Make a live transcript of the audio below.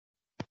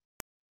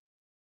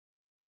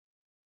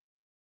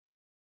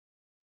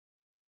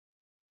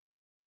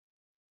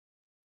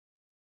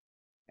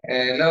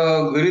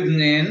Hello, good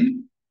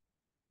evening.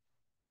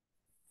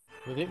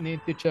 Good evening,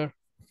 teacher.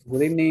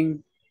 Good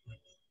evening.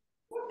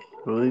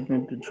 Good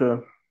evening,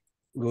 teacher.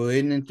 Good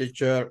evening,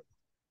 teacher.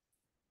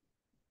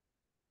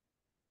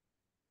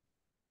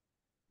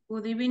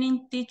 Good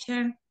evening,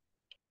 teacher.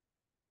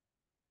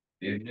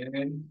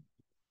 Evening.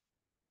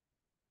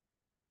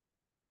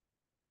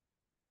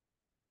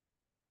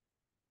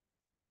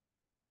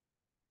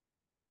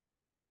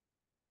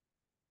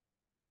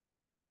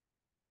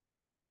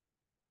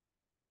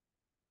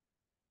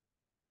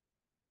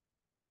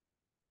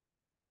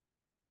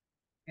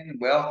 And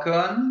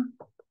welcome.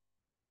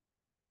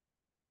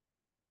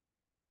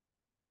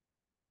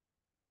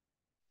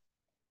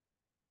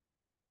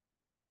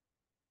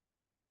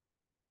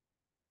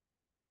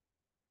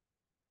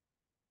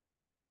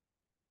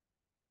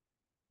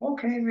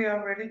 Okay, we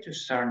are ready to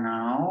start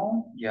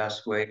now.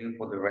 Just waiting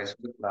for the rest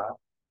of the class.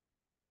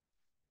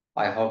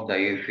 I hope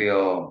that you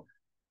feel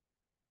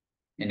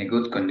in a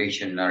good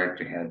condition in order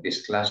to have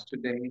this class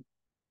today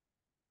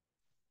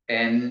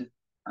and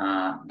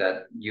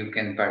that you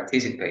can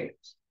participate.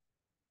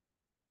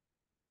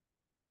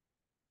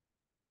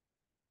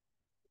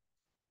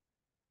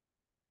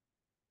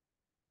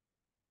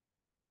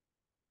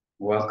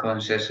 Welcome,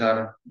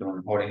 Cesar,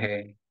 Don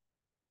Jorge,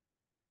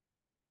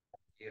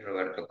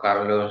 Roberto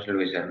Carlos,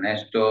 Luis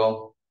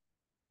Ernesto,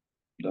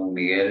 Don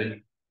Miguel.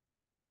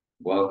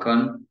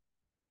 Welcome.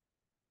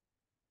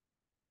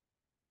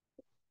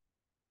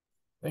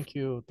 Thank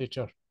you,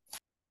 teacher.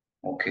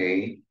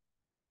 Okay.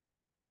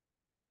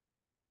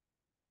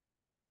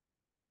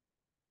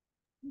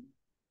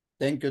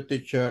 Thank you,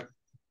 teacher.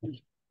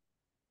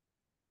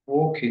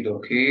 Okie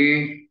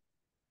dokie.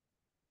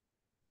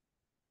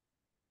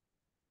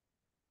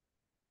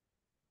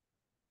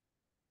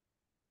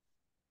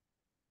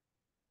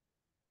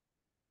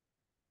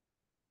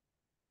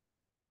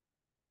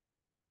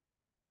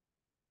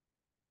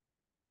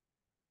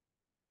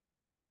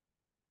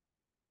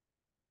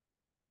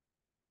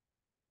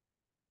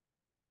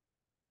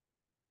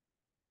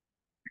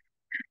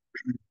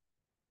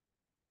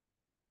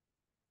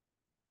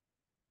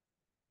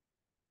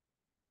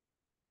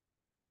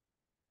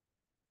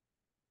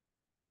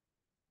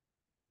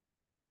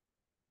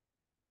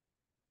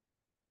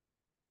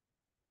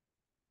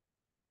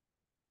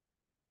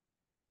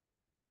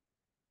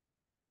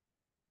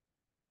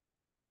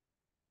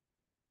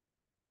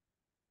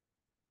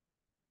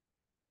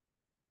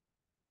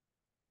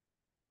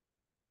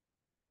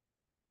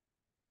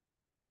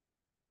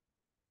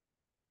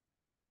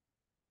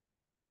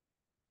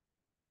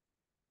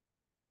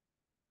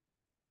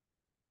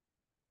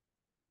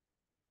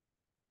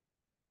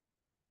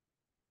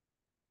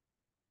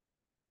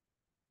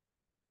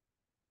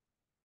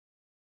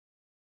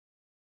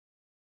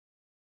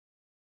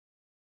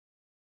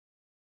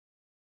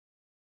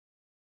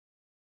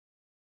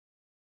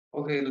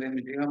 Okay, let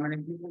me see how many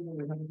people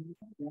do we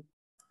have.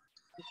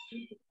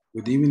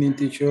 Good evening,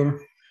 teacher.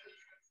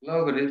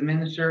 Hello, good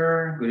evening,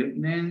 sir. Good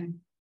evening.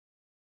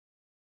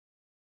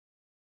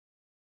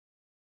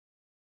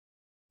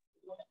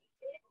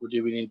 Good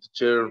evening,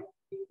 teacher.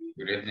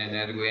 Good evening,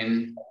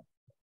 Edwin.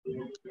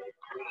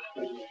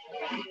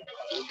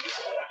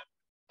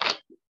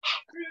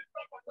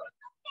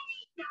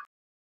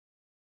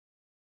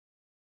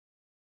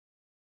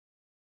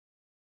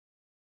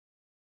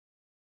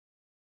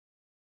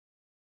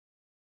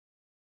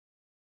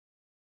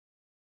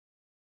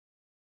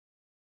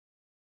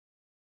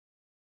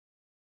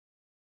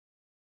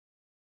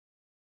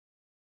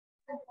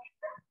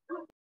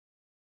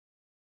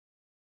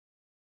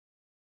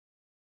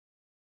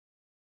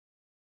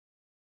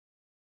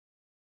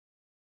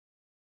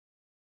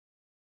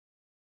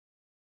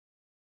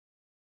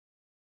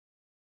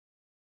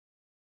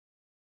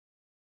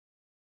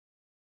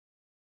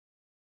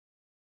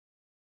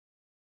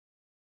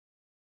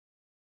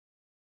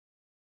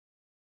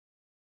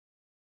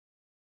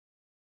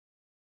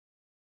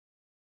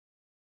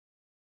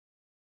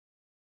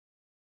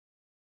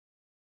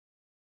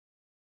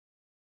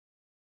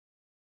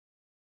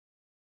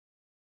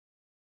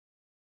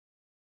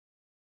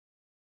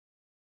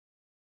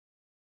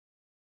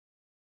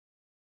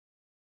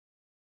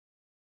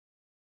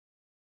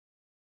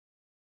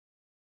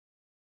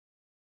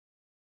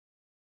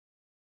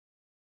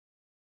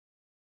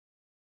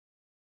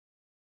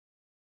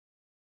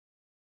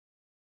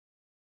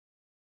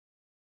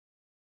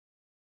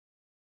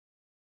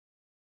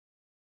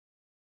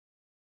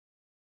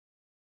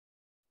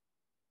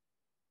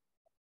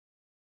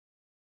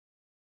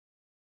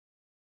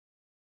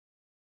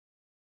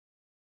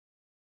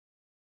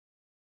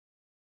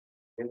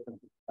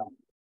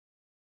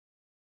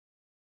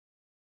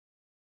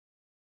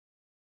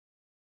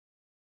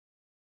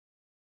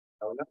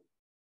 Hola.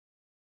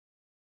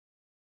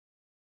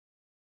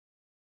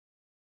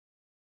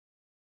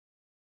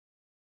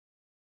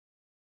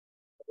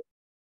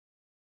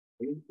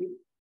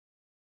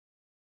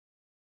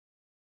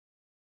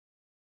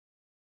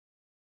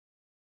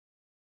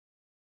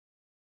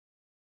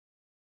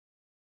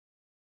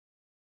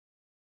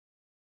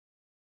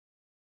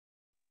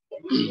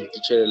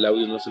 Teacher, el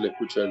audio no se le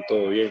escucha del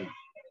todo bien.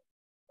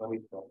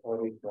 Ahorita.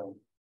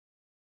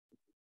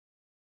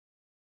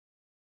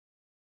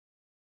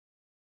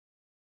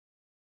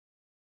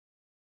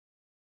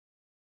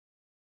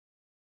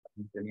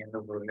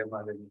 Teniendo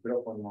problemas del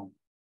micrófono.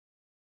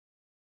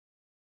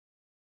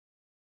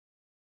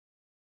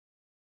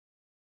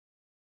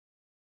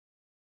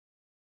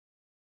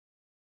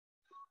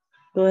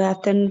 Good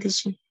afternoon,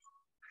 teacher.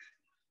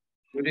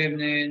 Good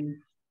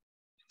evening.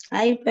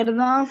 Ay,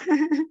 perdón.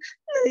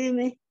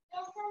 Dime.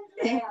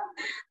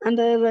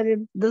 Ando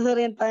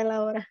desorientada en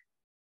la hora.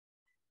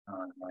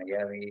 No,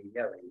 ya vi.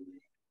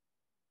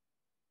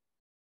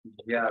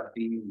 Ya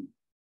vi.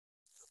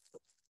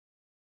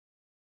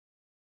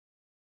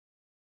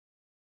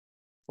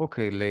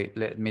 Okay,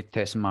 let me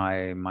test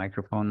my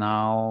microphone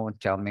now.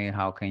 Tell me,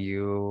 how can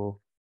you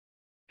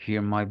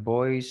hear my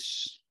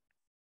voice?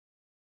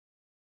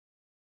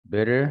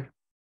 Better?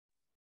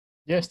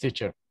 Yes,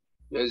 teacher.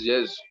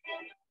 Yes.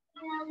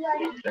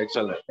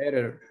 Excellent.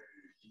 Better.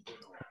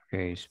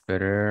 Okay, it's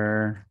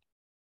better.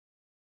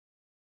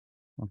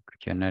 Okay,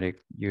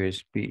 generic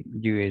USB.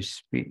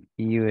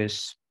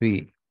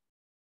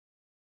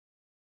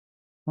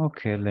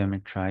 Okay, let me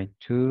try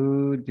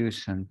to do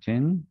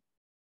something.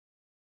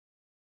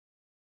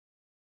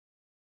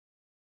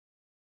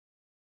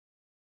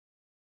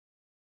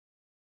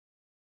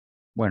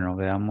 Bueno,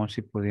 veamos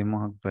si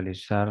pudimos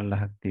actualizar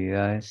las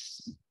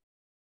actividades.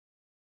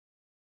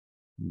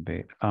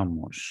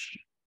 Veamos.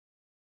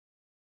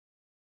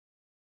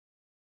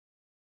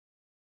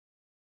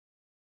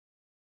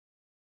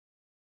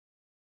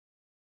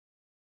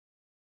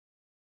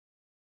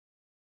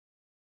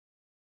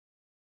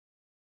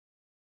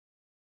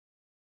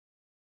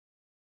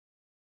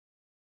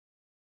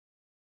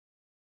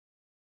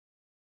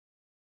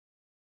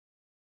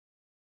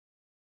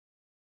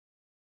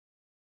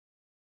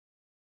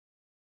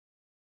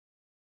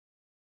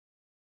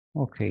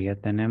 Ok, ya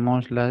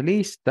tenemos la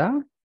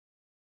lista.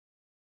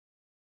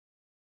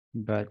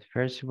 But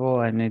first of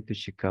all, I need to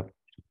check up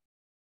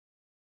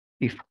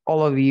if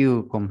all of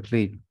you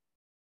complete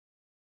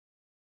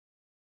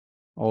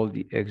all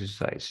the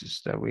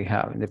exercises that we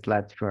have in the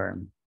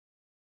platform.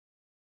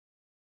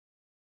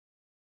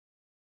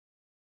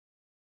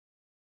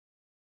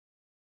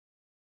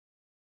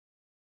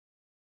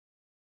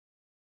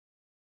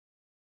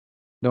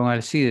 Don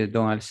Alcide,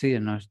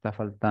 nos está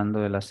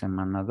faltando de la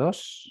semana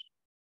 2.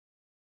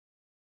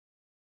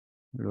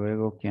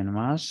 Luego, ¿quién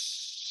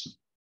más?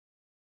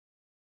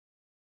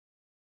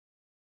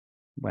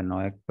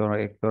 Bueno,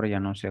 Héctor ya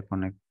no se ha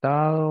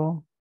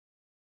conectado.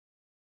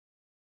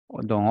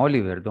 Don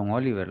Oliver,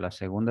 la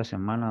segunda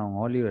semana, don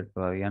Oliver,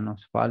 todavía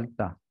nos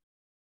falta.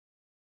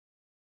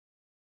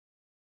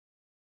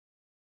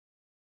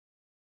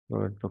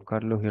 Roberto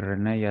Carlos y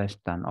René ya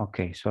están.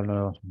 Ok,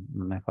 solo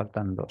me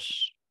faltan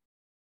 2.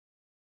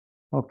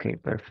 Ok,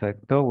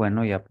 perfecto.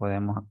 Bueno, ya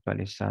podemos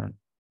actualizar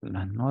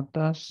las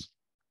notas.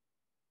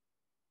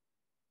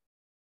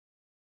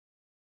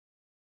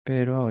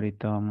 Pero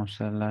ahorita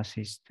vamos a la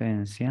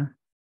asistencia.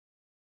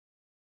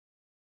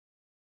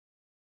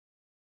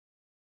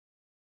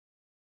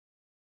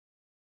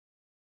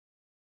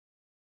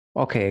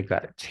 Okay, I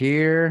got it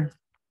here.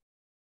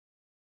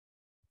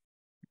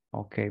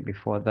 Okay,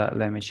 before that,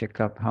 let me check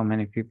up how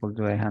many people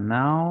do I have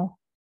now.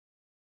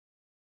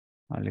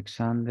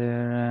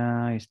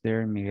 Alexander is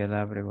there. Miguel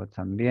Abrego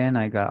también.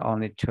 I got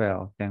only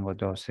 12. Tengo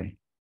 12.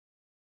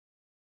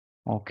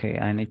 Okay,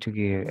 I need to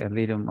give a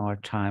little more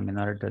time in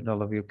order that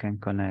all of you can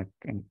connect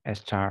and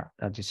start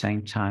at the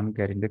same time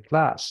getting the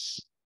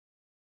class.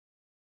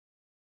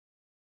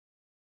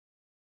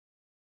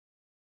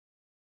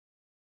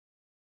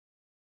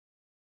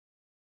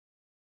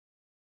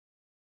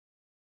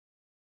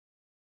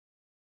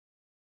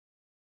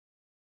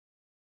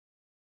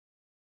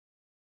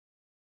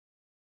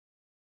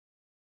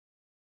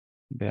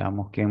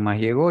 Veamos quién más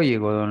llegó.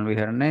 Llegó don Luis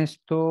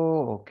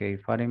Ernesto. Okay,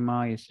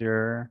 Fatima is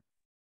there.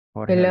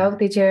 Jorge. Hello,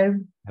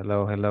 teacher.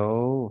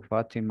 Hello,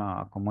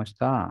 Fatima, ¿cómo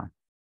está?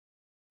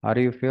 How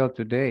do you feel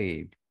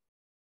today?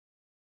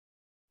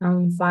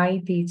 I'm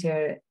fine,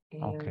 teacher.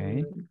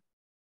 Okay.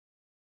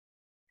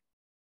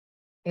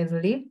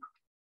 Sleep?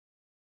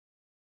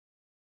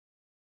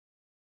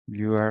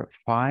 You are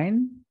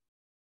fine?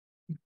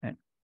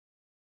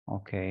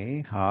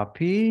 Okay,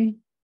 happy?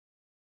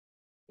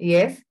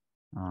 Yes.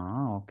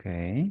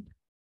 Okay.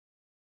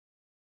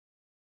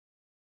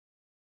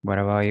 What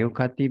about you,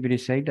 Katy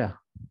Briseida?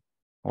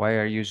 Why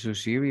are you so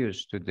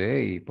serious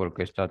today? ¿Por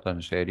qué está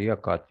tan seria,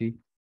 Katy?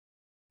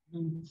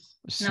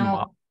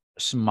 No.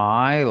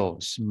 Smile.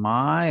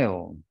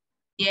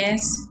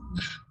 Yes.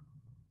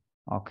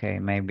 Okay,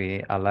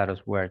 maybe a lot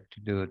of work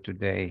to do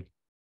today.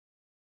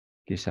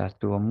 Quizás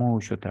tuvo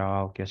mucho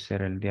trabajo que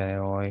hacer el día de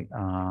hoy.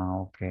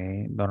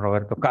 Okay. Don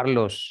Roberto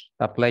Carlos,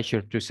 a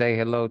pleasure to say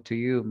hello to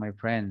you, my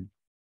friend.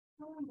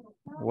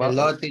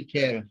 Hello,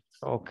 teacher.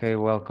 Okay,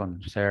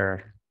 welcome,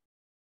 sir.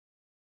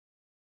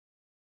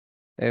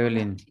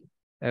 Evelyn,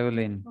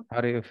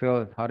 how do you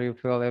feel? How do you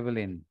feel,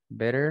 Evelyn?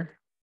 Better?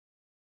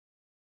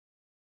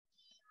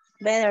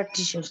 Better,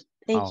 teacher.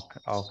 Thank Okay,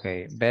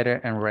 okay,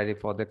 better and ready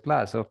for the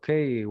class.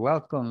 Okay,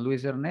 welcome,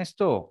 Luis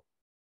Ernesto.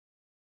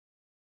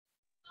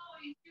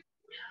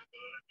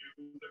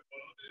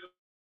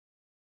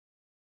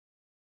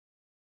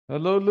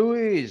 Hello,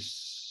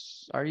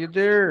 Luis. Are you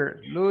there,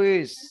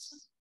 Luis?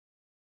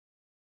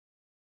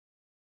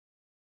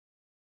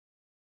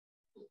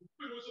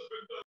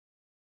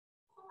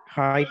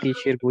 Hi,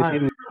 teacher. Good Hi,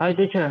 evening. hi,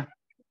 teacher.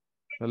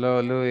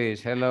 Hello,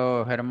 Luis.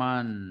 Hello,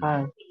 Herman.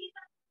 Hi.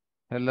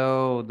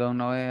 Hello, Don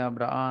Noé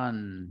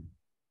Abraham.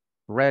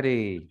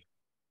 Ready?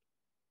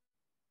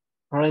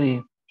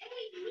 Ready.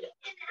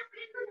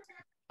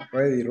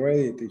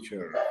 Ready,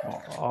 teacher.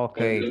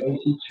 Okay. Hello,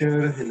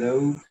 teacher.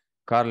 Hello.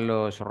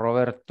 Carlos,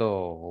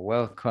 Roberto,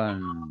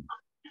 welcome.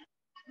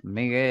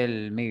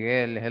 Miguel,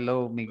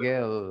 hello,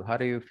 Miguel. How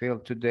do you feel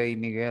today,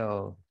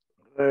 Miguel?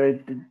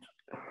 Right,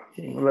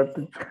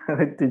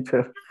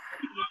 teacher.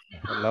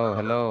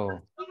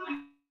 Hello.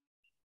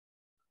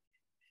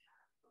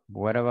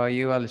 What about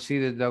you,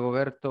 Alcides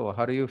Dagoberto?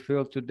 How do you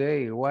feel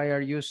today? Why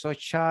are you so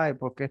shy?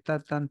 ¿Por qué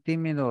estás tan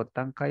tímido,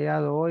 tan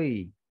callado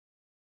hoy?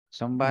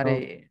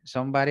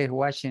 Somebody's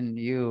watching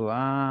you.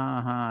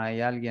 Ajá,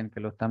 hay alguien que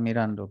lo está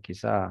mirando,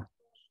 quizá.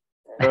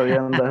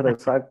 Todavía anda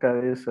resaca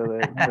ese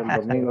del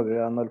domingo que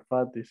ganó el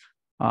Fatis.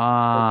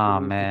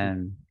 Ah,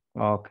 man.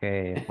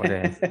 Okay, por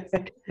eso.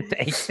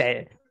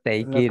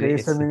 Take Lo it que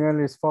dice easy. Miguel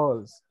es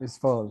false. Es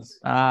false.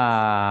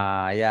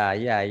 Ah,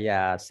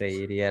 ya. Se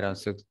hirieron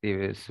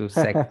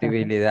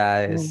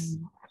susceptibilidades.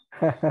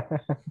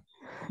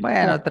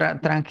 Bueno,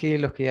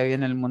 tranquilos que ya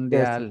viene el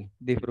mundial.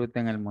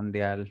 Disfruten el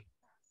mundial.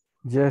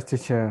 Yes,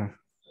 teacher.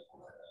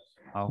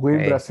 Okay.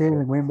 Win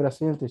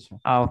Brazil, teacher.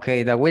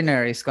 Okay, the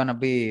winner is gonna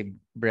be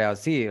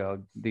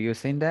Brazil. Do you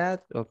think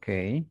that?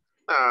 Okay.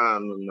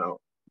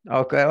 No.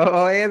 Okay.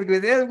 Oh,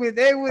 Edwin.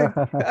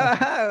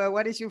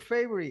 What is your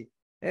favorite?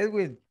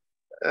 Edwin,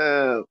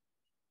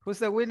 who's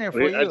the winner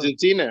for you?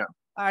 Argentina.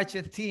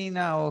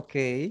 Argentina, ok.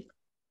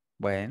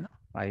 Bueno,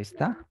 ahí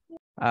está.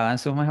 Hagan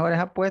sus mejores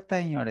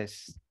apuestas,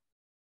 señores.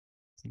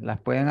 Las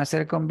pueden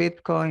hacer con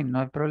Bitcoin, no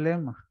hay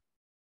problema.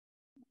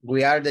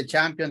 We are the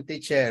champion,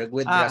 teacher,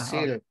 with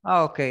Brazil.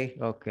 Ok.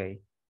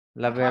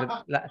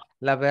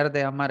 La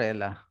verde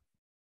amarela.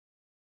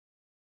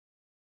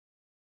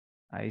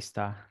 Ahí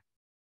está.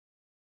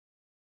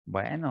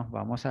 Bueno,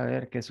 vamos a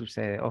ver qué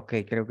sucede. Ok,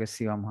 creo que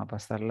sí, vamos a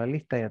pasar la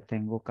lista. Ya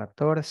tengo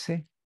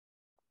 14.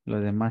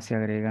 Los demás se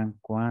agregan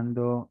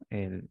cuando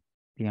el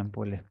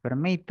tiempo les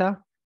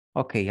permita.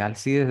 Ok,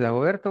 Alcides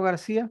Dagoberto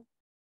García.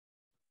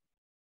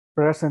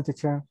 Present,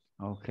 teacher.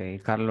 Ok,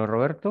 Carlos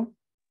Roberto.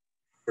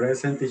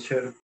 Present,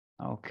 teacher.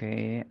 Ok,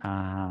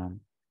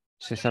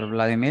 César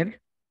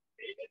Vladimir.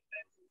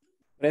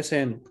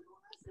 Present.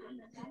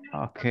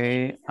 Ok,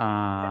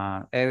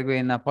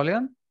 Edwin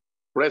Napoleón.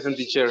 Present,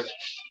 teacher.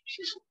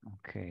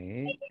 Ok.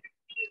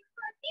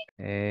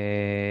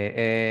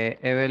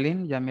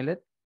 Evelyn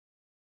Yamilet.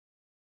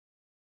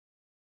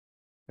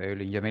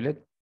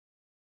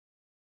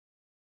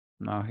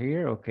 Not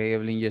here. Ok,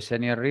 Evelyn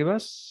Yesenia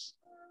Rivas.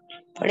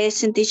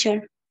 Present,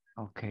 teacher.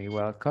 Okay,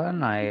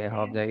 welcome. I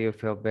hope that you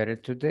feel better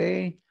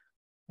today.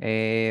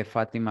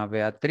 Fátima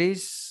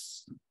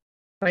Beatriz.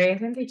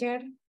 Present,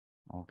 teacher.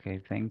 Okay,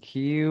 thank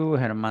you.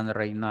 Germán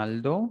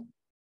Reinaldo.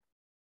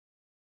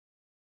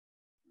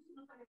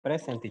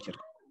 Present, teacher.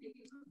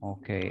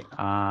 Okay,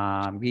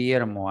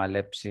 Guillermo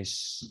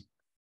Alepsis.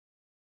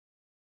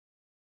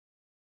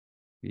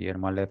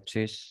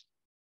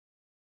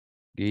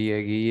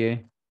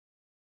 Guille.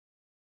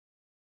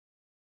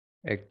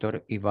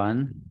 Héctor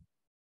Iván.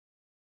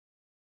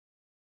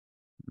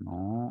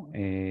 No.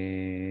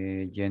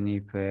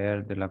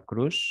 Jennifer de la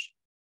Cruz.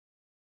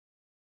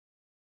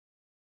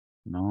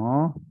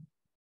 No.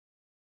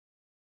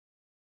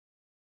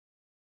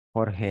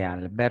 Jorge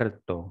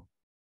Alberto.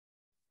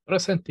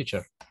 Present,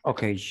 teacher.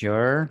 Okay,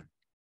 sure.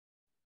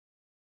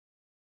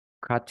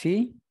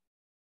 Katy.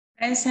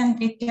 Present,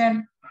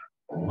 teacher.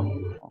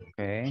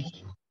 Okay.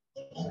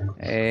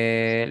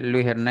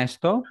 Luis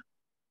Ernesto.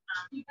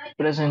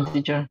 Present,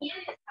 teacher.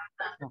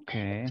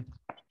 Okay.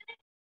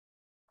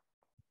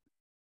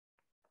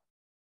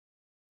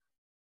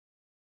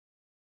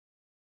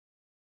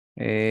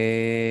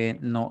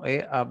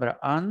 Noé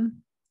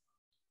Abraham.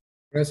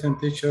 Present,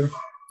 teacher.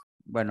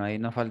 Bueno, ahí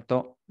nos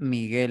faltó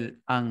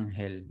Miguel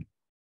Ángel.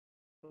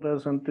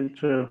 Present,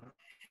 teacher.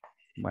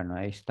 Bueno,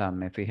 ahí está,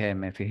 me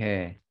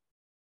fijé.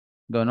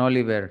 Don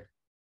Oliver.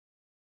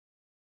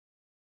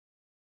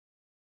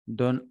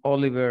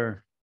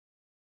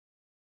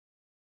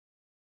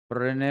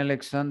 René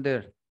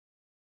Alexander.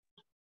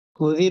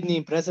 Good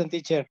evening, present,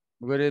 teacher.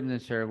 Good evening,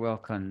 sir.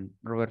 Welcome.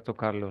 Roberto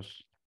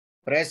Carlos.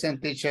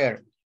 Present,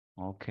 teacher.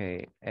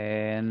 Okay.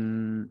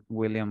 And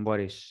William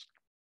Boris.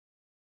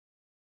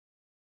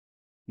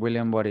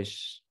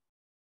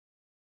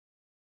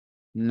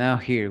 Now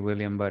here,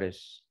 William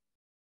Boris.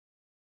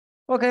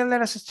 Okay,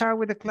 let us start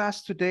with the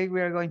class. Today we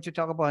are going to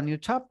talk about a new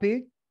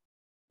topic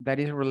that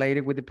is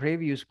related with the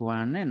previous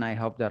one, and I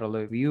hope that all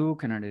of you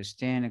can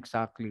understand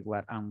exactly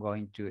what I'm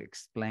going to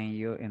explain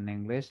you in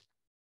English.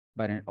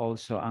 but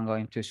also I'm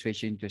going to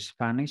switch into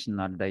Spanish,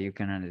 not that you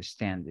can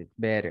understand it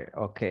better.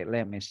 Okay,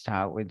 let me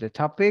start with the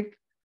topic.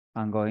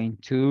 I'm going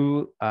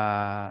to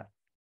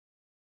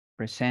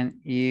present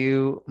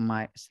you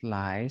my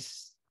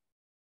slides.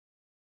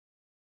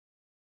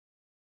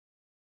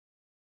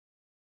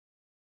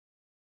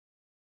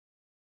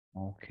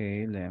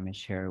 Okay, let me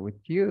share with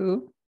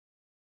you.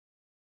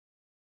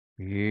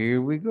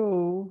 Here we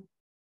go.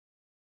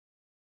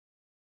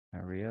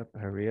 Hurry up,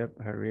 hurry up,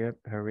 hurry up,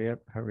 hurry up,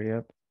 hurry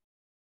up.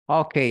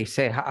 Okay,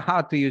 say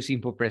how to use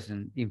simple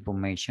present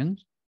information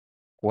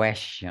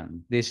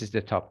question. This is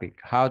the topic.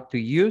 How to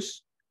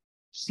use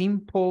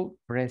simple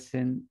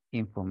present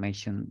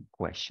information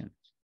questions.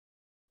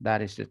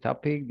 That is the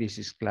topic. This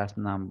is class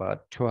number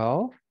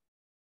 12.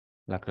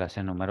 La clase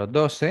número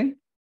 12.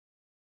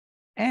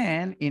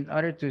 And in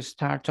order to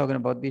start talking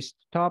about this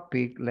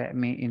topic, let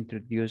me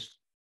introduce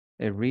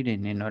a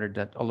reading in order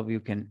that all of you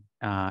can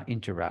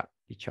interact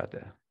each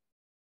other.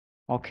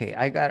 Okay,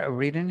 I got a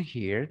reading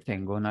here.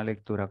 Tengo una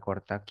lectura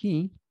corta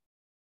aquí.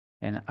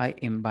 And I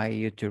invite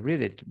you to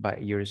read it by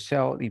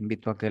yourself.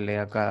 Invito a que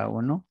lea cada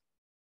uno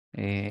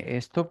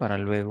esto para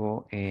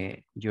luego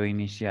yo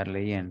iniciar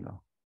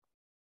leyendo.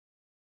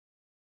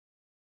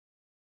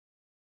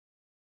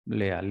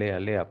 Lea, lea,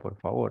 lea, por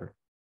favor.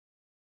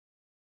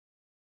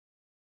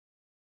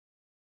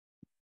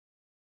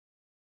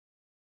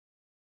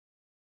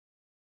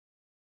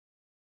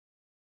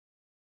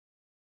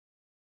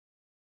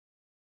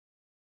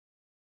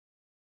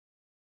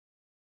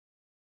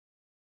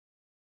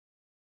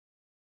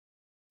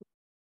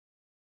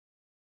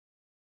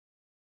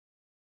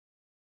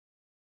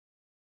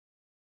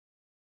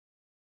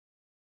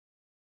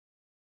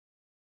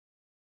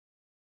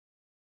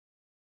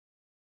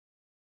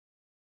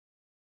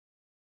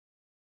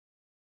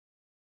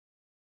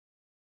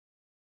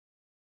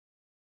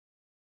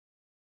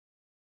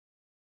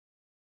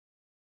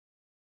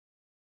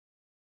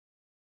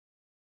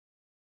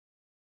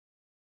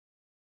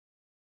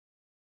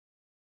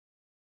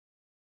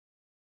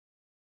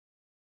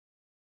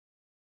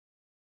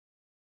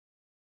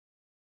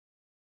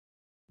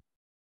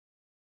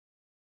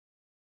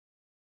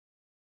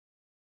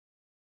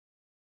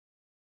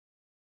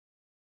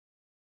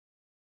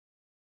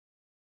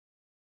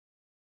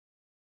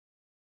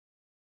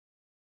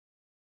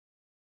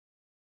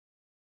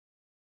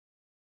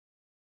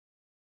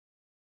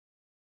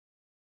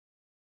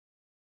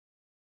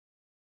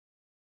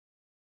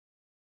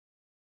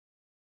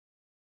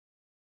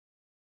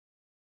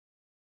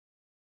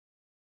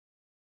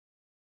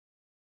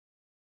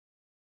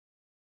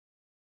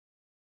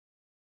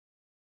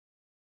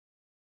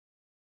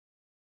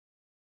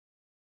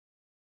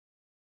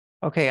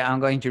 Okay, I'm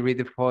going to read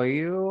it for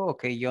you.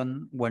 Okay,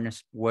 John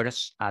works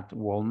at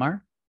Walmart.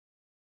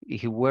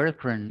 He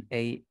works from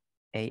 8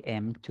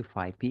 a.m. to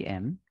 5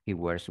 p.m. He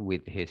works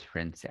with his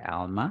friends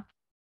Alma.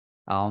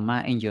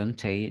 Alma and John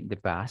take the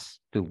bus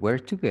to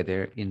work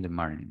together in the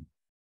morning.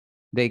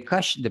 They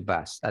catch the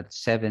bus at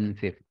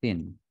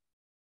 7:15.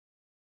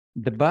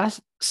 The bus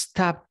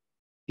stop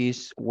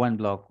is 1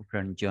 block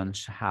from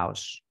John's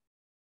house.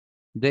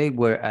 They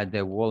were at the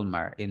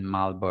Walmart in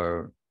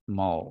Marlboro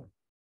Mall.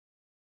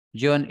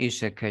 John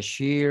is a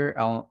cashier.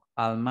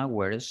 Alma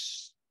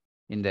works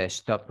in the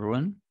stock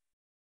room.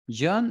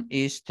 John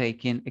is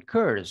taking a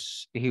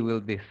course. He will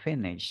be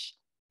finished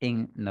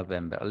in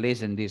November.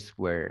 Listen this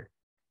word.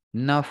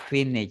 Not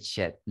finished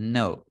yet.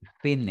 No,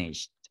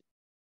 finished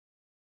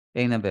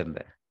in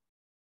November.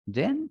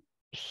 Then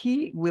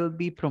he will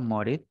be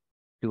promoted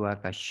to a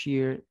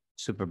cashier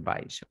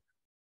supervisor.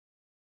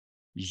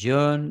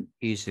 John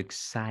is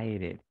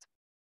excited.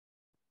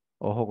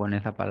 Ojo con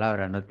esa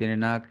palabra, no tiene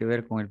nada que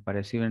ver con el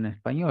parecido en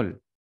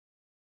español.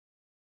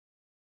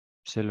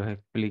 Se los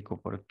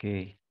explico por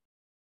qué.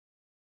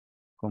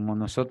 Como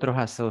nosotros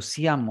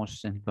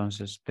asociamos,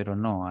 entonces, pero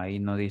no, ahí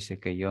no dice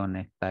que John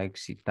está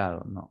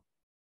excitado, no.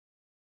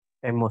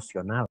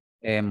 Emocionado.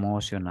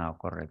 Emocionado,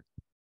 correcto.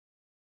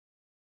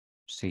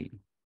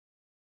 Sí.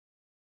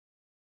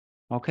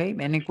 Okay,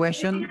 any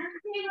question?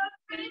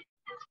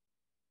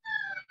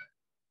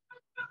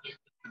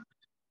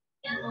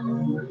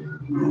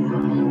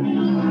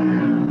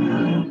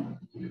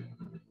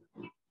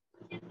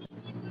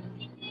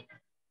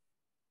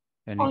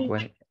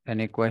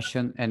 Any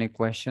question? Any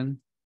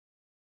question?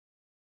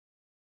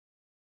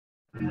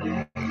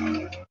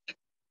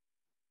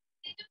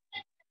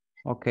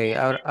 Ok,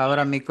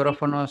 ahora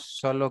micrófonos,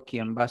 solo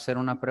quien va a hacer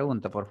una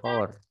pregunta, por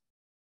favor.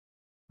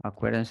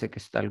 Acuérdense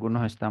que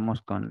algunos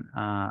estamos con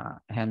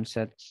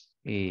headsets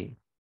y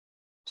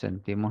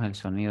sentimos el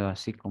sonido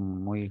así como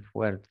muy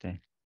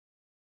fuerte.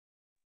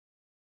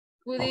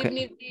 Good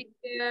evening,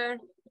 teacher.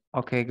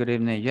 Okay, good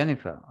evening,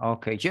 Jennifer.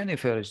 Okay,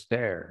 Jennifer is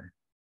there.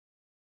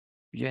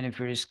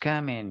 Jennifer is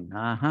coming.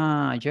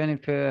 Ajá,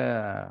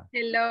 Jennifer.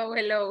 Hello,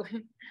 hello.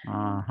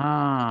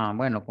 Ajá,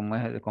 bueno, como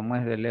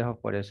es de lejos,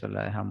 por eso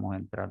la dejamos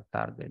entrar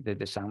tarde.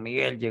 Desde San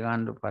Miguel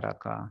llegando para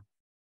acá.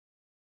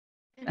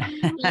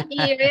 Y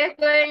yo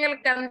estoy en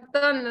el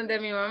cantón donde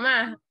mi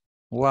mamá.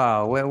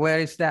 Wow,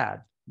 where is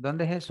that?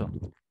 ¿Dónde es eso?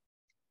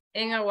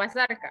 En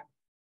Aguasarca.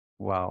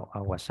 Wow,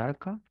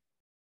 Aguasarca.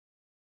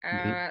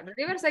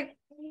 Riverside.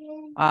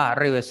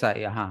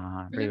 Riverside,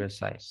 ajá, Ujú.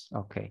 Riverside,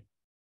 ok.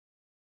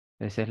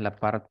 Esa es la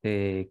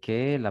parte,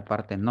 ¿qué? La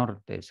parte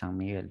norte de San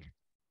Miguel.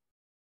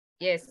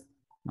 Yes.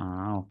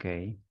 Ok.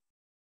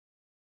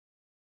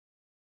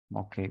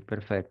 Okay,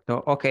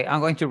 perfecto. Okay, I'm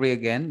going to read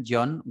again.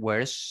 John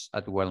works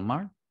at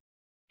Walmart.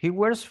 He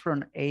works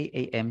from 8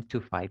 a.m.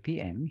 to 5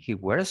 p.m. He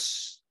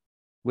works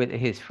with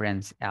his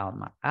friends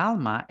Alma.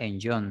 Alma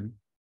and John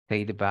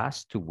take the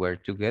bus to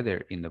work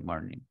together in the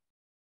morning.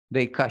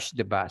 They catch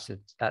the bus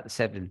at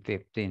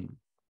 7:15.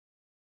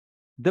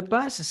 The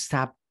bus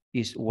stop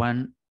is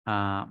one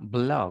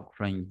block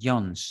from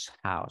John's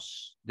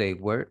house. They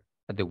work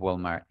at the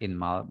Walmart in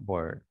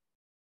Marlborough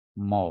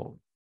Mall.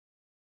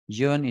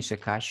 John is a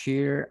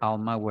cashier.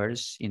 Alma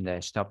works in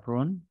the stock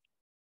room.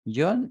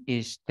 John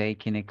is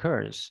taking a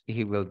course.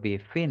 He will be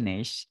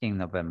finished in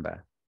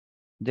November.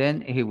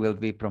 Then he will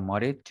be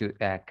promoted to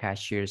a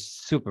cashier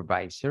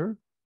supervisor.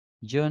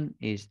 John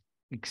is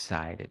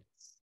excited.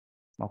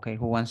 Okay,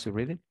 who wants to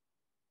read it?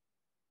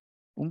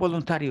 Un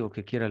voluntario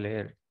que quiera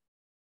leer.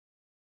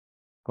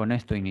 Con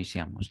esto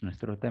iniciamos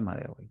nuestro tema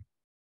de hoy.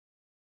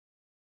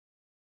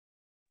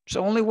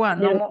 So only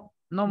one,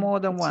 no more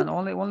than one,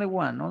 only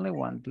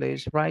one.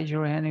 Please raise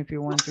your hand if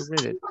you want to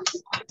read it.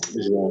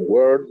 Is one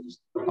word.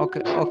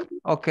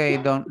 Okay,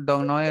 don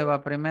Noé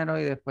va primero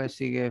y después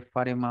sigue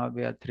Farima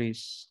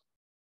Beatriz.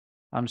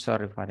 I'm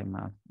sorry,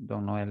 Farima.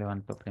 Don Noé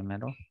levantó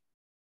primero.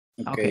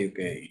 Okay.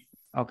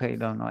 Okay,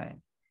 don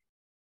Noé.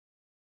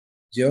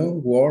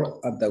 John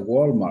worked at the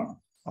Walmart.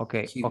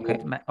 Okay, He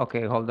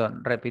okay, hold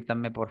on.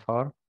 Repítame, por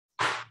favor.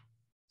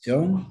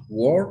 John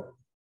worked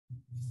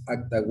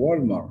at the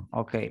Walmart.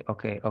 Okay.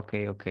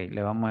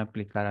 Le vamos a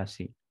explicar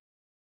así.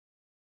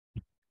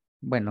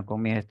 Bueno,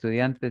 con mis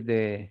estudiantes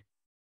de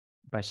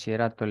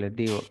bachillerato les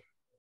digo,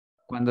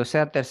 cuando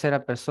sea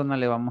tercera persona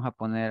le vamos a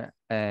poner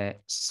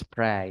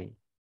spray.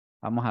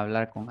 Vamos a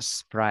hablar con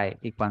spray.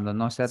 Y cuando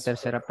no sea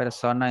tercera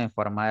persona en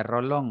forma de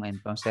rolón.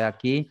 Entonces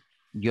aquí,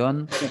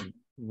 John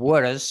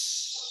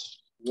works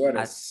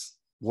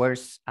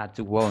at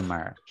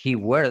Walmart. He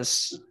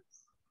works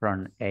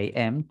from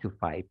a.m. to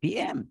 5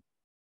 p.m.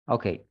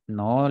 Ok,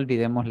 no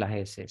olvidemos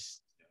las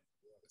S.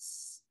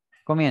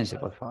 Comience,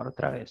 por favor,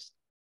 otra vez.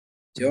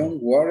 John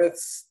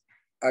works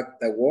at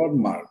the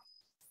Walmart.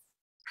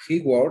 He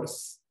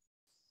works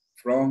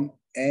from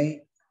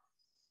 8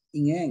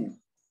 a.m.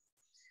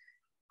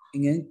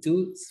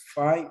 to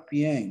 5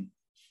 p.m.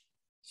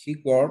 He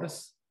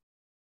works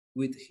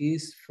with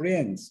his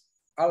friends,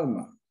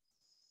 Alma.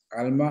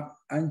 Alma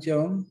and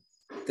John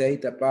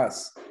take the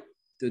bus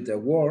to the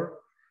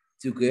work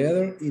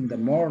together in the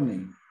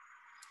morning.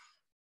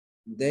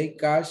 They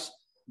catch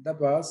the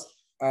bus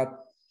at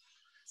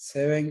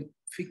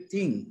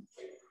 7:15.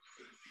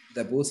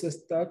 The bus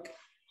stop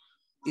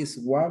is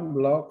one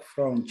block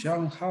from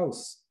John's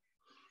house.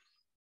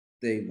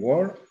 They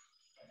work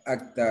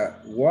at the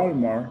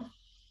Walmart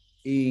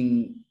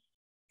in,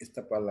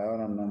 esta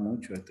palabra no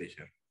mucho,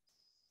 teacher.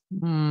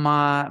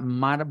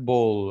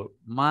 Marlboro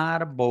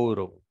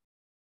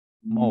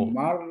Mall.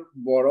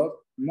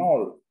 Marlboro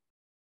Mall.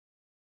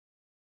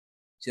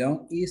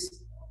 John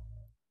is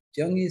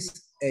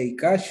a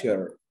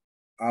cashier.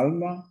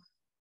 Alma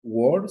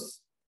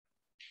works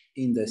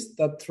in the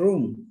stock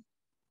room.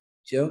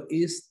 John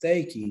is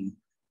taking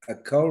a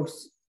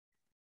course.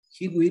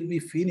 He will be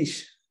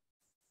finished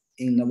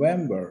in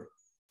November.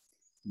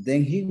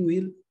 Then he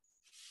will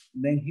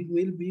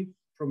be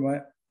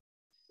promoted.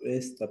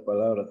 Esta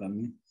palabra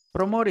también.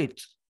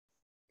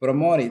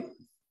 Promoted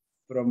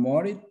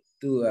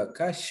to a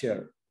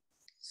cashier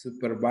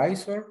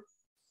supervisor.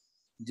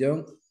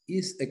 John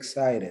is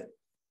excited.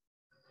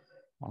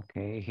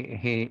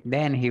 Okay,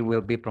 then he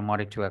will be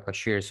promoted to a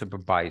cashier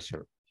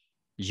supervisor.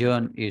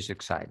 John is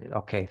excited.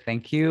 Okay,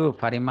 thank you,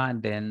 Farima.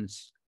 Then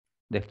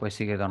después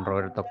sigue don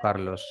Roberto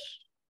Carlos.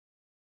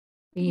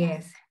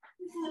 Yes.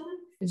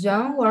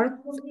 John works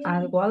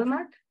at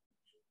Walmart.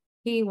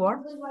 He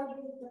works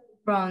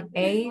from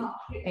 8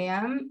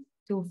 a.m.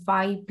 to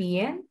 5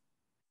 p.m.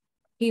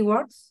 He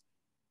works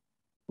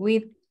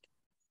with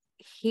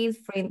his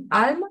friend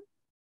Alma.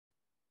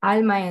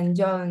 Alma and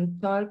John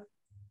talk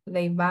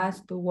they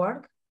bus to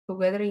work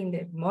together in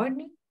the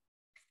morning.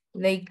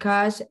 They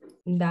catch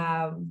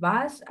the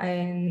bus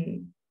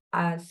and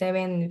at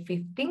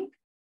 7:15.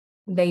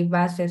 The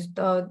bus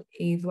stop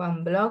is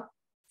one block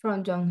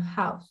from John's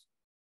house.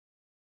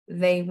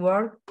 They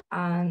work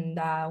at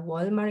the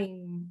Walmart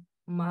in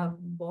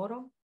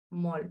Marlboro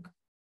Mall.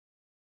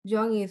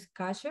 John is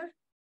cashier.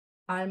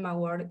 Alma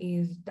work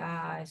is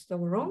the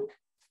storeroom.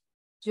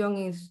 John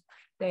is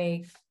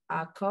takes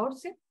a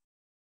course.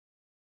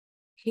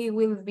 He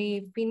will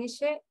be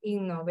finished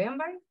in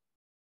November.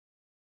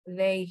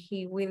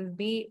 He will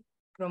be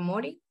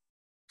promoted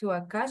to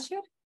a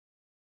cashier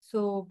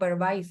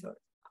supervisor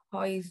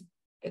who is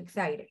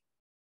excited.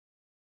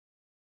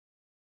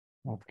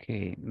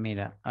 Ok,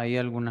 mira, hay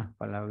algunas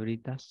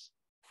palabritas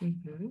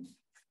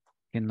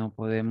que no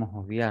podemos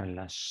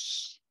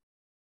obviarlas.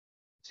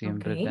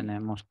 Siempre Okay.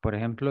 tenemos, por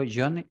ejemplo,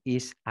 John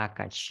is a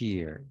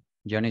cashier.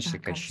 John is a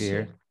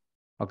cashier.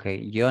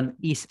 Okay, John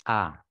is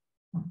a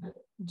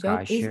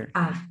John is cashier.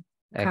 a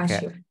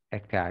cashier. A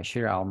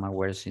cashier. Alma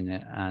works in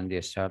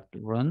the start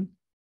room.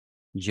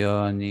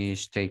 John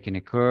is taking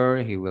a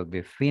course. He will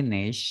be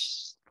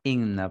finished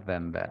in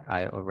November.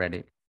 I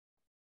already.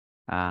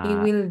 He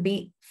will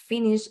be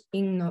finished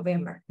in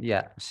November.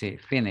 Yeah, sí,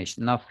 finished,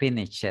 not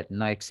finished yet.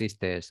 No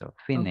existe eso.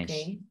 Finished.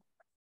 Okay.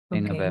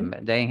 In Okay. November.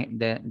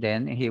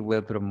 Then he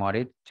will promote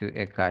it to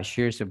a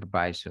cashier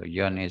supervisor.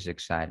 John is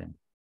excited.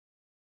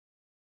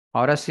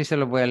 Ahora sí se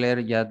lo voy a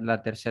leer ya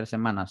la tercera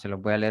semana. Se lo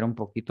voy a leer un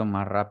poquito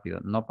más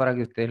rápido. No para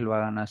que ustedes lo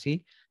hagan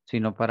así,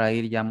 sino para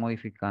ir ya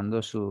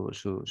modificando su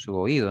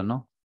oído,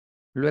 ¿no?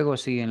 Luego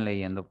siguen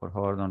leyendo, por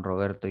favor, don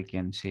Roberto y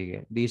quien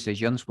sigue. Dice,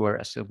 John's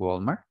works at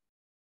Walmart.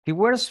 He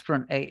works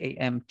from 8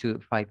 a.m. to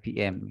 5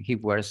 p.m. He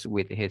works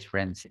with his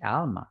friends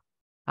Alma.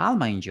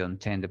 Alma and John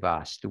take the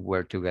bus to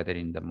work together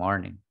in the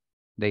morning.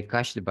 They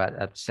catch the bus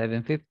at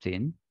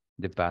 7:15.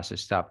 The bus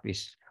stop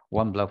is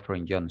 1 block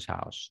from John's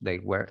house. They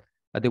work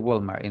at the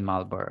Walmart in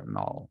Marlboro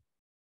Mall.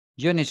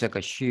 John is a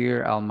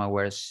cashier. Alma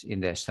works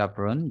in the staff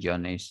room.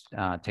 John is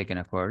taking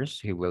a course.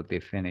 He will be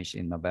finished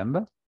in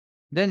November.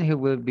 Then he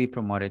will be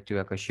promoted to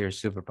a cashier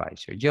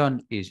supervisor.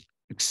 John is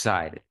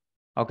excited.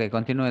 Okay,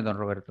 continúe, don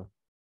Roberto.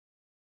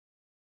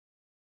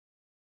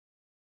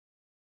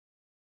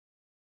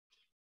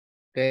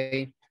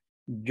 Okay.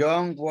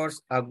 John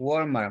works at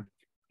Walmart.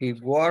 He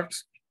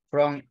works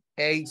from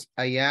 8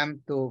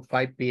 a.m. to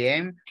 5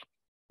 p.m.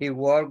 He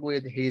works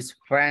with his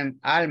friend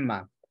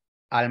Alma.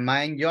 Alma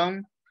and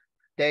John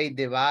take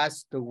the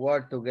bus to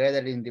work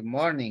together in the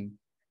morning.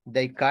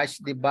 They catch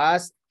the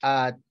bus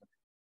at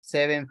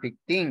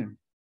 7:15.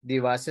 The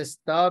bus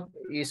stop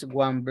is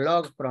 1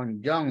 block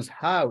from John's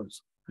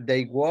house.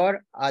 They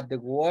work at the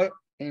Wall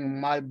in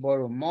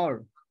Marlboro Mall.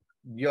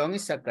 John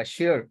is a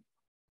cashier.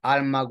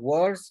 Alma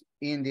works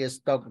in the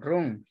stock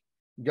room.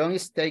 John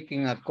is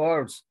taking a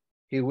course.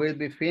 He will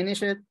be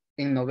finished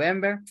in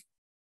November.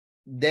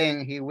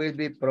 Then he will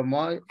be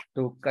promoted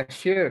to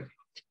cashier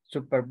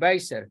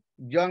supervisor.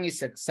 John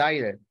is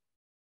excited.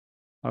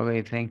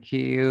 Okay, thank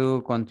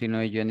you.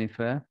 Continue,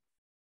 Jennifer.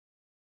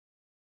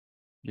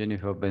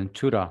 Jennifer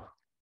Ventura.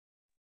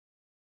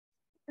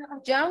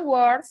 John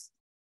works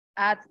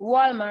at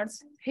Walmart.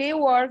 He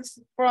works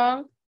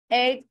from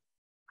 8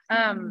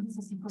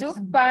 to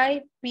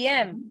 5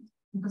 p.m.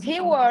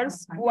 He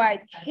works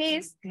with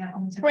his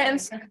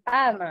friends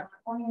Alma.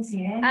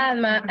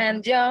 Alma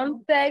and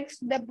John takes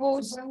the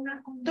bus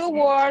to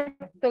work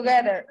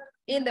together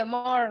in the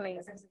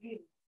morning.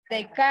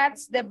 They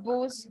catch the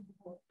bus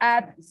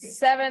at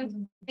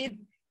 7:15.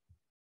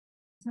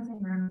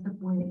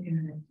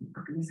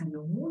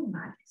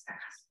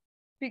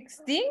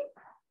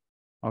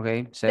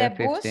 Okay,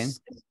 7:15.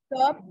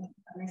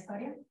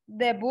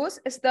 The bus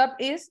stop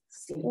is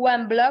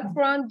 1 block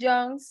from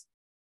John's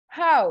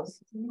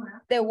house.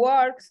 The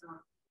works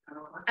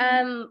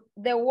and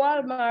the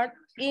Walmart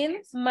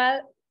in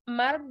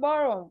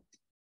Marlboro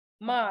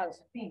Mall.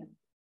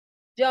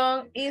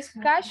 John is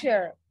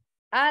cashier.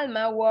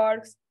 Alma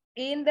works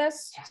in the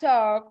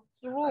stock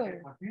room.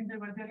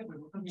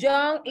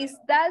 John is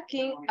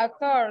taking a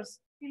course.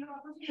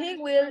 He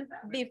will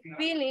be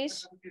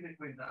finished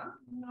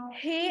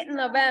in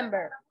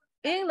November.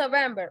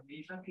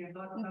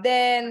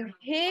 Then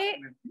he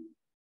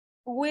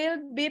will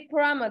be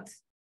promoted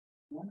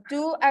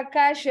to a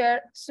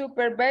cashier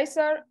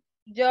supervisor.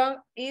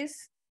 John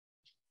is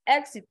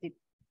excited.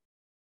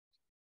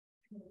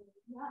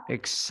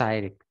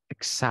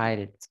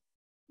 Excited.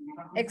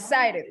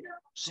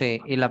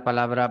 Sí, y la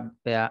palabra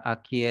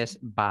aquí es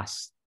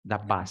bus, the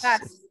bus.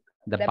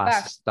 The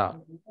bus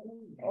stop.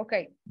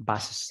 Okay.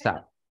 Bus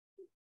stop.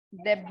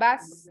 The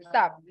bus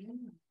stop.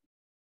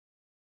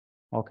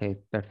 Okay,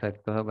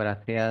 perfecto,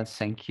 gracias.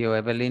 Thank you,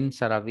 Evelyn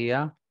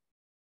Saravia.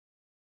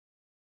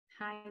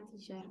 Hi,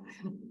 teacher.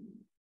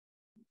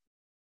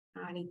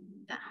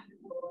 Ahorita.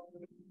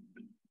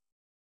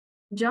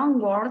 John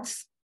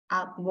works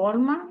at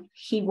Walmart.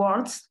 He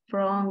works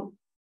from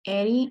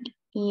 8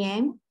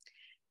 a.m.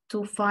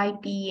 to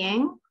 5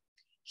 p.m.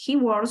 He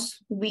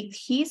works with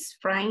his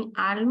friend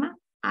Alma.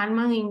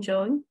 Alma and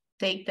John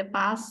take the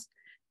bus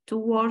to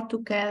work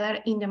together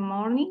in the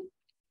morning.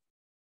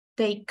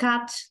 They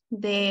catch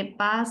the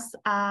bus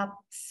at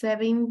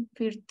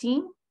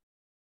 7:15.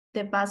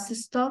 The bus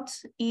stop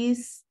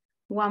is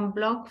 1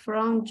 block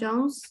from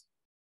John's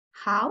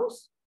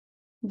house.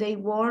 They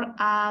work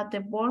at the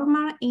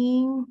Walmart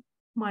in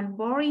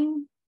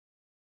Marlboro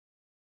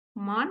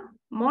Mall.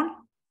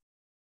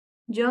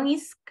 John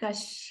is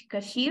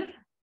cashier.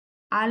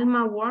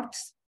 Alma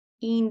works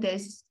in the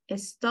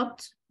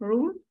stock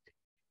room.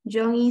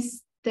 John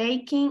is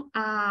taking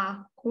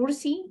a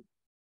course.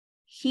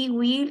 He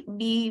will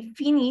be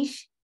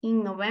finished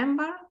in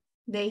November.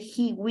 Then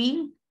he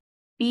will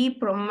be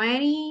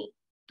promoted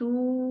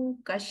to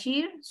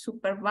cashier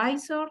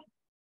supervisor.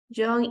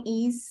 John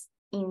is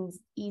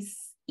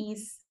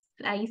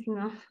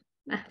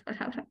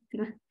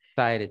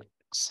Excited.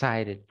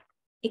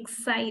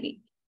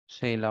 excited.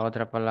 Sí, la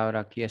otra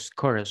palabra aquí es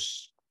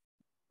course.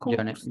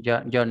 Course.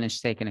 John is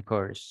taking a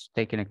course.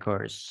 Taking a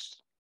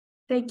course.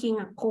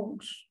 Taking a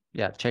course.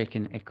 Yeah,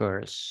 taking a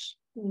course.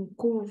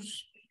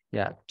 Course.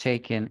 Yeah,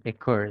 taking a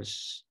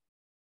course.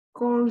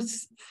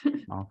 Course.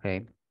 Ok,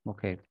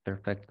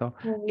 perfecto.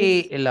 Course.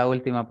 Y la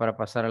última para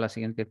pasar a la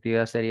siguiente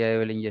actividad sería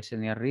Evelyn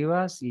Yesenia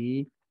Rivas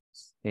y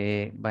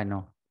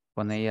bueno,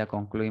 con ella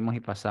concluimos y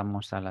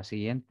pasamos a la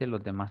siguiente.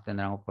 Los demás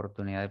tendrán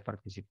oportunidad de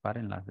participar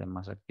en las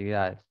demás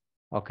actividades.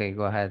 Ok,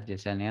 go ahead,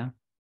 Yesenia.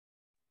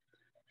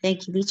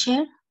 Thank you,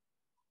 teacher.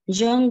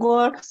 John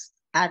works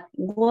at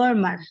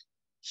Walmart.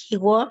 He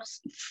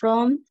works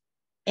from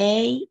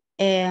 8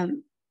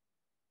 a.m.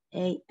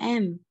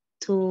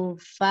 to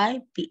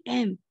 5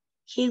 p.m.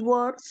 He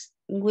works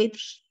with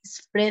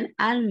his friend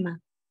Alma.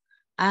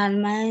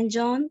 Alma and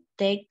John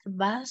take the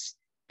bus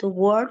to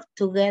work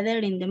together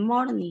in the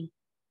morning.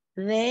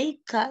 They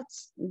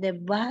catch the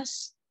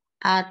bus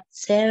at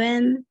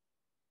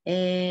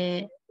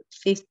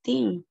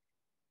 7:15.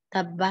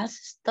 The bus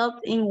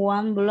stopped in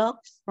one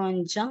block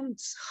from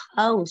John's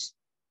house.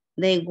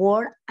 They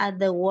work at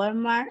the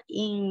Walmart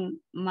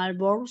in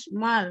Marlborough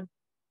Mall.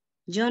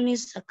 John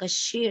is a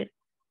cashier.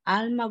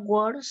 Alma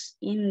works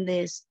in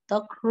the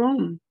stock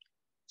room.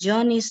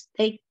 John is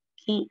take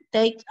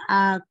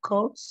a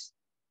course.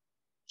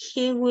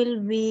 He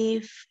will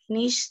be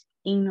finished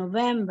in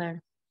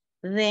November.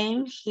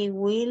 Then he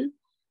will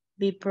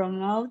be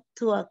promoted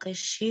to a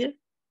cashier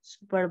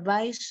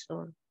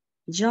supervisor.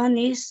 John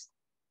is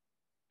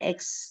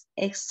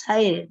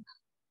excited.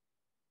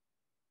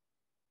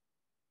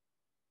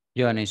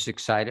 John is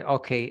excited.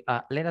 Okay,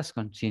 let us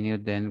continue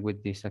then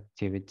with this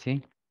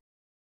activity.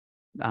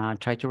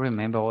 Try to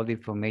remember all the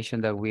information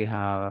that we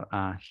have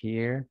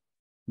here.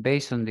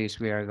 Based on this,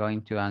 we are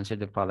going to answer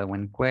the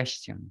following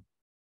question.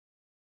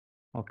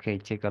 Okay,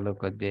 take a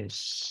look at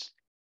this.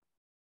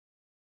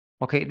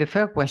 Okay, the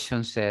first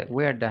question said,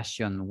 where does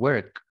John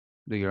work?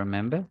 Do you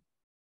remember?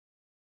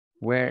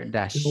 Where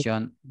does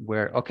John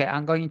work? Okay,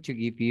 I'm going to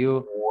give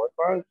you...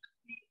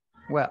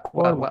 Well,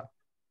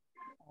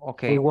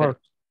 okay. He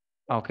works.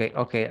 Okay.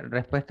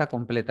 Respuesta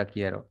completa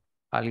quiero.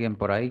 ¿Alguien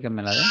por ahí que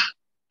me la dé?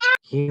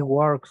 He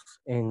works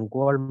in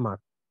Walmart.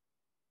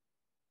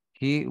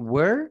 He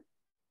where?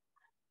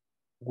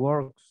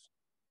 Works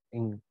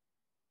in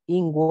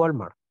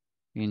Walmart.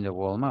 In the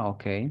Walmart,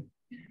 okay. In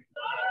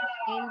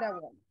the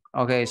Walmart.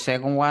 Okay,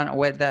 second one,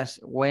 when does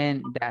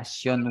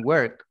John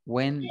work?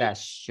 When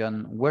does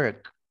John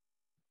work?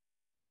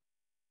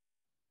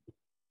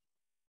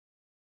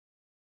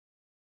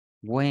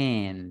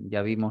 When,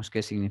 ya vimos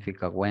qué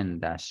significa when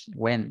does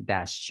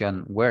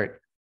John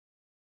work.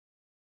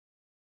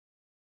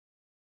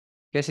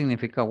 ¿Qué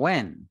significa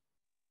when?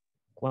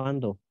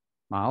 ¿Cuándo?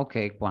 Ok,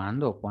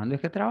 ¿cuándo? ¿Cuándo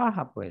es que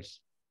trabaja,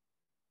 pues?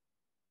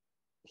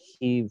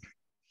 He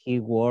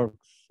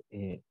works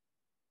 8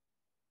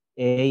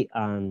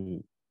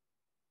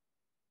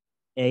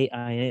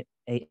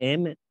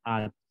 a.m.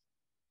 at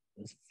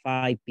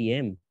 5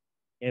 p.m.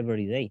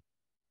 every day.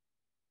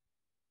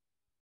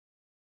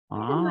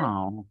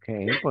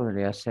 Okay,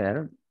 podría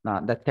ser.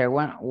 The third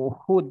one,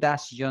 who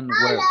does John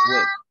work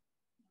with?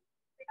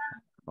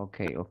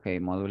 Okay,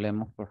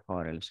 modulemos por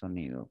favor el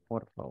sonido,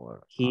 por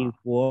favor. He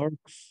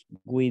works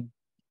with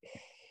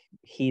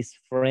his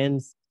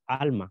friends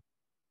Alma.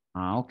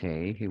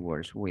 Okay, he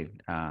works with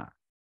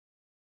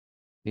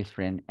his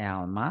friend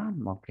Alma.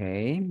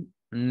 Okay.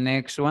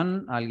 Next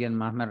one, alguien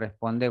más me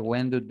responde,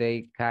 when do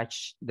they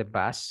catch the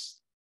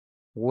bus?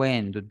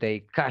 When do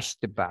they catch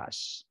the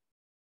bus?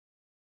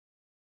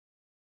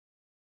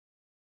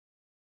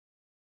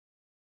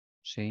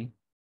 Sí.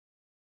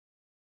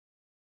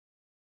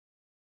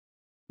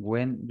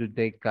 When do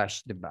they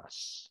catch the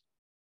bus?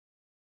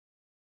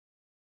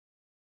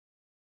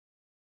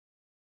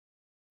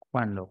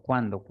 ¿Cuándo?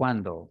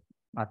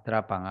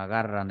 Atrapan,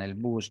 agarran el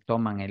bus,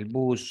 toman el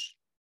bus.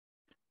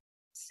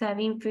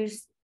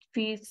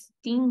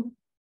 7:15.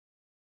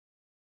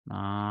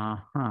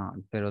 Ajá,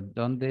 pero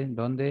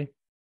 ¿dónde?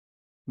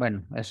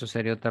 Bueno, eso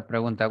sería otra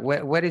pregunta.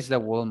 Where is the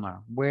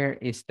Walmart? Where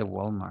is the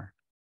Walmart?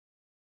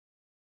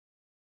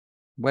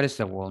 Where is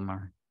the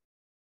Walmart?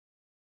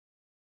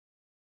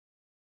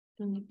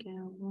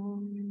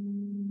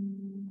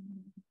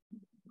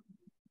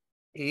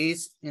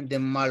 Is in the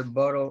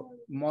Marlborough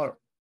Mall.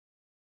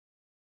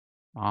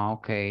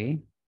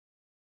 Okay.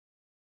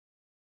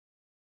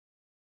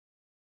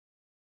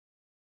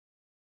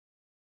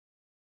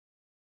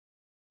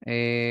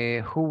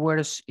 Who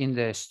wears in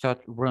the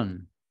stock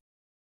room?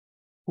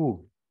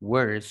 Who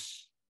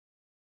wears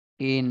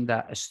in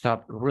the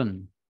stock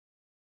room?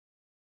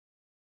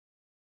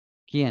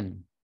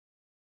 ¿Quién?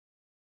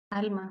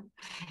 Alma.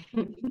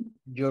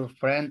 Your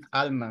friend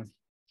Alma.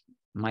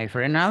 My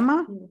friend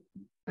Alma?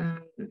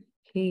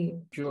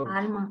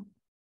 Alma.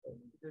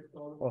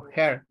 Or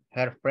her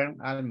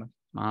friend Alma.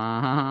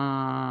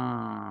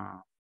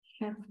 Ah.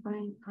 Her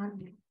friend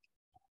Alma.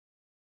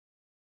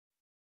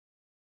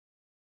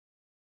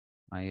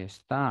 Ahí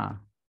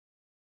está.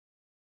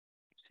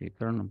 Sí,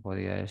 pero no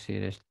podía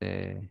decir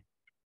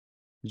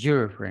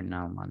your friend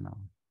Alma, no.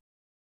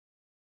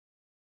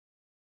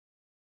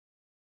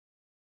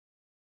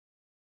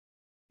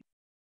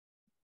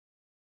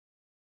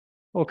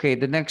 Okay,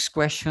 the next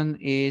question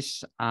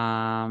is,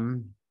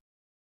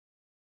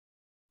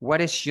 what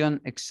is John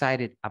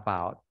excited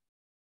about?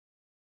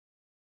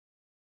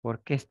 ¿Por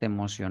qué está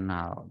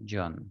emocionado,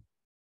 John?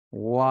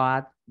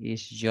 What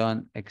is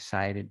John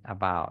excited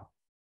about?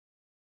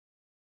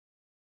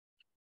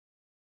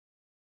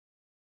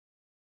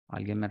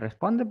 ¿Alguien me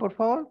responde, por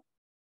favor?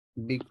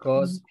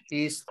 Because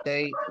he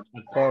stayed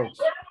a course.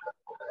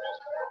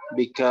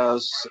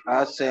 Because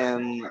as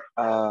an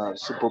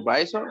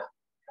supervisor,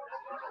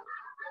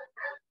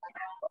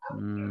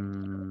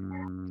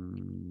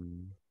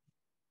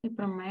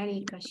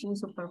 America,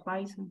 she's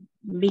supervisor.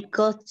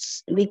 Because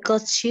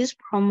she's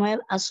promoted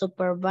a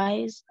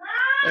supervisor.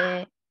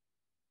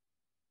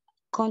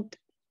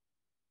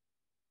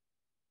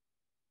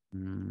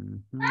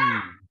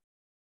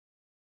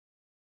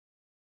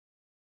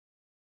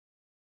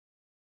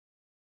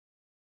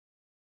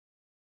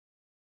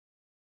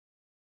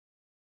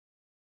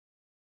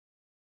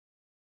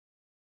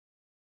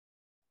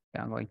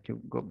 I'm going to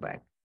go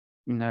back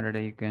in order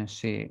that you can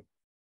see.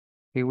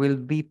 He will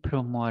be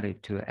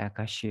promoted to a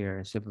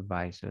cashier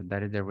supervisor.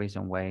 That is the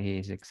reason why he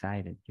is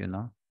excited, you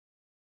know,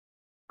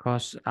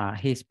 because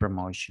his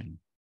promotion.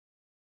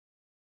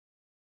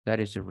 That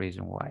is the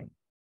reason why.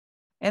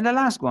 And the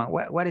last one,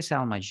 what is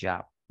Alma's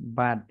job?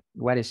 But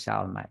what is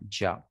Alma's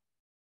job?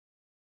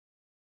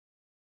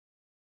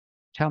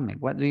 Tell me,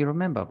 what do you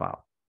remember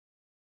about?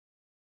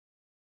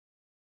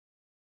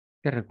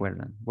 ¿Qué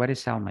recuerdan? What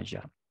is Alma's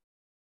job?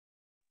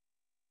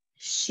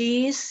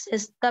 She's a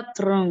staff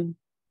room.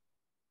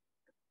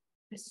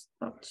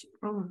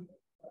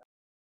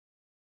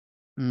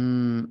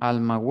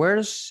 Alma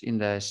works in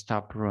the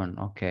staff room.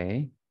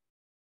 Okay.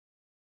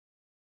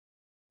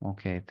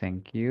 Okay,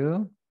 thank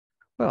you.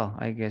 Well,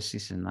 I guess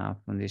it's enough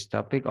on this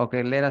topic.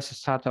 Okay, let us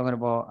start talking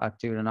about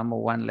activity number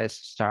 1. Let's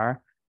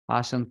start.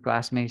 Ask some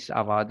classmates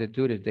about the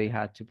duties they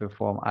had to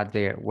perform at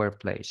their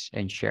workplace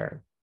and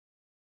share.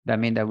 That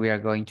means that we are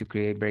going to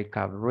create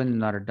breakout room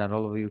in order that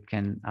all of you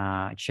can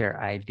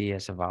share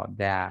ideas about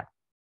that.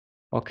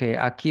 Ok,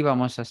 aquí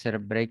vamos a hacer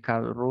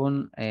breakout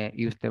room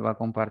y usted va a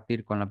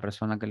compartir con la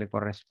persona que le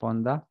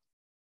corresponda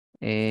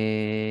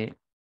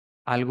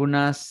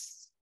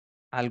algunas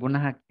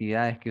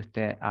actividades que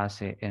usted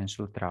hace en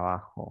su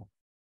trabajo,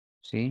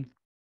 ¿sí?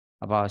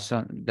 About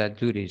the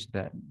duties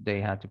that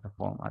they have to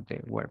perform at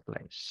the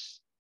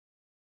workplace.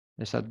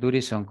 Esas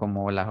duties son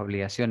como las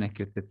obligaciones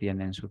que usted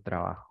tiene en su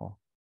trabajo.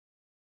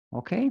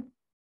 Ok.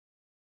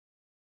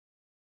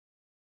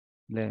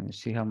 Let me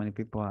see how many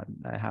people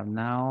I have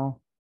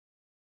now.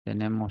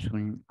 Tenemos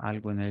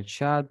algo en el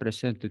chat.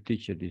 Present to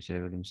teacher, dice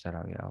Evelyn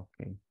Sarabia. Ok.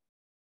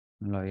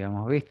 No lo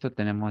habíamos visto.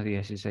 Tenemos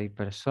 16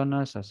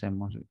 personas.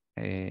 Hacemos...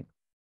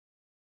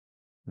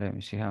 let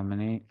me see how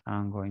many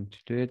I'm going to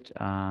do it.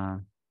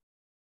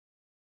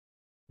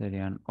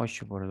 Serían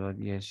 8 por 2,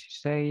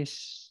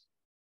 16.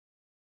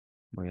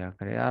 Voy a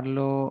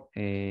crearlo.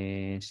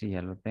 Sí,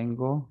 ya lo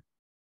tengo.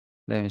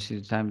 Let me see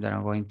the time that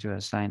I'm going to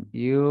assign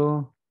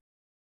you.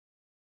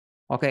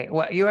 Okay,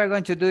 what you are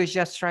going to do is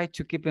just try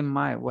to keep in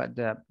mind what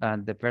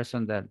the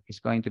person that is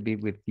going to be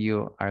with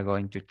you are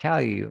going to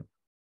tell you.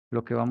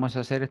 Lo que vamos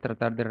a hacer es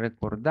tratar de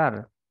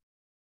recordar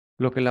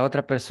lo que la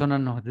otra persona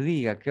nos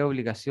diga, qué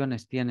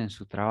obligaciones tiene en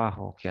su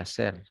trabajo que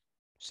hacer,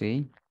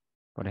 ¿sí?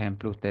 Por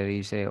ejemplo, usted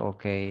dice,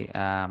 ok,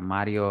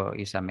 Mario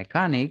is a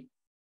mechanic.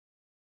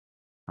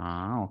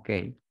 Ok.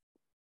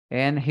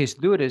 And his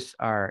duties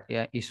are,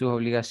 y sus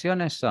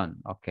obligaciones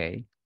son, ok.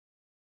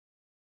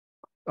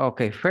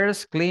 Ok,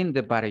 first clean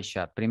the body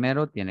shop.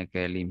 Primero tiene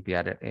que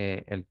limpiar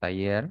el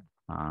taller.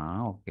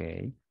 Ok.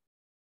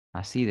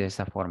 Así de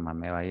esa forma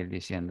me va a ir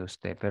diciendo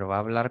usted, pero va a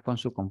hablar con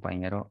su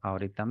compañero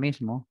ahorita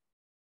mismo.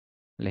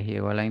 Les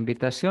llegó la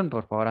invitación,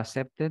 por favor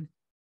acepten.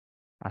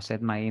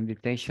 Accept my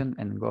invitation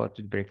and go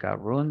to the breakout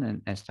room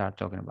and start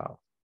talking about.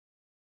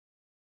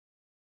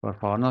 Por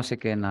favor, no se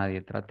quede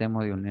nadie.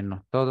 Tratemos de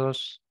unirnos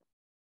todos.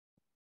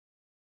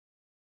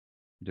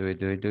 Do it,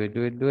 do it, do it,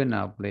 do it, do it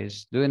now,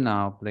 please. Do it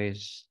now,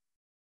 please.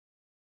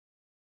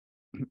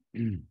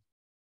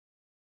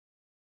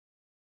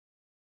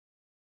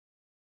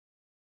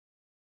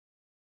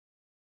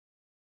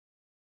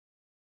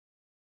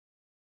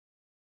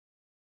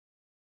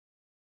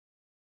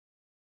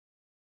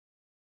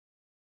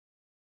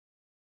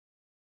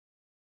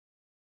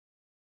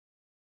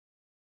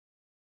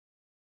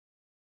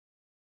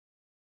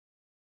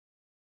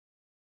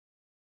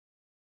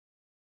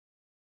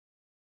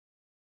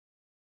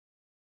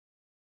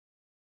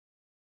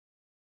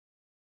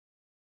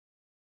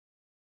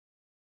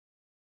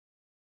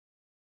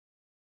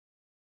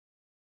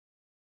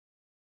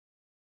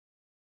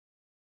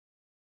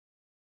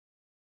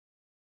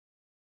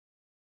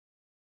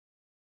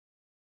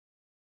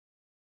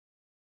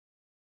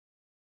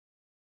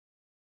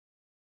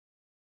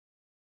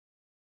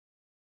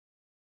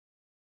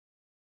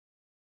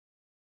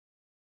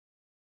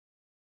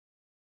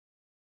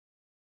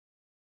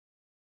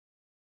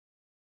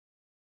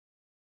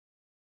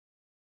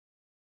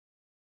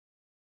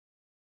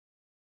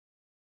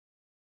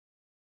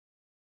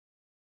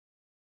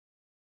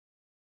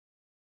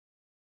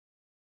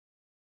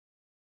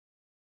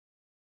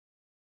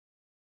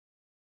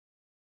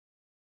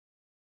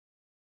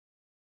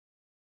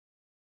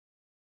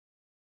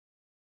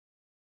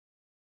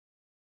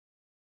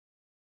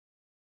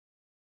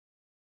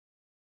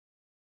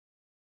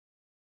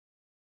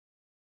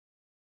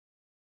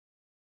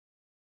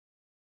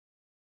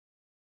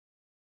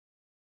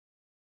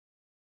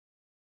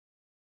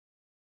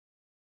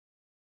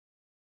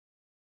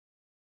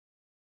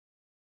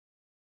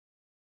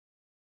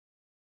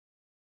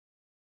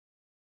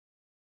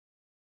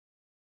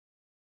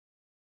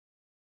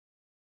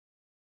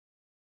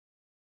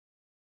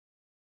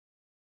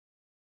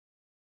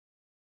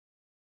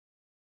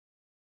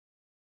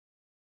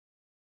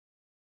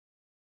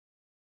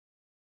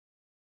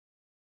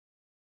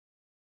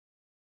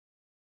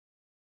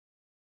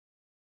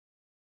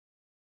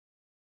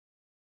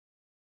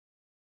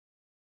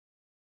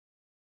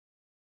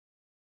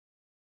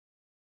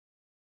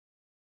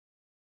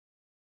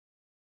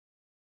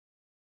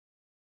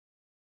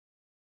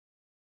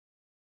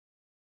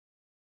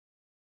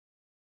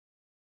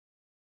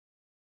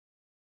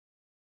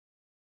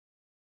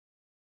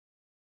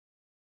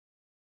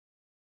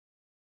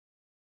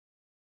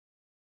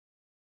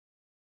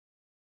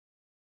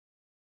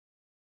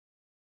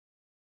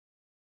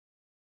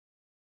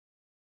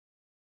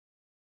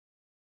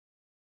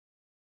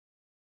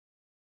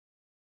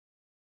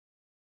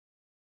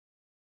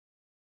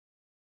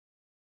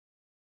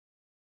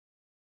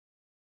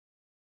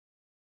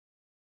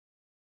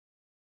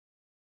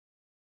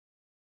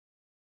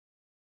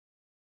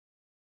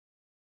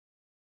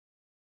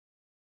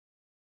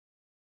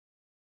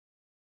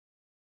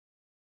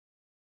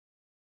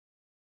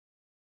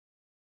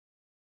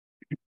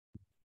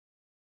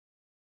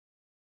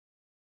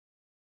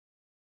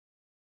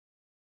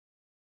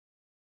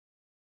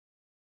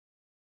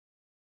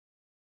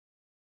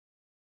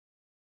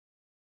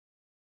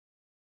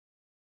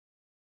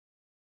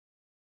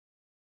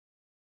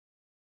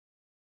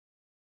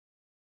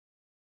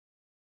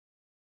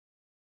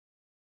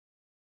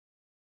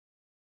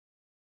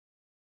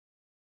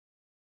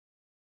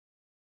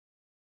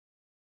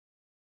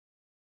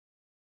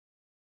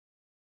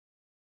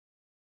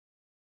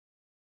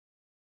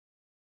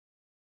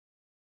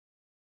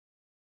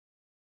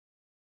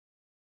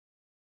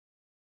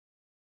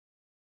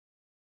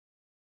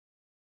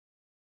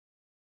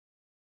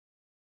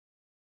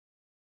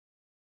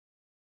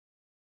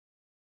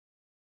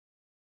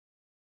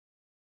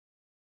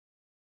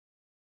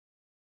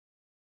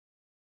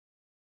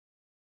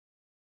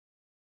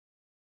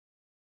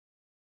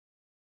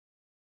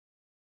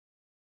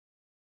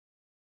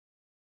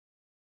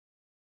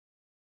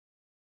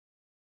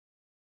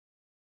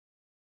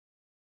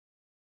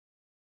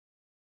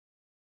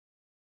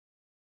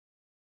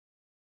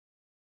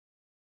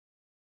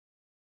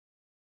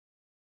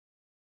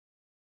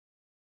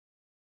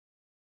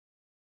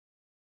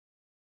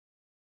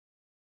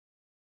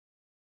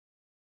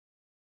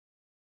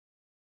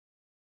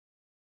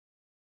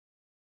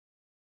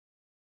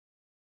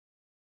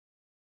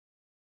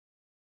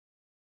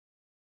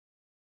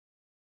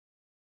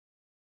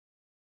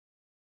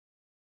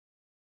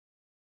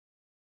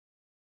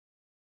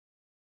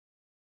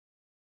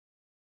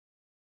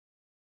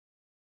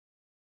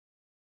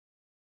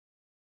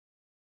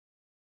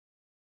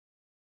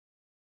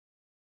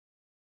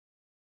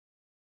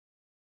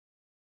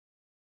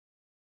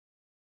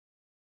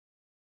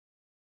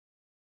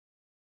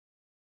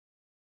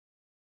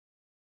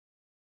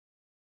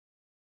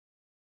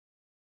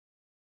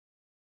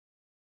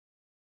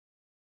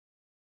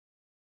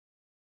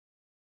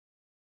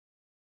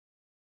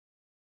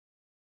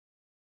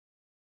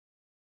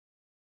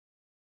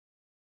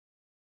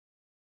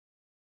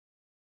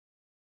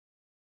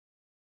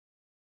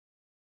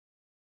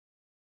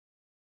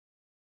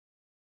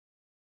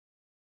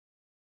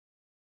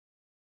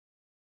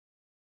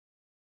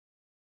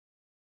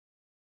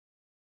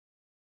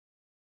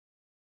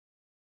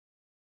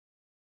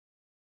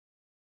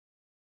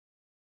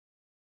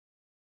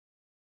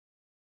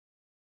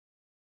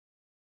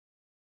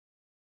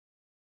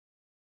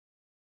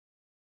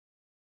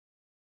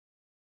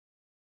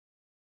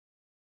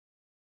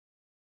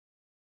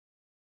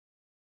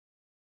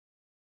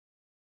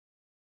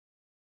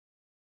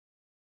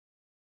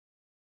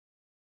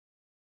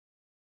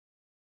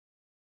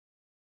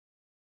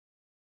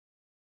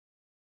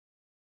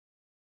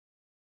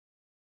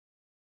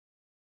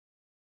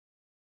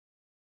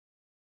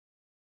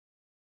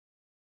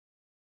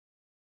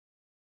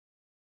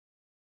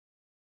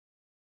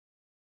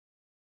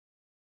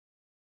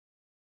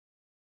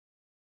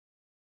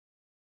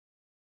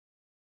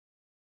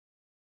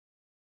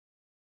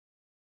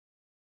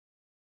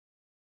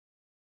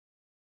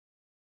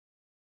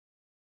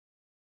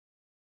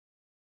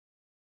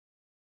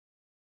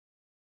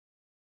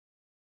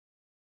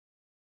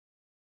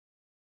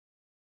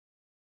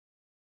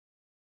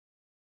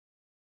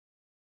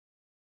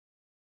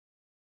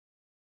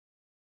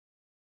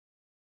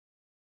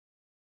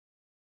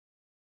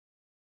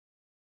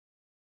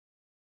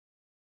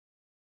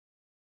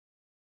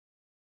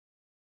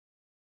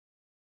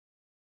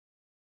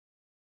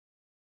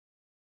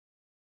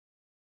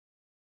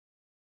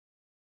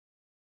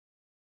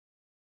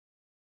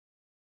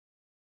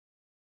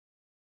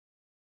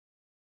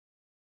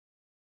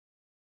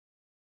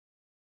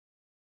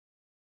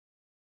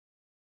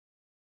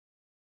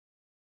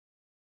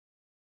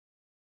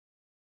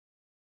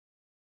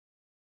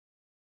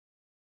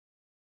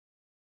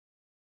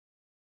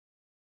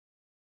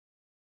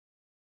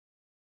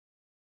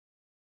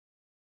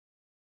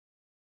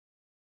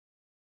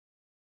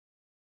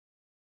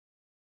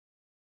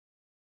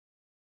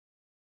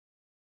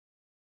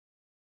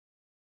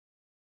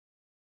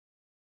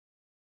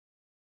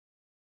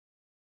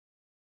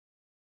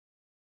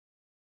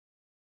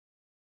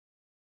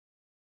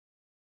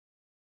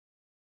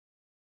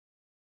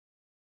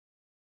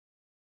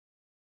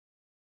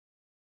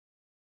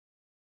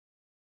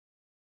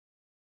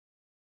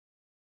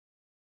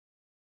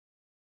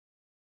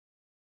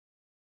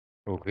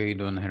 Okay,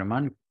 Don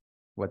Herman,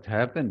 what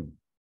happened?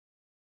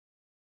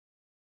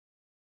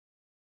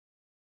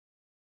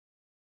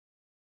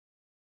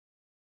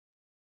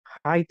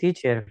 Hi,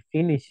 teacher.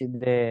 Finish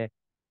the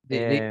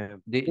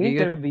Did you-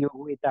 interview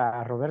with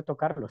Roberto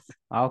Carlos.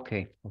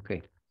 Okay,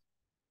 okay.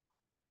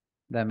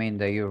 That means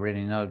that you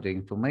already know the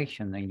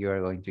information and you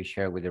are going to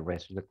share with the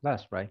rest of the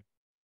class, right?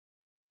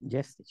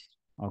 Yes, teacher.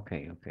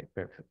 Okay, okay,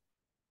 perfect.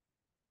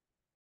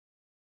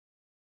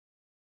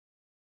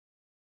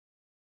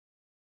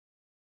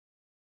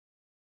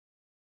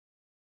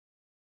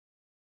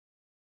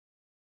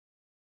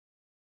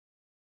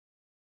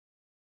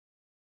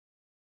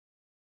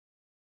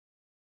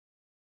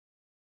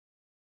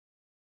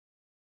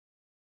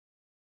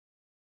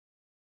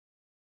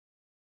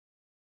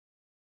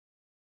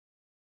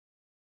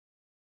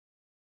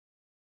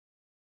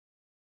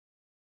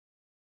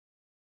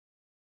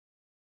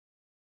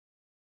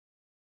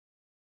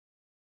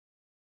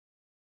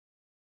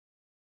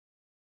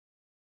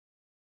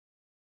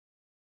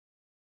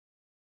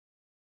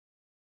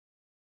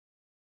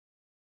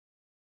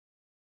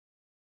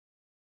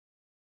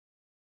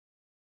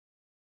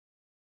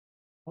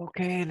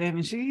 Okay, let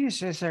me see.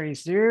 Cesar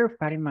is there,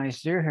 Fatima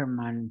is there,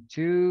 Herman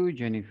too,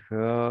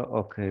 Jennifer.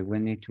 Okay, we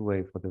need to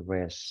wait for the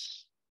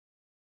rest.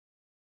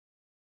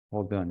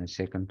 Hold on a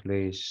second,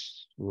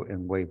 please,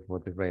 and wait for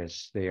the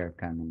rest. They are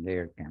coming, they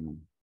are coming.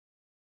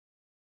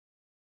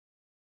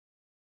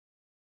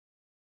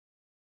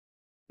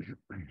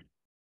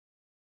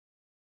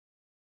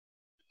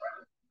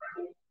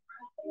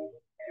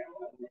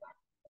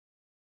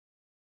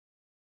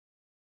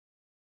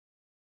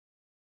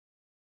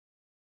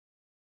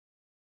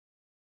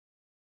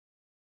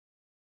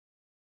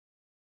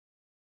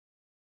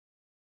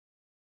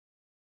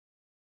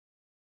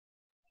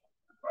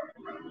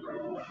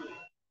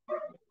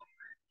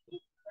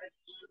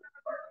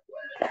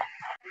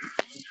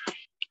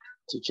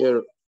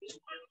 Teacher.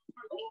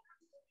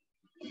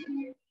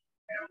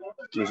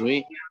 Excuse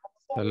me.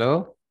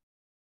 Hello?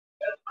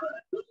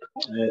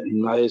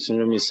 Nadie se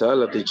unió a mi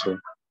sala, teacher.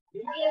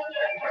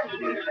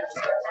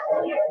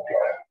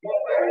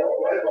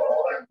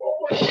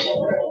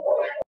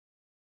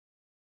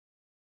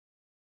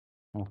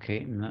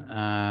 Okay,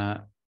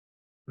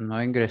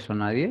 no ingresó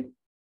nadie.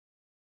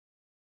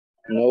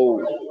 No.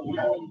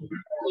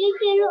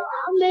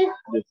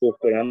 Yo estoy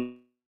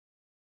esperando.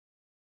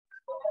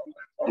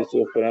 Yo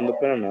estoy esperando,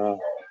 pero nada.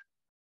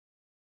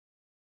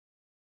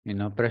 Y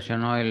no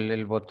presionó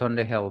el botón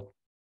de help.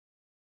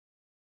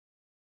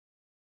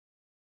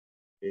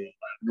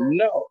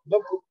 No,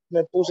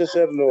 me puse a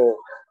hacerlo.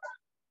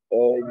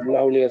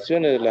 Las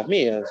obligaciones de las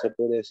mías, se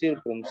puede decir,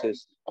 pero no sé.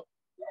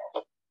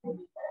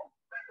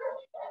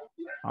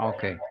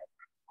 Okay.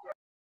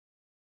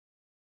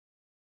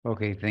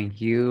 Okay, thank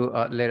you.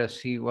 Let us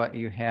see what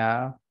you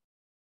have.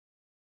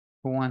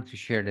 Who wants to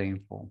share the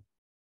info?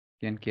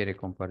 ¿Quién quiere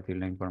compartir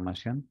la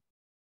información?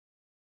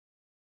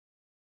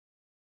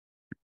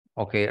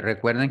 Ok,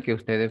 recuerden que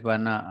ustedes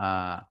van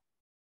a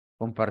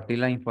compartir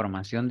la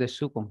información de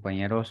su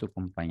compañero o su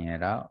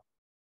compañera.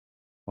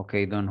 Ok,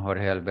 don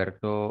Jorge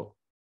Alberto,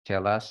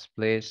 tell us,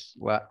 please,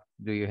 what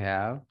do you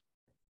have?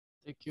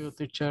 Thank you,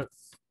 teacher.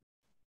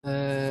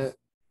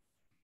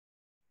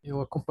 Yo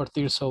voy a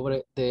compartir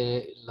sobre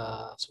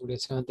la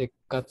subvención de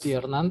Katy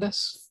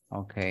Hernández.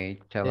 Ok,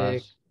 tell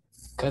us.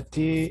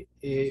 Katy,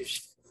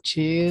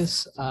 she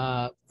is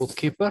a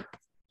bookkeeper.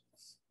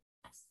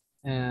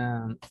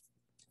 And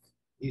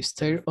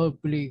state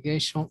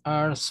obligation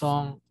are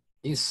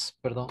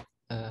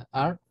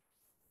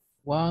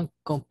one,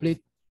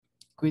 complete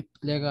quick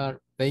legal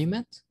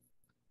payment.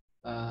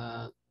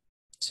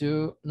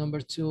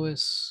 Number two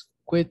is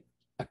quit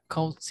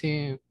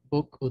accounting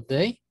book a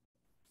day.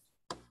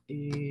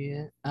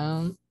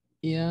 And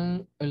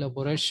in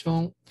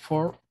elaboration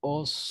for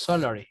all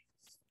salary.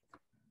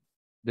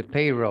 The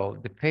payroll.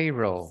 The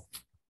payroll.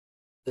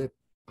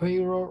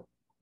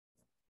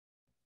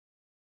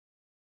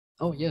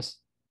 Oh,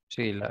 yes.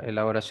 Sí, la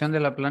elaboración de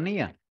la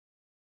planilla.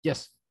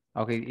 Yes.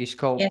 Okay, it's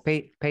called Yes.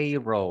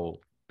 payroll.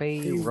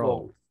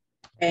 Payroll.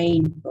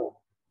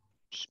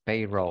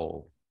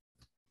 Payroll.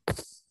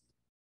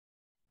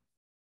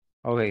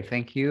 Okay,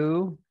 thank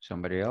you.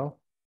 Somebody else?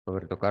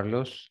 Roberto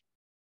Carlos.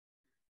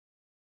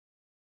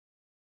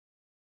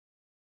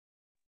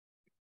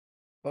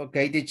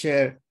 Okay,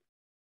 teacher.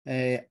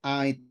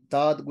 I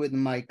thought with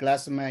my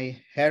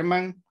classmate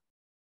Herman.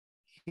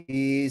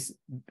 He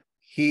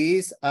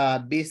is a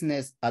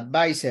business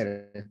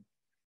advisor.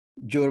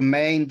 Your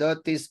main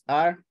duties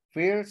are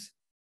first,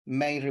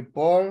 main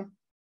report,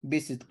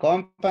 visit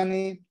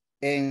company,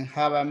 and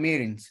have a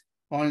meetings.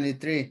 Only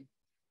 3.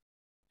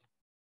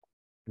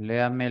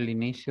 Léame el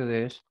inicio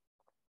de eso.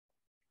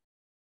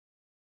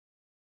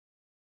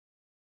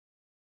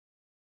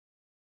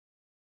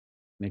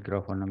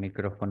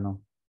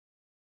 Micrófono.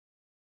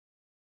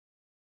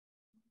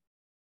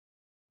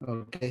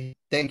 Okay,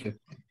 thank you.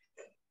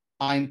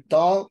 I'm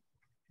told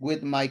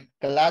with my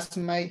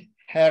classmate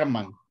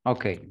Herman.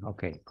 Okay,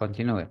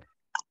 continúe.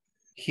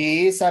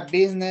 He is a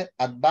business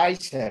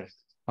advisor.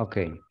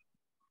 Okay.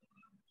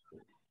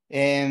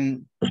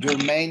 Your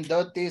main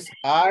duties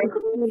are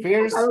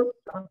first,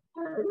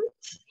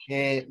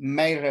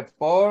 mail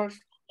report,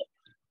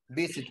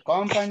 visit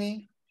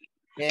company,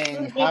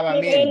 and have a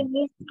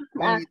meeting.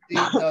 Only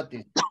 3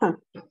 duties.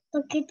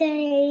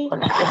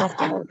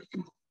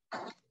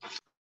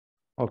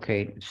 Ok,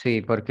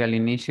 sí, porque al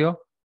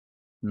inicio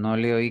no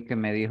le oí que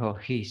me dijo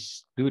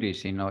his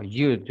duties, sino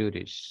your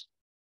duties.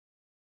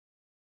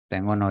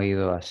 Tengo un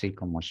oído así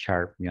como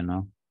sharp, you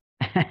know.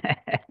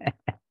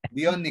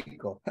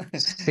 Biónico.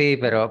 Sí,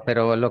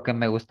 pero lo que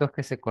me gustó es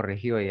que se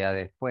corrigió ya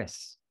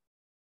después.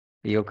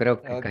 Y yo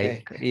creo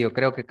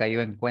que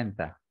cayó en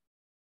cuenta.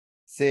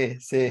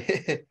 Sí, sí.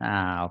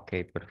 Ah,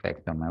 ok,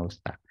 perfecto, me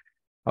gusta.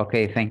 Ok,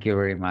 thank you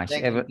very much.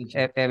 Thank you,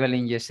 teacher.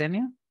 Evelyn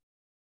Yesenia?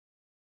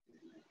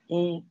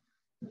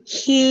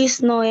 He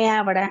is no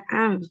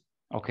Abraham.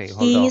 Okay,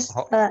 hold on. He's,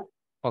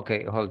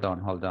 Okay, hold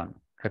on.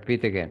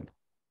 Repeat again.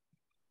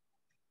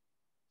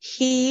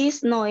 He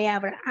is no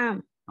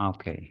Abraham.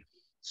 Okay.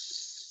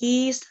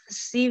 He is a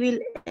civil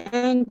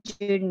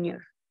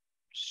engineer.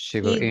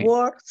 Civil He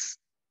works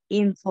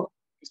in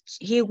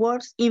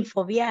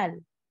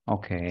Fovial.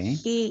 Okay.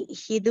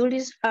 He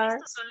duties are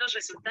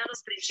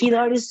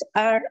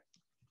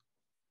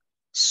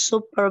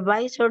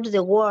supervisors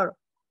the work,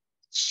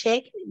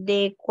 check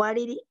the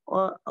quality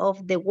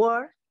of the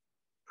work,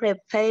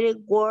 prepare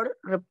work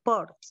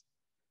reports.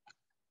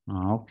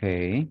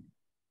 Okay.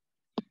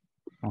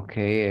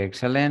 Okay,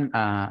 excellent.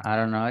 I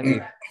don't know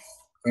if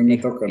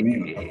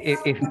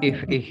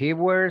he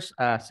works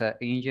as an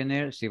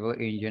engineer, civil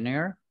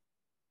engineer,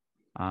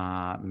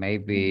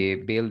 maybe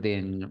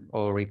building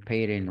or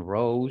repairing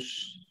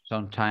roads,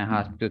 sometimes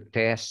has to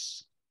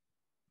test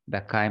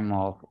the kind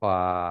of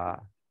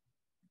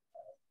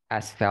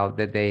asphalt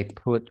that they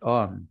put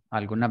on.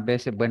 Algunas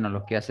veces, bueno,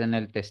 los que hacen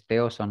el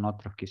testeo son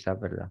otros quizás,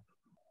 ¿verdad?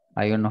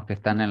 Hay unos que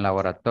están en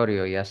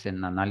laboratorio y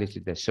hacen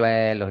análisis de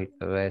suelos y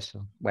todo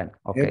eso. Bueno,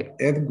 ok.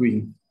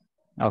 Edwin.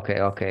 Ok,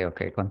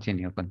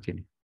 continue.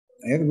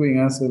 Edwin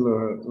hace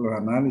los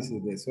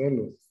análisis de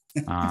suelos.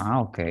 Ah,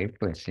 ok,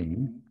 pues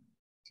sí.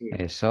 Sí.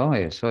 Eso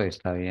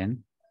está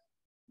bien.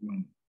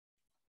 Bueno.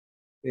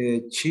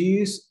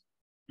 She's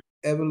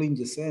Evelyn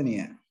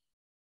Yesenia.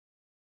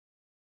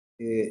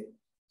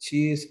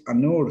 She's a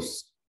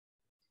nurse.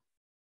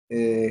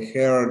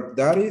 Her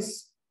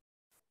duties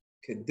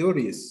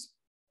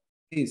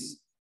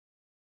is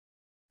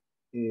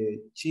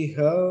she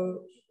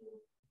held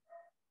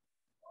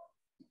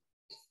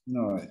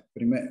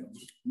primero,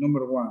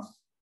 number 1.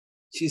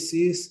 She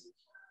sees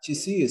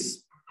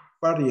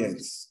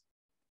patients.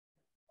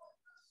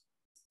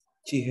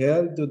 She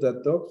helped to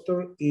the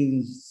doctor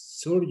in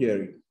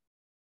surgery.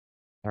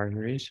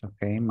 Surgeries,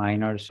 okay,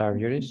 minor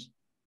surgeries.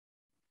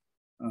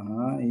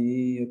 Ajá,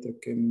 y otro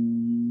que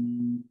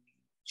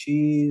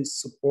she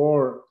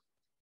support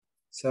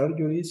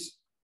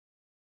surgeries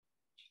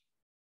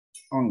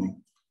only.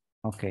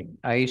 Ok,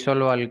 ahí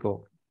solo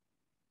algo.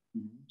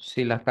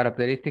 Si las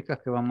características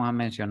que vamos a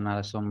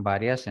mencionar son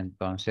varias,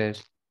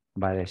 entonces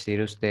va a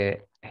decir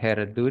usted,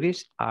 her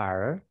duties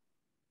are.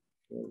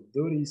 Her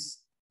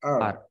duties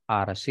are.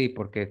 Are, sí,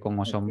 porque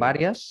como son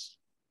varias.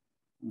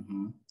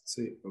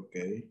 Sí, ok.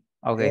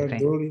 Okay, her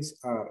duties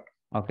are.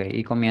 Ok,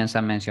 y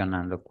comienza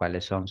mencionando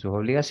cuáles son sus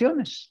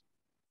obligaciones.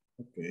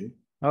 Okay.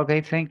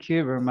 Okay, thank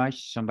you very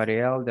much. Somebody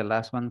else, the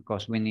last one,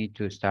 because we need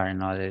to start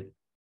another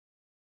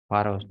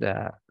part of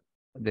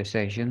the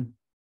session.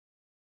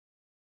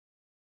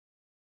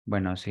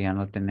 Bueno, si ya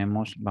no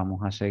tenemos,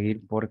 vamos a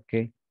seguir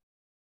porque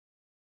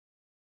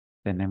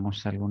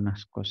tenemos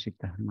algunas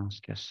cositas más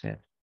que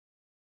hacer.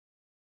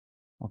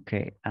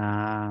 Okay,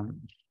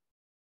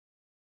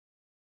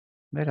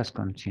 let us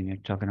continue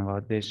talking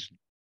about this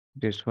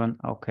one.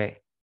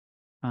 Okay,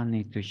 I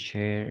need to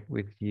share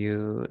with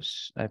you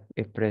a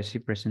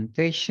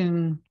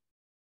presentation.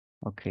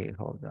 Okay,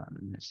 hold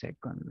on a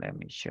second. Let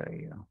me show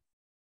you.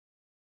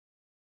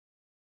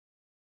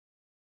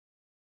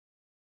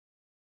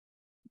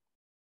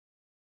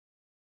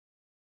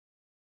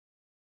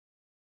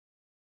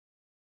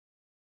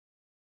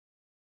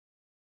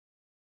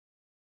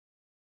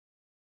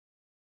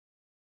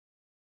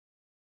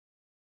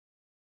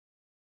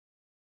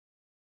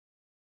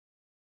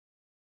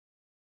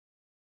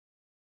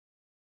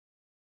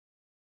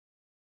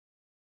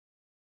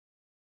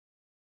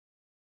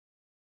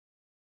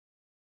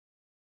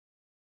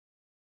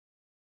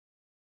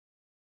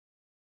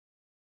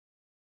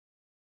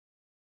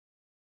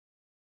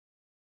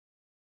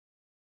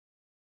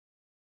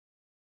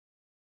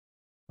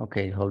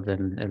 Okay, hold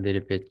on a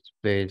little bit,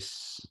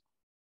 please.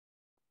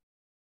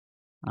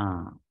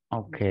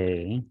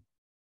 Okay.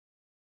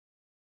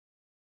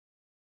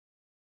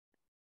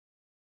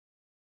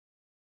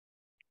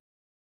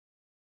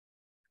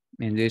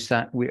 In this,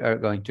 we are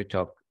going to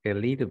talk a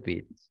little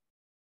bit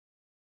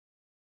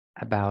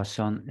about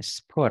some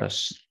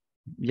sports.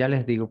 Ya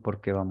les digo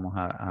por qué vamos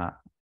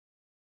a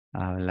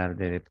hablar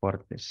de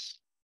deportes.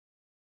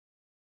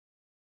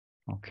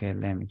 Okay,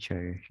 let me show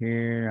you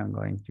here. I'm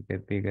going to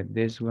get big at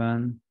this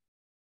one.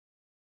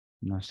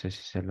 No sé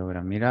si se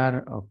logra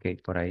mirar.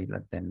 Ok, por ahí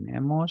la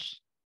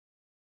tenemos.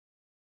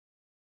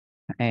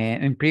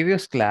 In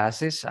previous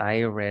classes,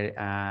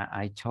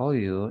 I told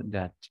you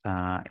that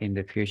in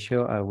the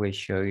future, I will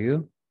show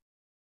you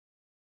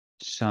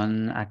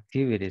some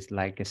activities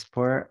like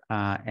sport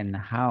and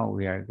how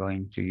we are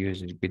going to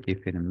use it with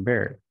different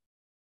verbs.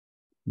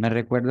 Me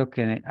recuerdo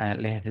que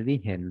les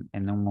dije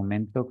en un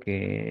momento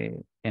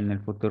que en el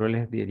futuro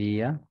les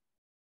diría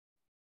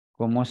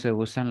cómo se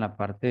usa en la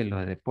parte de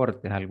los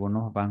deportes.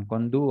 Algunos van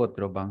con do,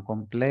 otros van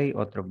con play,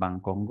 otros van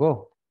con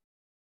go.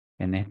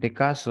 En este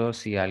caso,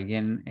 si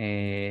alguien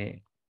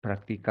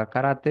practica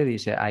karate,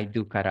 dice I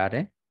do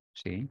karate,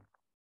 ¿sí?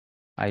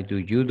 I do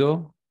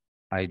judo,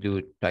 I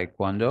do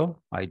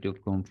taekwondo, I do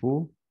kung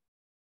fu,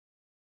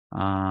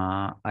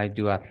 I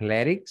do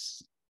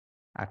athletics,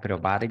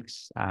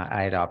 acrobatics,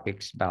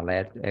 aerobics,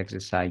 ballet,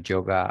 exercise,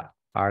 yoga,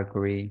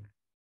 archery,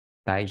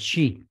 tai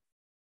chi.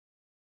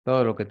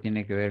 Todo lo que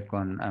tiene que ver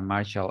con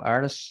martial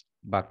arts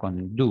va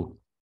con do.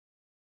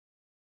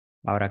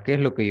 Ahora, ¿qué es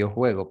lo que yo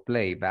juego?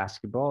 Play,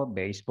 basketball,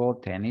 baseball,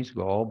 tenis,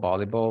 golf,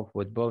 volleyball,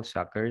 fútbol,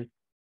 soccer.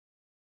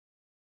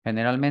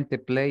 Generalmente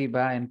play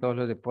va en todos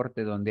los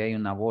deportes donde hay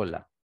una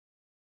bola.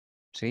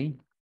 ¿Sí?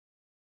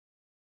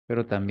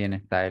 Pero también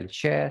está el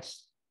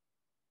chess,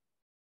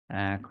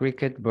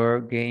 cricket,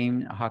 board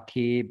game,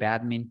 hockey,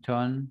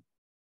 badminton.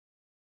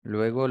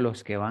 Luego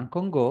los que van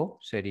con go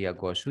sería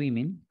go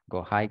swimming,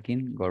 go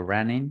hiking, go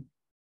running,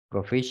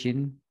 go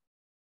fishing,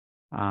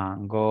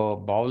 go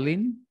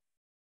bowling,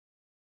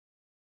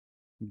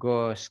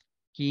 go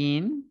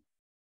skiing,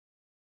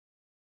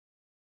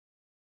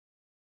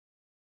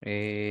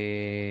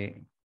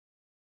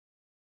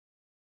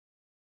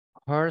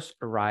 horse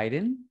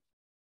riding,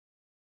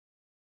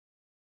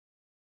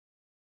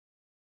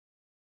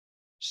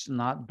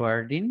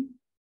 snowboarding,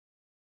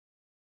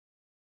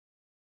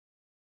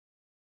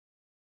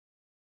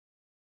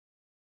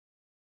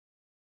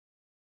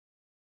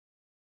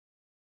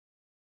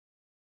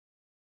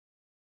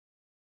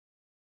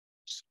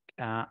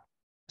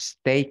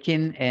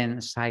 staking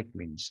and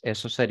cycling.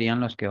 Esos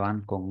serían los que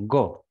van con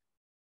go.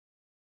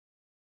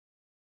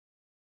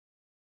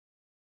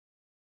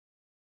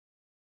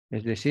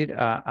 Es decir,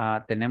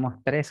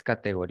 tenemos tres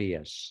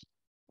categorías.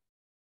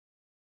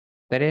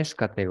 Tres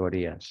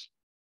categorías.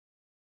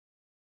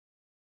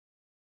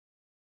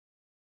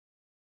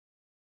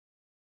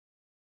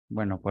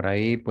 Bueno, por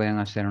ahí pueden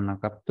hacer una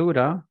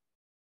captura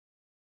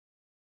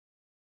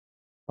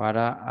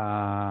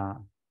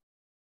para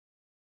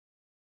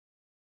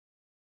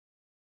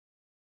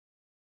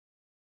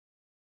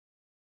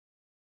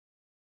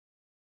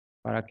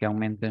que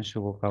aumenten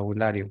su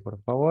vocabulario,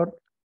 por favor.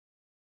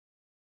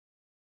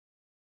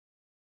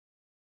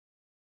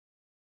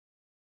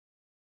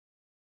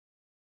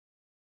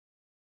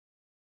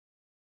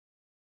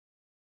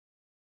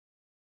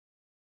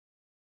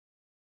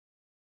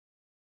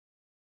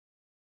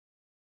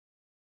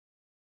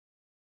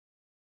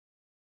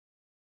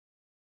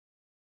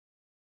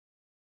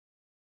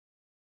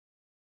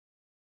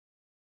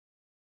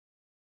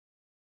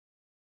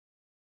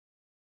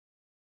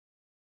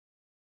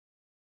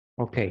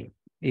 Okay,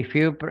 if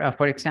you,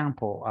 for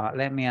example,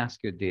 let me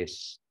ask you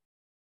this.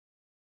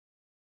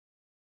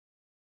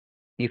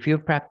 If you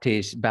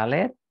practice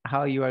ballet,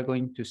 how you are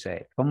going to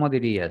say? ¿Cómo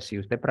diría si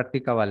usted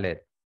practica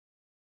ballet?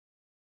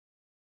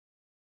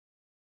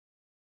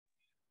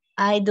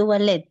 I do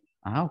ballet.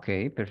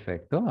 Okay,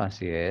 perfecto,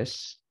 así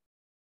es.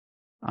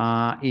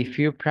 If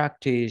you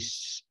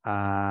practice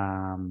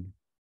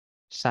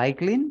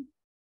cycling?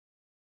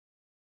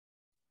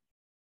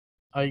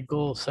 I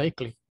go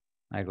cycling.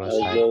 I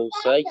go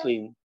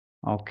cycling.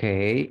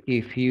 Okay,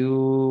 if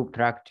you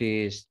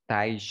practice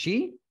Tai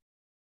Chi?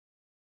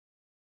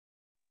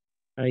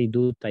 I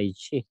do Tai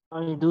Chi.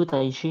 I do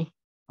Tai Chi.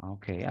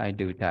 Okay, I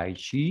do Tai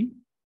Chi.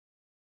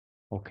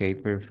 Okay,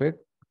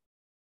 perfect.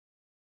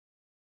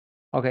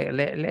 Okay,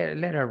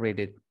 let her read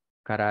it.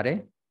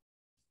 Karate?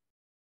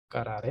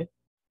 Karate.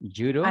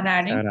 Judo?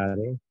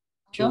 Karate.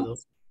 Judo.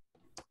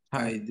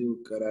 I do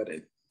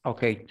karate.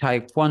 Okay,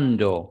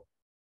 Taekwondo.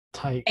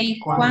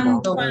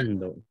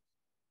 Taekwondo.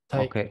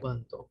 Okay.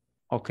 Taekwondo.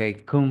 Okay,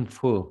 Kung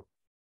Fu.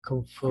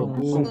 Kung Fu.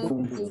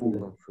 Kung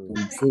fu.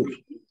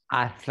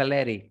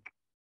 Athletic.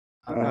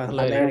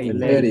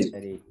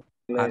 Athletic.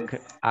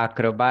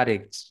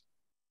 Acrobatics.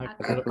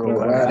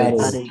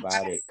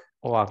 Acrobatics.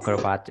 Or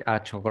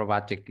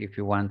acrobatic if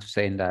you want to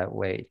say in that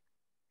way.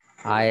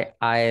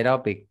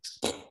 Aerobics.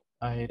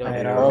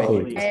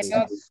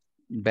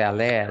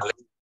 Ballet.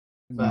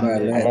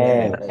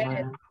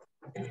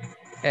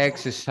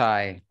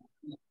 Exercise.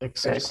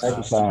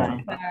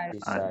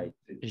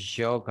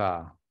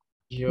 Yoga.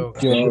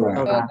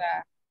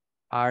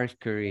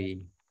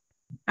 Archery.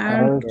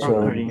 Tai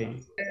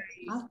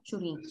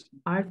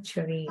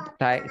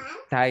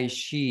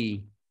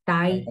Chi.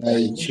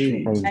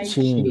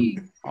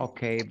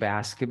 Okay,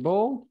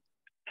 basketball.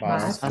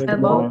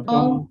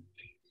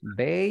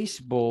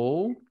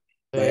 Baseball.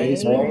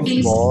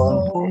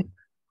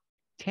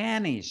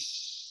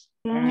 Tennis.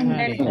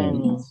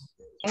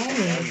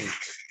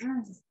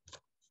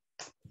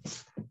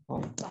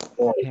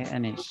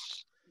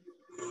 Tennis.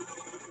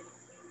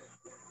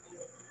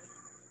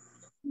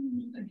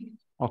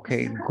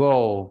 Okay,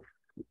 golf.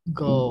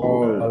 Go.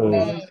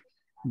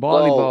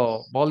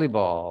 Volleyball.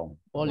 Volleyball.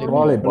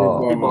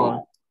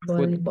 Volleyball.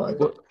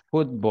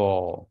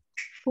 Football.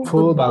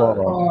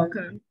 Football.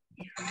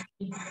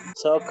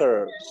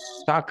 Soccer.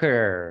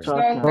 Soccer.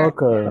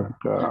 Soccer.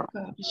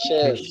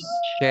 Chess.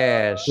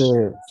 Chess.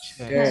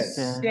 Chess.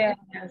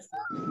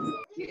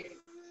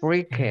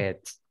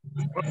 Cricket.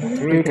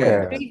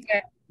 Cricket.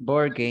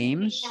 Board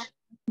games.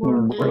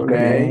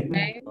 Game.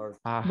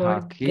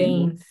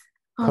 Hockey.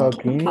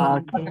 Hockey.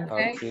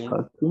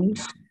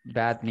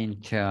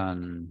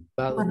 Badminton.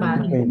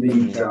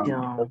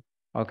 Badminton.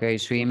 Okay,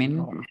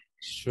 swimming.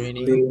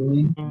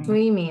 Swimming.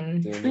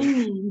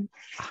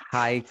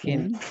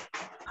 Hiking.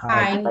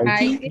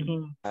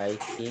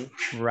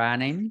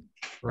 Running.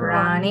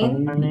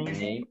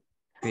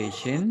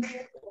 Fishing.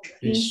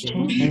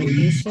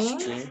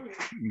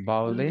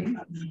 Bowling.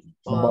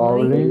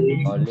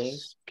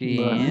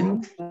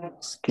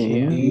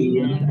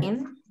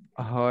 Skiing.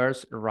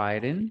 Horse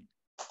riding.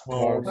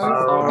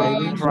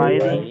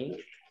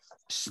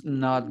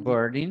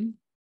 Snowboarding.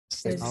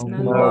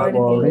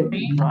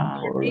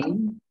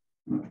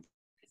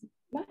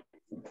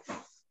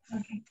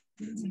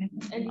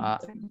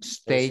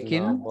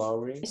 Staking.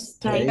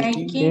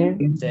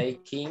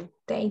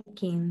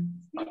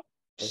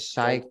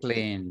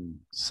 Cycling.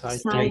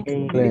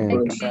 Staking.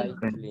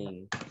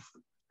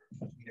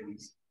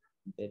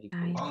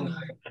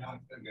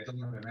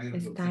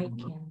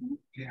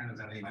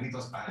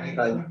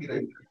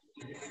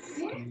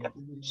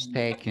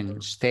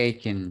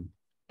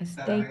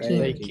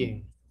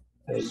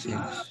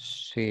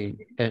 Sí.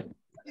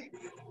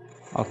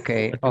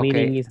 Okay, What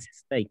meaning is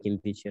staking,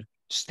 teacher?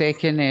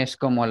 Staking es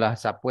como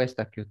las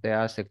apuestas que usted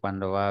hace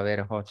cuando va a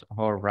ver horse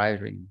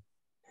riding.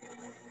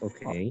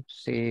 Okay.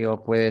 Sí,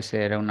 o puede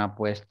ser una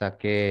apuesta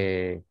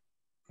que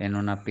en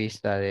una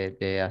pista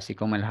de así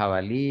como el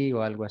jabalí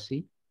o algo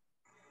así.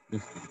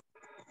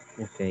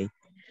 Okay.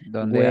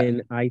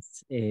 Donde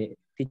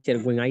Teacher,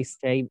 when I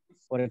say,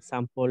 for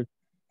example,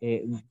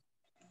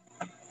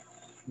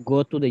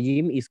 go to the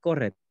gym is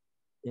correct.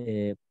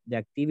 The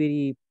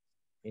activity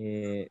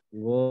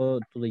go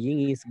to the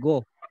gym is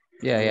go.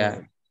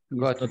 Yeah.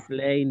 Go to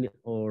play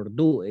or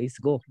do is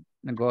go.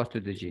 Go to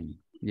the gym.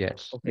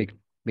 Yes. Okay.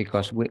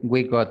 Because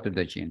we go to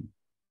the gym.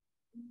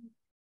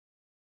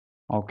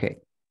 Okay.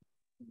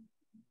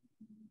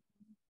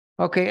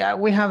 Okay,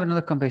 we have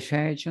another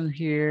conversation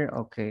here.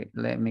 Okay,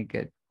 let me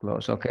get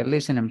close. Okay,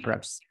 listen and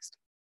practice.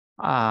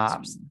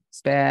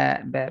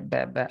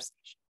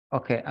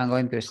 Okay, I'm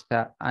going to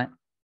start.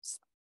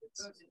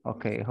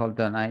 Okay, hold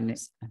on.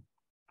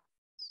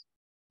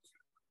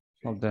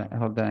 Hold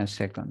on a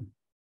second.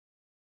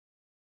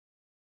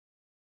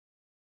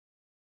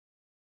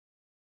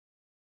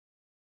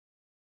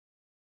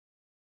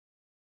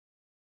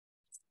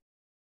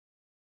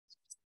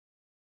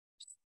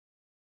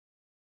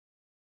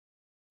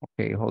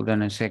 Okay, hold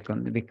on a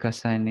second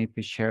because I need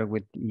to share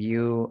with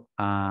you.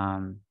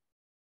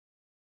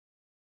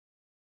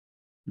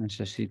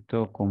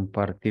 Necesito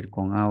compartir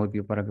con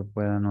audio para que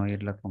puedan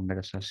oír la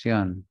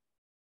conversación.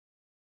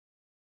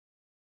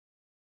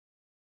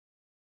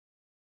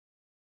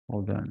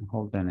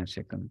 Hold on a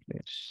second,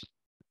 please.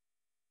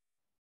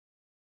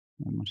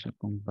 Vamos a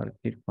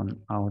compartir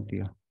con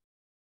audio.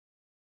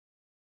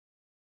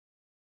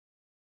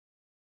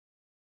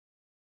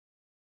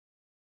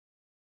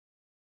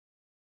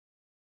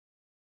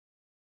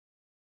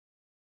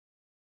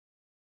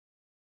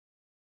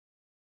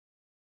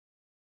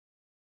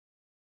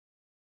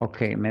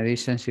 Okay, me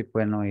dicen si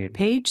pueden oír.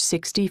 Page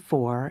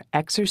 64,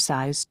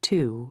 Exercise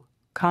 2,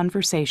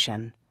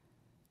 Conversation.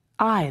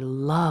 I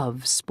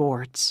love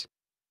sports.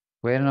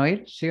 ¿Pueden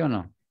oír? ¿Sí o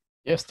no?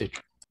 Yes,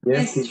 teacher.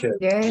 Yes, teacher.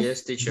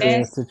 Yes, teacher.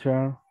 Yes,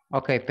 teacher.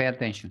 Okay, pay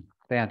attention.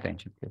 Pay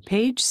attention, please.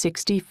 Page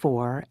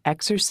 64,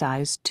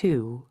 Exercise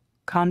 2,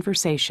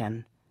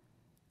 Conversation.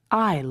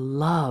 I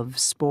love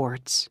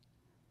sports.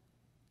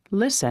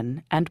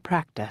 Listen and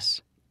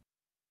practice.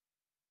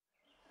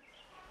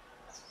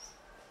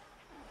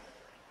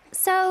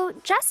 So,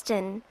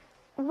 Justin,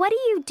 what do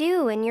you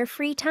do in your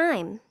free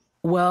time?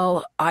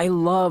 Well, I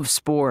love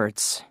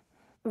sports.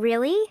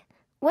 Really?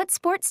 What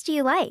sports do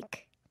you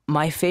like?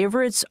 My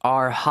favorites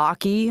are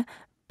hockey,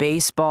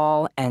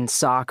 baseball, and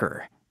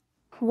soccer.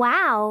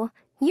 Wow,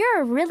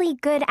 you're a really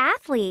good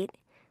athlete.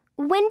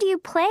 When do you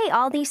play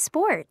all these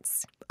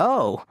sports?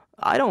 Oh,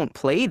 I don't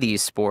play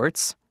these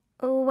sports.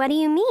 What do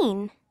you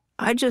mean?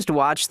 I just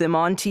watch them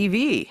on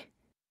TV.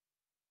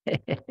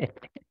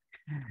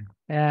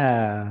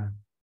 Yeah.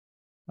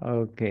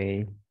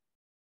 Okay.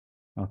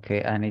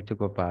 Okay, I need to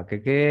go back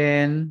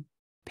again.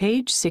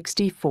 Page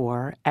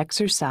 64,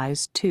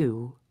 Exercise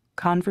 2,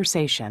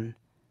 Conversation.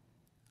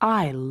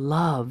 I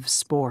love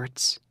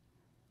sports.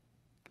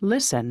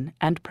 Listen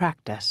and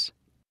practice.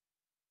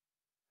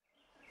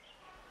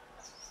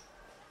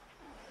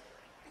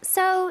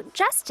 So,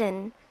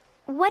 Justin,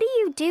 what do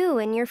you do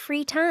in your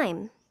free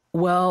time?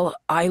 Well,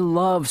 I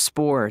love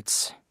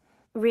sports.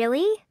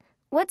 Really?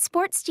 What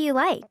sports do you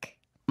like?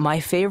 My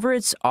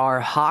favorites are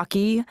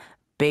hockey,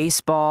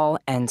 baseball,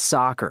 and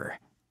soccer.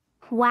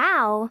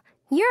 Wow,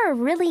 you're a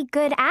really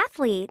good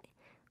athlete.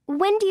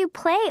 When do you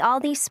play all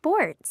these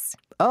sports?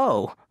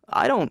 Oh,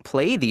 I don't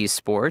play these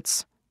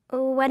sports.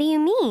 What do you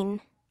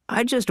mean?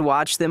 I just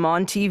watch them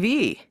on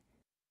TV.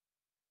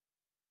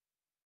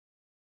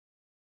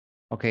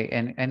 Okay,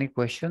 and any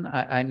question?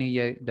 I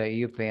need that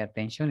you pay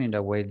attention in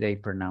the way they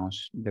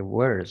pronounce the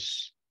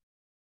words.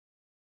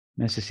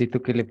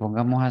 Necesito que le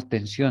pongamos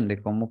atención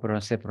de cómo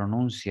se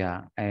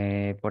pronuncia.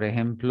 Por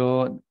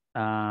ejemplo,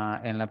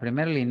 en la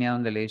primera línea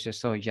donde le dice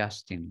so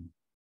Justin.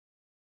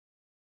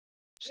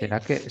 ¿Será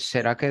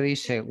que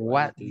dice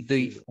what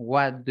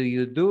do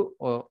you do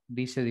o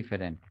dice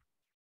diferente?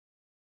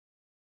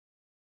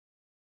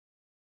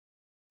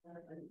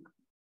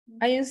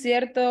 Hay un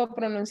cierto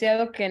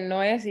pronunciado que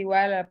no es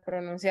igual a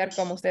pronunciar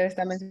como usted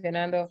está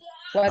mencionando.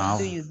 What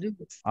do you do?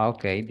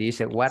 Okay,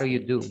 dice what do you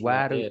do?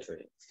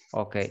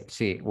 Okay,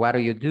 sí, what do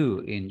you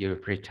do in your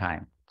free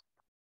time?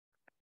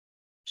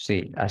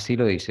 Sí, así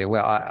lo dice.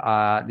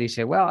 Well,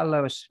 dice, well, I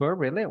love sport,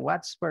 really.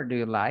 What sport do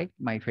you like?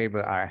 My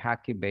favorite are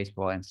hockey,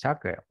 baseball, and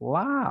soccer.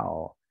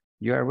 Wow,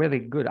 you're a really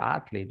good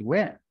athlete.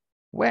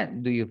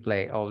 When do you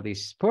play all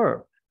this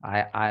sport?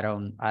 I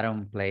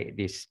don't play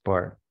this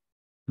sport.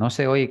 No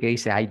se oye que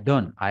dice I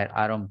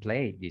don't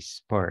play this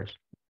sport.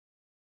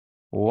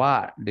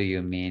 What do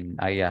you mean?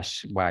 I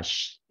just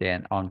watch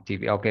them on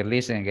TV. Okay,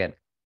 listen again.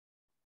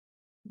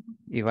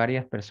 Y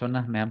varias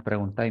personas me han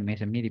preguntado y me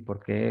dicen, mire,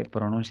 ¿por qué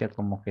pronuncia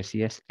como que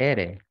si es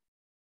ere?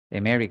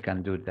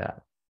 American do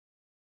that.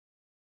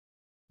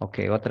 Ok,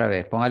 otra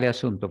vez, póngale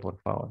asunto, por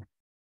favor.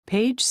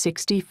 Page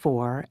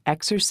 64,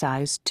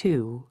 Exercise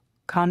 2,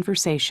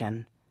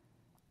 Conversation.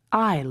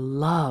 I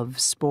love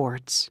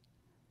sports.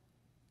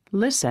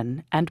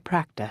 Listen and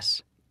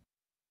practice.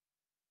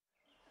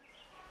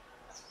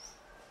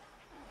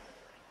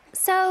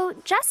 So,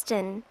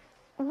 Justin,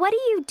 what do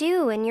you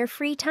do in your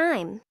free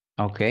time?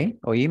 Ok,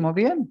 oímos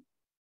bien.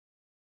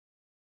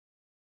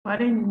 What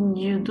did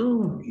you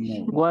do?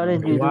 What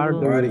did you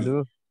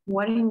do?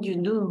 What did you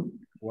do?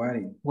 What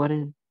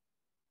did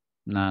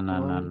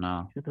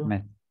No.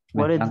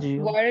 What did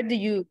you? What do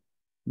you?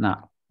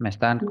 No, me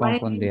están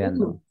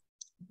confundiendo.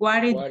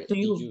 What did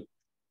you?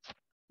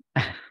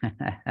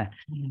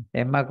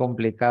 Es más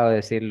complicado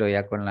decirlo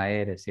ya con la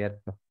R,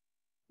 ¿cierto?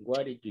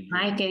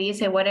 Ay, que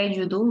dice what did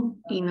you do?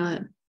 Y no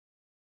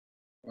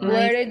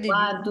Where dice,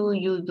 what do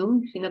you do?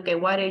 Sino que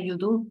what did you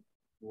do?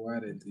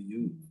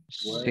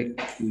 Sí.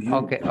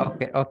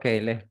 Ok,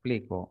 le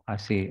explico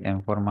así,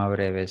 en forma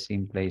breve,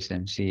 simple y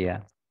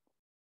sencilla.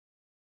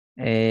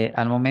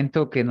 Al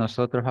momento que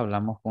nosotros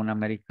hablamos con un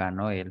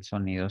americano, el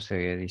sonido se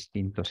oye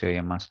distinto, se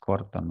oye más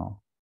corto,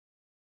 ¿no?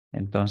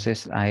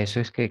 Entonces, a eso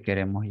es que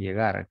queremos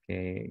llegar,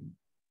 que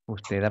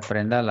usted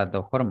aprenda las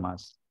dos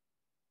formas.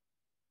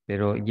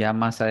 Pero ya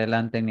más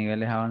adelante en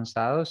niveles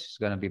avanzados, it's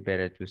going to be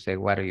better to say,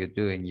 what do you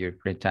do in your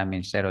free time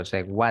instead of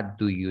say, what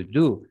do you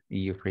do in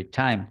your free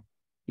time?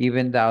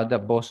 Even though the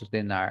both of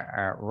them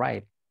are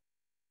right.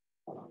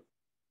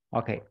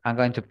 Okay, I'm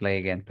going to play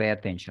again. Pay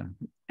attention.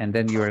 And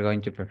then you are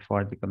going to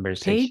perform the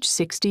conversation. Page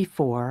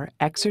 64,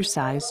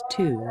 Exercise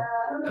 2,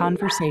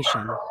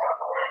 Conversation.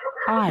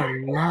 I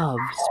love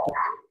sports.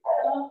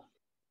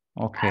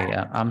 Okay,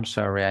 I'm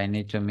sorry. I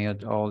need to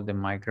mute all the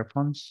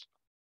microphones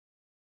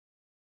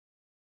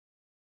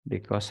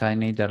because I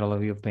need that all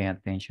of you pay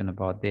attention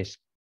about this.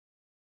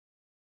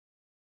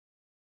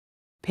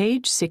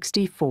 Page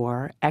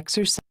 64,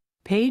 Exercise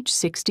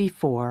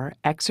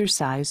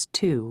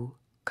 2,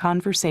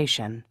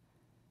 Conversation.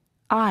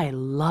 I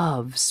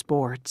love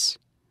sports.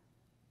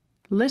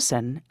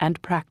 Listen and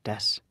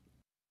practice.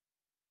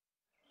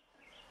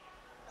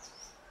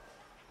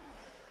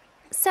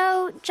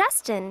 So,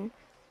 Justin,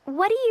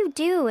 what do you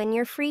do in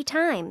your free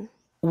time?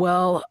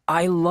 Well,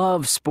 I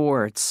love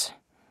sports.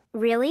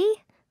 Really?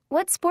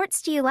 What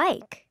sports do you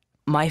like?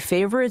 My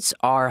favorites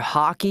are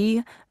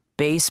hockey,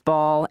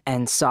 baseball,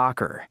 and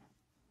soccer.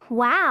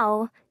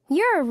 Wow,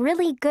 you're a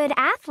really good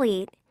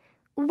athlete.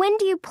 When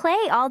do you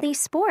play all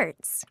these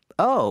sports?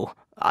 Oh,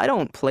 I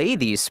don't play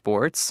these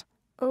sports.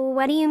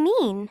 What do you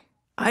mean?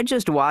 I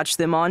just watch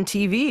them on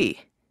TV.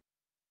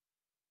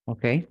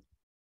 Okay.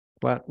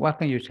 What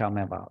can you tell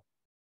me about?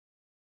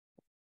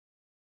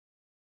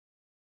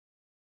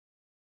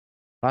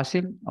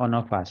 ¿Fácil o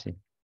no fácil?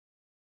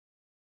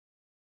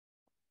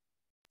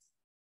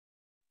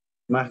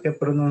 Más que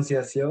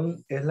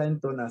pronunciación, es la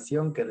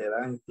entonación que le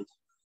dan.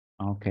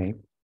 Okay.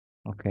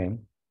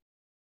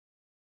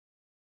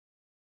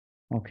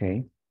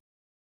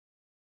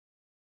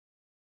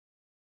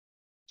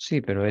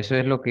 Sí, pero eso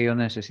es lo que yo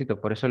necesito.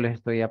 Por eso les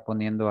estoy ya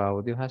poniendo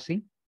audios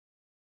así,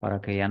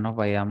 para que ya nos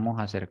vayamos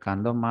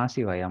acercando más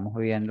y vayamos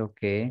viendo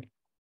que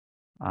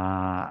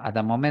at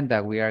the moment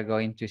that we are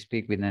going to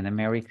speak with an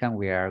American,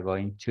 we are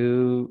going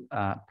to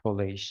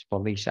polish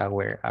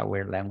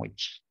our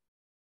language.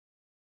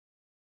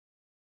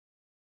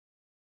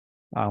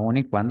 Aún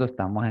y cuando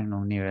estamos en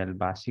un nivel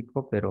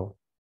básico, pero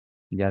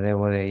ya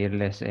debo de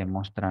irles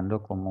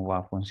mostrando cómo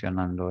va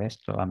funcionando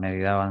esto. A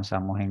medida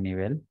avanzamos en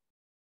nivel,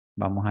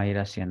 vamos a ir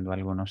haciendo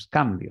algunos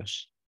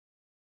cambios.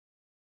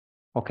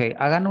 Ok,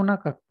 hagan una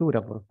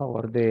captura, por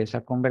favor, de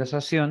esa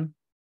conversación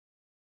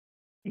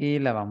y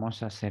la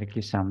vamos a hacer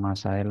quizá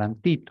más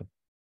adelantito.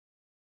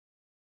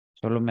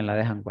 Solo me la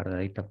dejan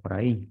guardadita por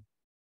ahí.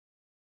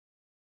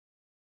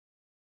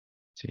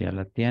 Si ya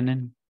la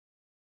tienen.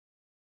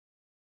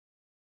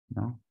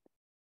 ¿No?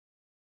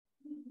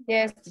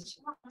 Yes,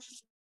 teacher.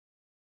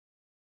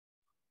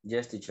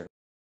 Yes, teacher.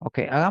 Ok,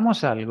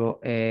 hagamos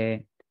algo.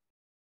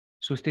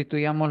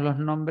 Sustituyamos los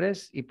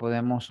nombres y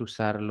podemos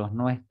usar los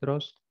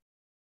nuestros.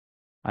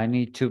 I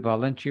need two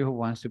volunteers who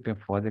wants to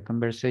perform the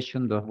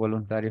conversation. 2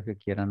 voluntarios que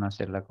quieran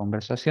hacer la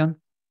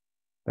conversación.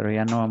 Pero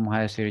ya no vamos a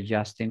decir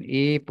Justin.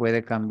 Y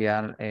puede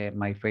cambiar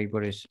my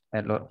favorite is,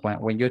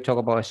 when you talk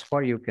about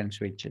sport, you can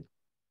switch it.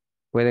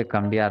 Puede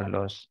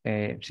cambiarlos.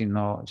 Si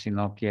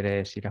no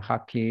quiere decir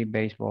hockey,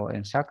 baseball,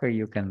 and soccer,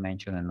 you can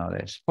mention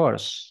another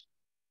sports.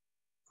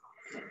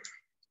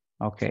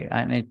 Okay,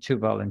 I need 2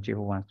 volunteers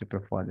who wants to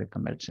perform the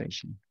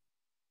conversation.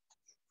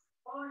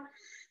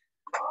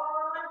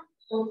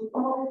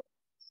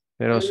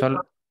 Pero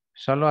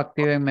solo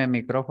actívenme el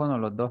micrófono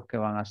los 2 que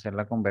van a hacer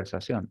la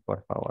conversación,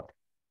 por favor.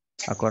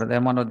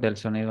 Acordémonos del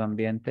sonido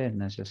ambiente, es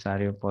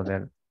necesario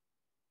poder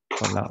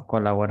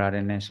colaborar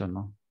en eso,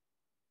 ¿no?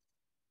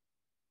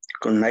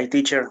 Good night,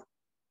 teacher.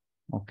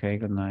 Okay,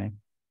 good night.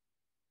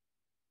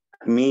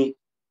 Me.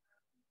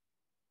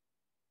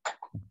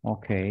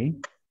 Okay.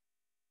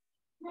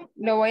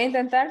 Lo voy a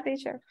intentar,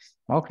 teacher.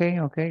 Okay,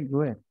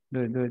 do it.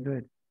 Do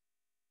it.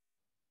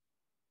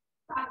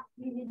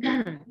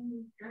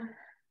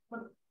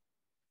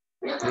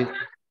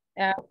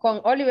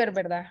 Con Oliver,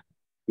 ¿verdad?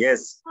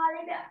 Yes.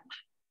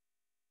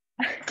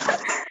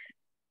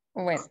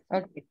 Bueno,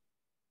 okay.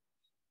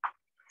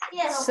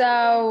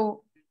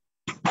 So,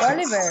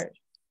 Oliver,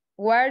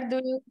 what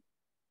do you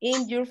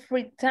in your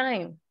free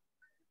time?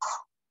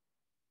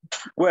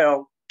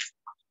 Well,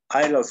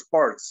 I love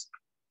sports.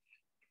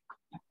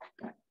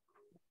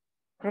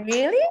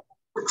 Really?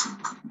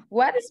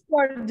 What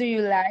sport do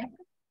you like?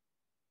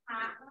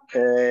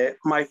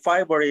 My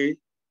favorite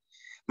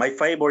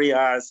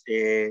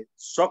is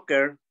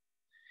soccer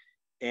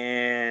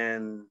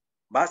and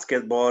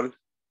basketball.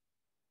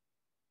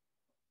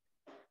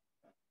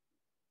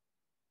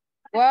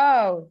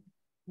 Wow,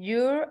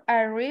 you're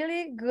a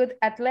really good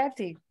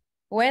athletic.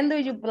 When do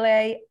you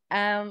play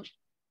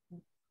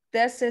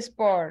this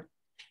sport?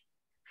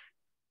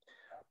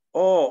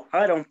 Oh,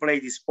 I don't play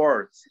the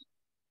sports.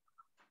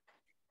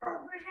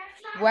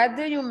 What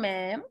do you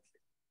mean?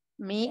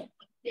 Me?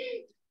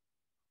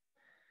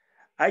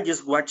 I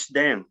just watch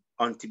them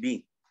on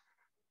TV.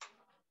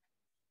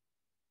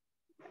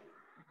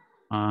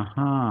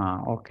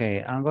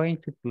 Okay, I'm going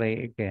to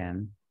play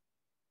again.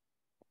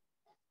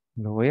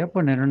 Lo voy a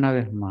poner una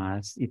vez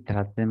más y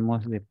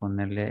tratemos de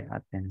ponerle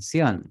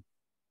atención.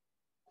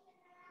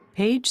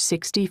 Page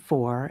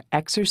 64,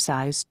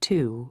 Exercise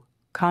 2,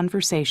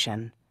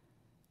 Conversation.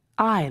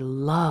 I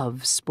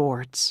love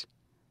sports.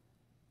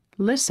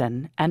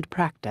 Listen and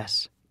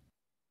practice.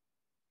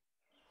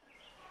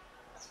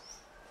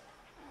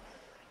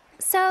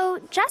 So,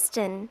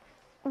 Justin,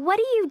 what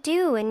do you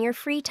do in your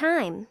free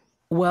time?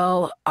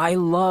 Well, I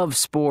love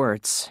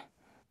sports.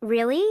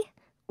 Really?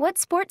 What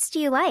sports do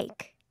you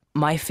like?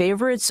 My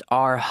favorites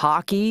are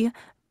hockey,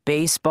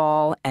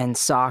 baseball, and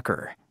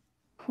soccer.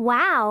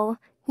 Wow,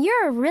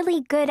 you're a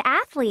really good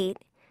athlete.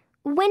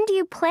 When do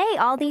you play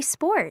all these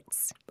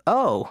sports?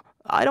 Oh,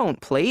 I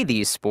don't play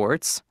these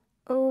sports.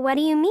 What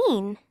do you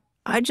mean?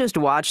 I just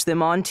watch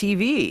them on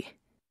TV.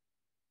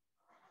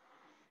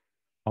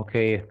 Ok,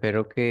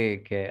 espero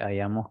que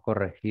hayamos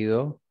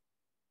corregido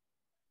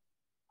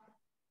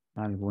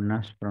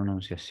algunas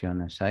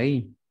pronunciaciones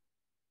ahí.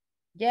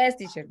 Yes,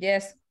 teacher,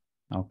 yes.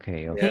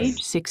 Okay.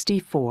 Page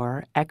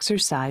 64,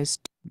 exercise,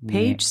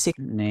 page 6.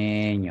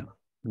 Niño,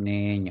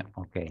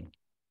 ok.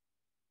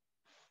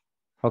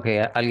 Ok,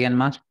 ¿alguien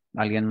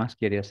más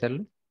quiere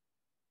hacerlo?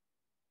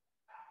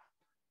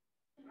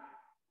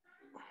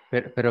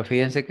 Pero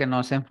fíjense que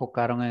no se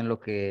enfocaron en lo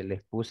que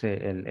les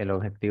puse. El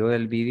objetivo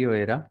del vídeo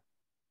era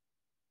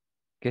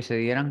que se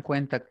dieran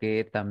cuenta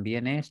que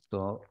también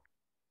esto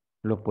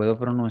lo puedo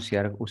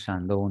pronunciar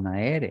usando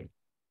una R.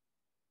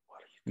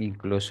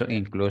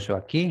 Incluso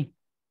aquí.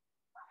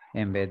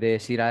 En vez de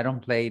decir I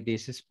don't play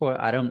this sport,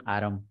 I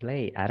don't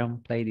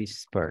play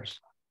this sports.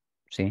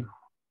 ¿Sí?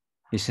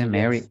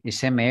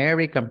 It's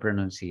American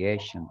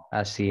pronunciation.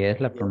 Así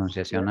es la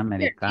pronunciación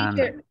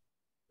americana.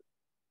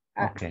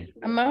 Okay.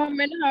 Más o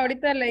menos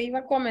ahorita le iba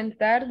a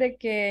comentar de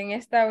que en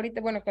esta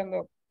ahorita, bueno,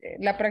 cuando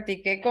la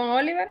practiqué con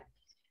Oliver,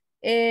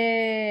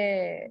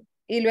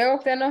 y luego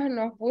usted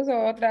nos puso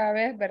otra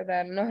vez,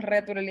 ¿verdad? Nos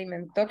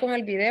retroalimentó con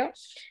el video.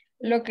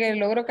 Lo que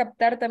logró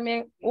captar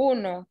también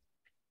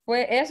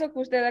fue eso que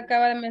usted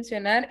acaba de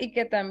mencionar y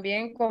que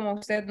también, como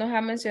usted nos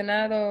ha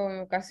mencionado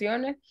en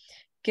ocasiones,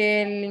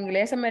 que el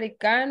inglés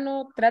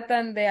americano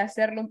tratan de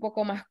hacerlo un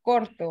poco más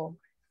corto.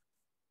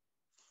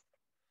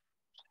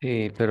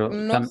 Sí, pero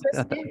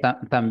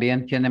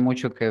también tiene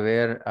mucho que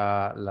ver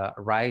la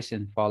rise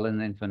and fall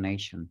in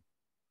intonation.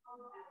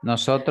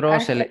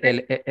 Nosotros,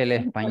 el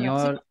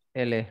español,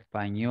 el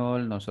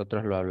español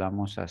nosotros lo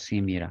hablamos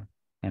así, mira,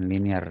 en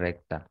línea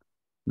recta.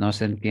 No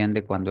se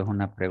entiende cuando es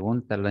una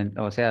pregunta.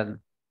 O sea,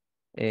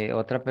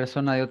 otra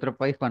persona de otro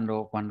país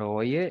cuando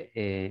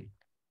oye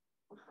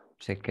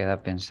se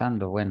queda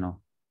pensando,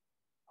 bueno,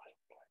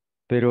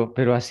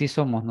 pero así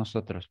somos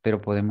nosotros,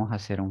 pero podemos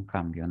hacer un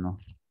cambio, ¿no?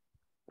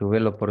 Tuve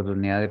la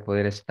oportunidad de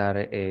poder estar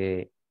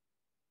en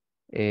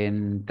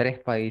 3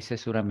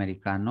 países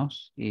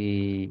suramericanos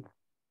y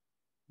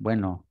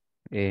bueno,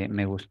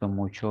 me gustó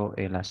mucho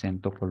el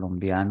acento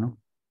colombiano.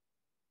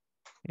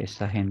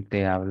 Esa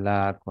gente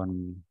habla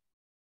con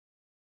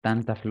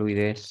tanta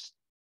fluidez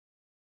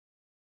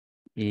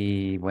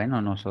y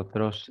bueno,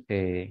 nosotros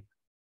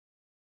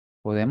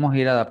podemos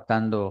ir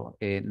adaptando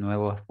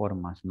nuevas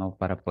formas, ¿no?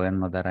 Para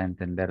podernos dar a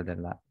entender de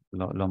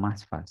lo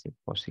más fácil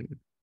posible.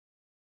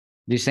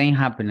 The same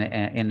happen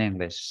in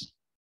English.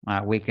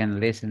 We can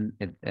listen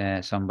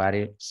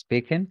somebody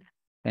speaking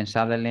and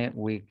suddenly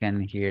we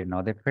can hear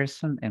another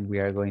person and we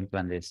are going to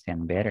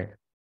understand better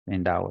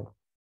in that way.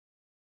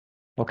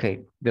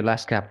 Okay, the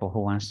last couple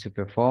who wants to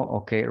perform.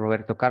 Okay,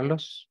 Roberto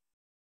Carlos.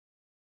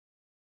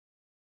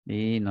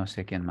 Y no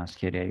sé quién más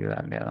quiere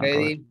ayudarle a don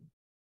Roberto.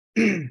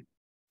 Ready.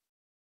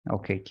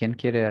 Ok, ¿quién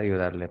quiere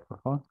ayudarle,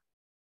 por favor?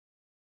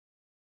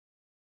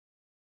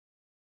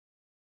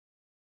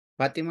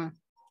 Fátima.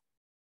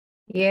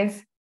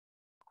 Yes.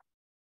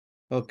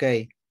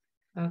 Okay.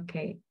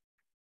 Okay.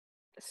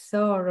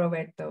 So,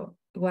 Roberto,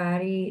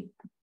 what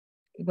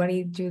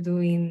did you do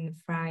in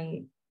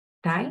Friday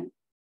time?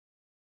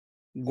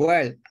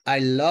 Well, I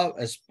love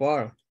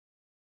sport.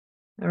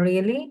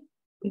 Really?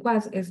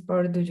 What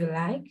sport do you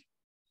like?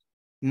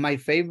 My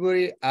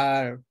favorite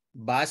are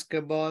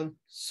basketball,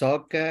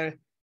 soccer,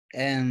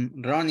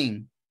 and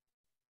running.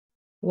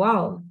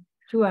 Wow,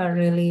 you are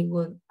really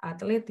good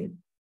athlete.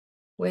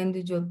 When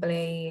did you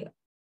play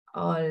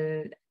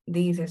all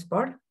these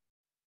sport?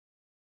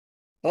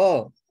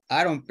 Oh,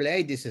 I don't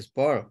play this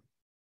sport.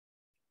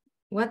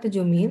 What do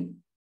you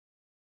mean?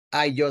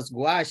 I just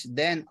watch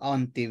them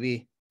on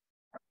TV.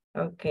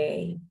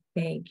 Okay,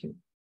 thank you.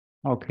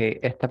 Ok,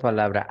 esta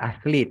palabra,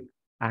 athlete,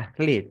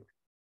 athlete.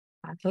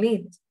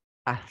 Athlete.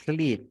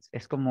 Athlete,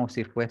 es como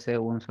si fuese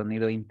un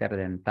sonido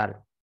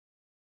interdental.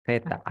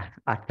 Z,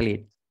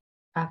 athlete.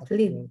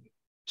 Athlete.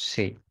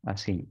 Sí,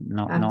 así.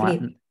 No,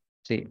 Athlete.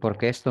 sí,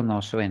 porque esto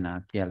no suena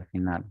aquí al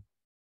final.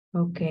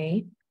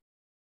 Okay.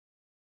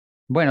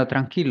 Bueno,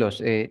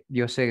 tranquilos.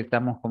 Yo sé que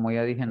estamos, como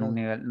ya dije, en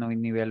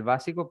un nivel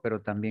básico,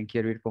 pero también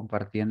quiero ir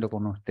compartiendo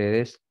con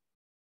ustedes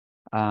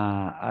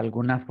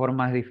algunas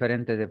formas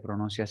diferentes de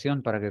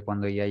pronunciación para que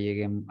cuando ya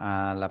lleguen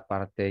a la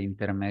parte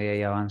intermedia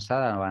y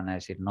avanzada van a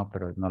decir, no,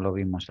 pero no lo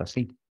vimos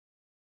así.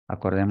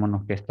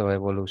 Acordémonos que esto va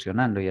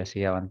evolucionando y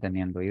así ya van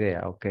teniendo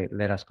idea. Ok,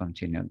 let us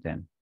continue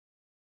then.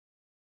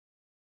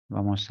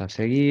 Vamos a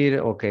seguir.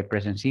 Ok,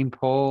 present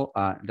simple,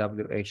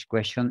 WH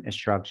question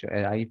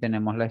structure. Ahí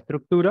tenemos la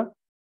estructura.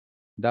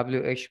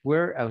 WH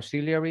word,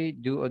 auxiliary,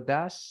 do or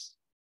does,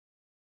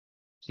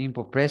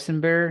 simple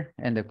present verb,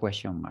 and the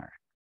question mark.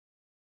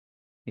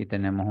 Y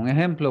tenemos un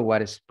ejemplo.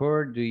 What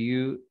sport do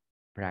you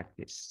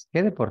practice?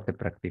 ¿Qué deporte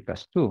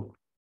practicas tú?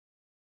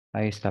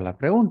 Ahí está la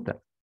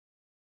pregunta.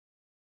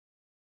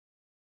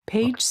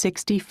 Page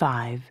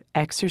 65,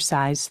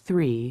 Exercise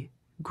 3,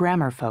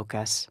 Grammar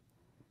Focus.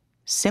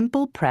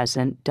 Simple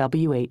present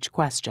WH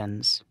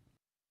questions.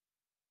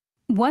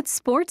 What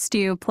sports do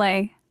you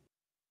play?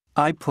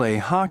 I play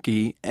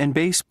hockey and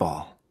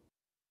baseball.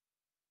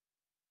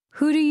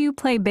 Who do you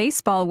play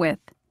baseball with?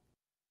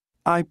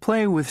 I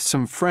play with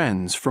some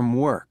friends from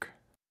work.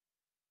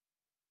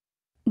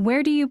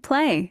 Where do you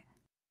play?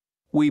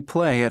 We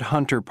play at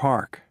Hunter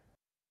Park.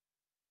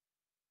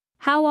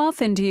 How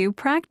often do you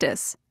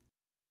practice?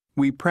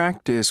 We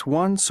practice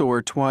once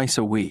or twice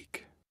a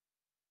week.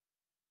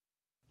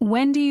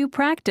 When do you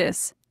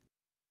practice?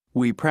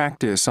 We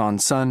practice on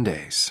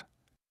Sundays.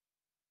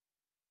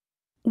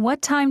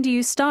 What time do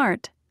you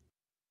start?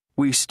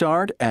 We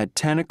start at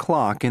 10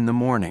 o'clock in the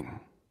morning.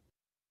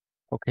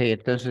 Ok,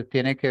 entonces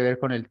tiene que ver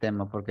con el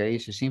tema porque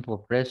dice simple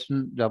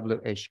present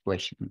WH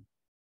question.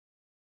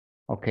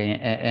 Ok,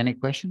 any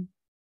question?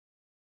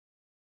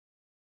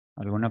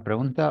 ¿Alguna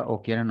pregunta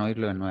o quieren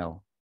oírlo de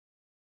nuevo?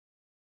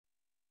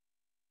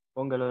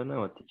 Póngalo de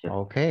nuevo, teacher.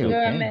 Ok,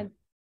 ok.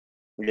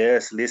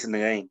 Yes, listen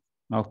again.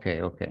 Ok,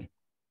 ok.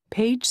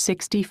 Page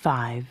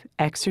 65,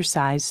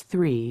 Exercise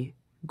 3,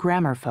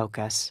 Grammar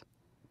Focus.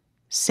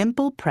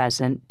 Simple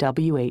present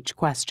WH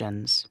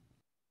questions.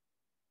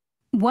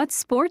 What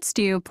sports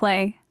do you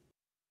play?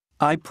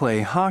 I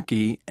play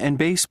hockey and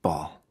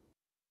baseball.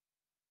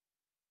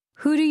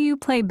 Who do you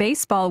play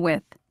baseball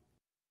with?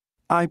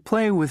 I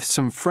play with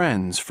some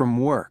friends from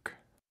work.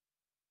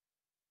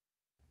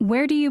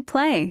 Where do you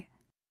play?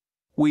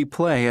 We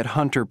play at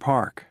Hunter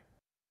Park.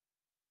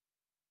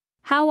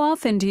 How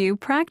often do you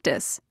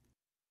practice?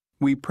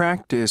 We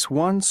practice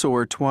once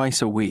or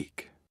twice a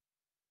week.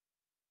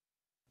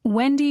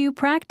 When do you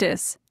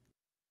practice?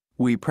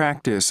 We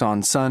practice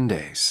on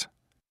Sundays.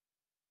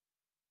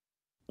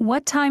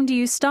 What time do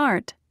you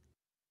start?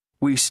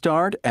 We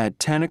start at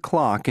 10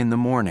 o'clock in the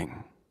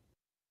morning.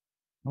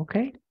 Ok.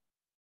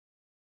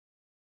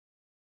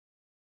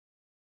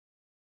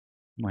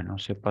 Bueno,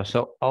 se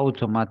pasó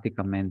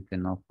automáticamente,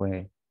 no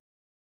fue.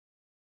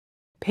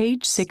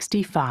 Page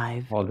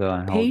 65. Hold on,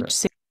 hold Page on.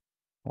 6.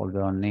 Hold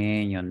on,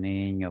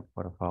 niño,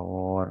 por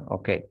favor.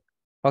 Okay.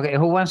 Okay,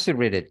 who wants to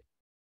read it?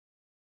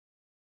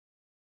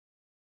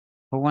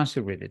 Who wants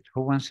to read it?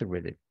 Who wants to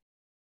read it?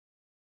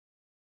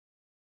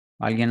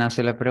 Alguien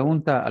hace la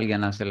pregunta,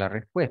 alguien hace la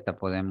respuesta.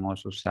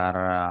 Podemos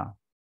usar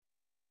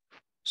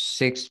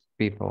 6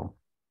 people.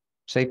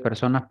 6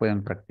 personas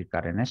pueden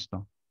practicar en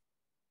esto.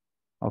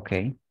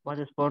 Okay. What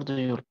sport do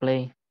you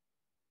play?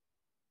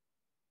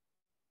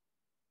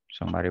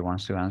 Somebody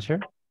wants to answer?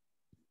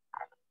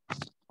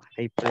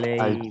 I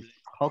play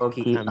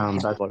hockey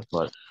and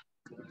baseball.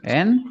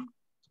 And?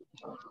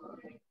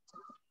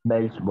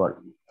 Baseball.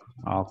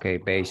 Okay,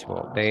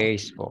 baseball.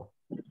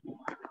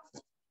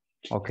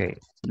 Okay,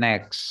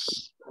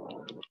 next.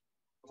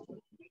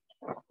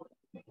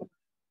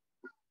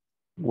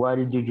 Why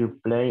did you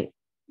play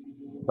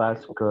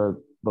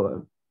basketball?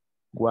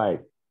 Why?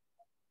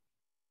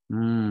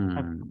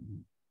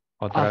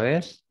 ¿Otra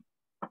vez?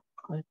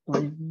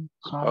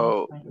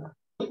 Oh.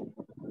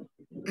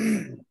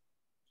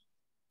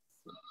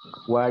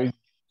 Why did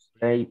you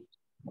play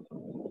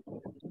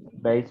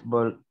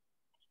baseball?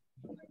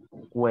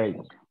 Wait.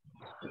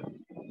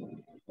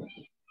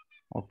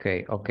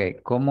 Okay.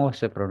 ¿Cómo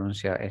se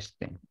pronuncia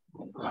este?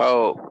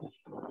 How?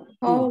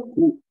 How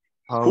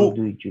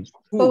do you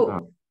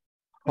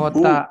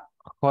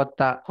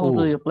How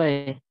do you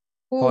play?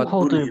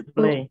 Who do you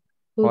play?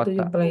 Who do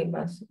you play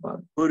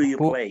basketball? Who do you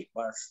play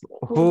basketball?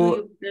 Who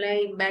do you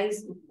play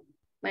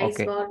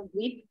baseball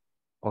with?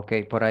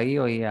 Okay, por ahí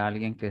oí a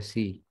alguien que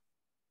sí.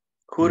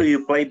 Who do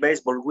you play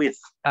baseball with?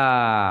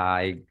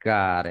 I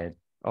got it.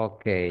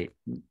 Okay,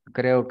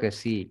 creo que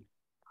sí.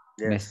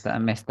 Yes.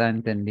 Me está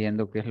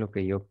entendiendo qué es lo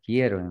que yo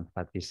quiero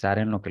enfatizar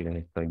en lo que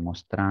les estoy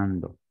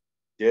mostrando.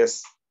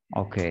 Yes.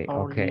 Okay.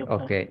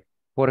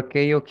 ¿Por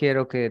qué yo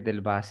quiero que desde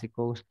el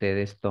básico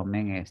ustedes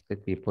tomen este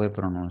tipo de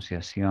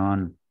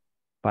pronunciación?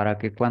 Para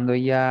que cuando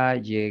ya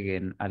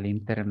lleguen al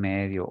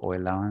intermedio o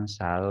el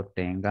avanzado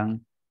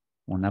tengan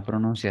una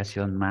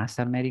pronunciación más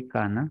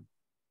americana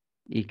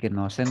y que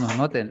no se nos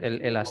noten.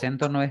 El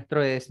acento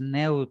nuestro es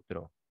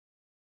neutro.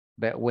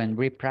 But when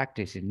we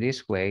practice in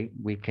this way,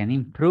 we can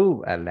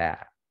improve a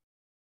lot.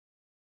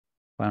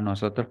 Cuando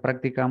nosotros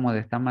practicamos de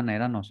esta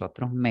manera,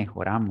 nosotros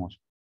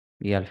mejoramos.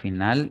 Y al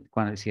final,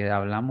 si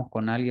hablamos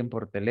con alguien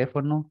por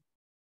teléfono,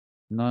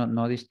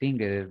 no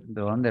distingue de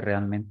dónde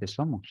realmente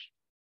somos.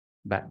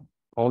 But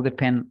all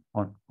depend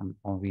on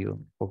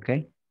you,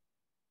 okay?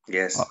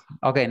 Yes.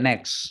 Okay,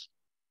 next.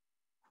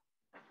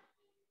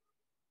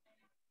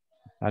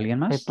 ¿Alguien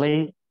más? I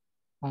play.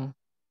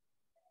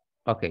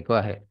 Okay, go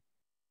ahead.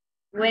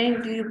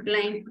 When do you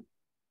play?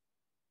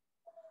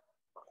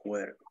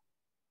 Where?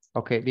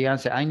 Okay, the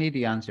answer. I need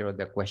the answer of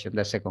the question,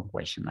 the second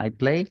question. I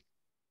play.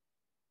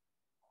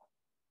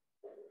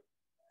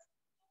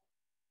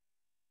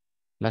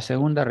 La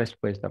segunda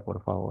respuesta,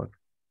 por favor.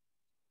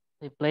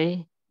 I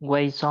play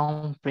with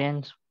some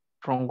friends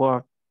from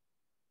work.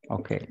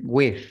 Okay,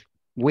 with.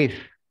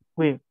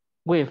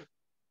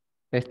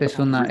 Esta es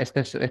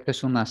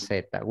una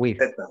Z, with.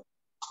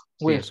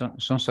 Sí, es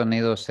un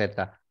sonido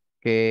Z,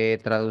 que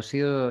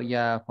traducido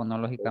ya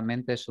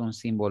fonológicamente es un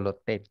símbolo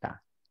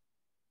teta.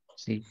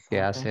 Sí, que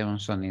hace un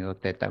sonido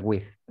teta,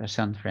 with, a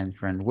son,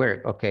 friend,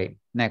 word. Okay,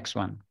 next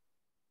one.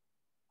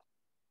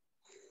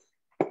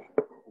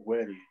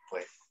 Where do you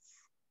play?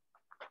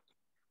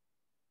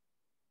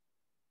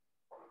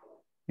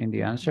 In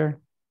the answer?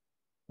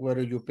 Where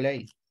do you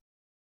play?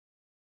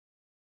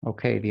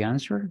 Okay, the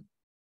answer?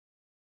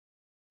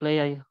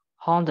 Play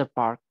on the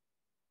park.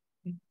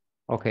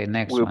 Okay,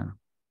 next one.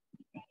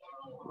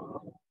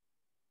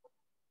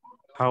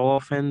 How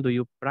often do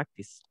you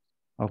practice?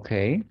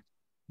 Okay,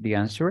 the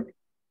answer?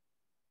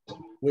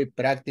 We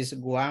practice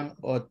 1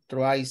 or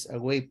twice a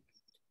week.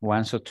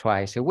 Once or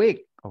twice a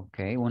week.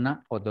 Okay,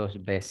 una o dos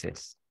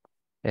veces.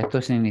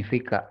 Esto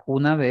significa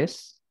una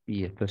vez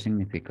y esto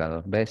significa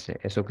 2 veces.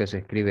 Eso que se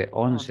escribe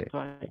 11.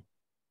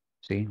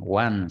 Sí,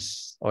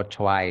 once or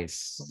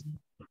twice.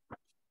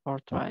 Or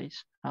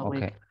twice a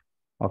week.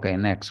 Okay,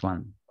 next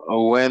one.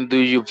 When do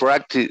you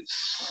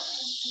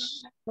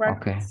practice?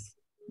 Okay,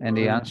 and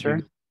the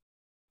answer?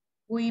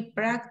 We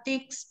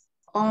practice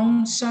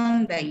on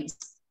Sundays.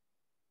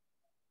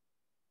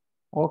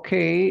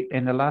 Okay,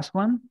 and the last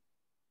one?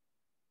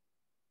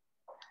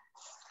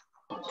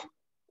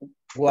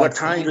 What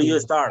time do you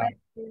start?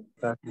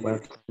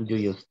 What do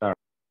you start?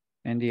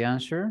 And the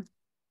answer?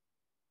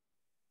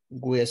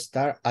 We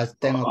start at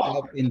 10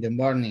 o'clock in the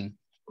morning.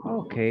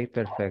 Okay,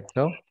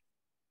 perfecto.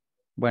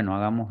 Bueno,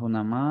 hagamos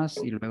una más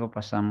y luego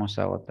pasamos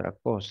a otra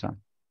cosa.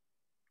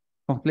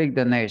 Complete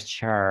the next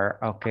chart.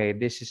 Okay,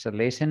 this is a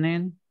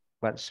listening.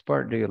 What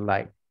sport do you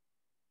like?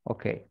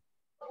 Okay.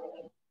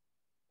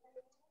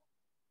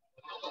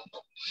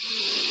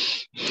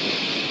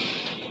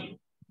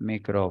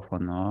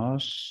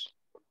 Micrófonos.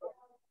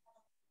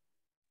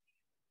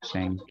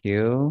 Thank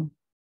you.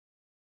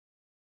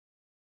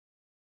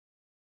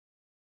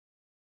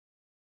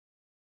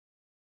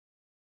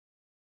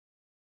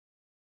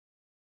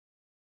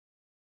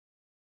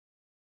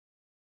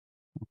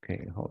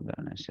 Okay, hold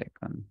on a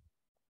second.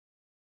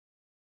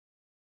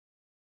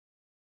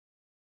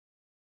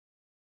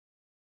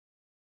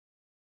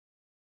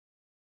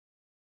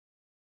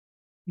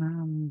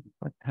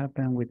 What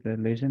happened with the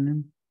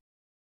listening?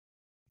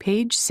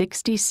 Page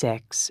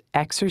 66,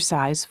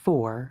 exercise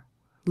 4,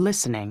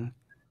 listening.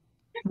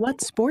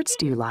 What sports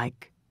do you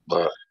like?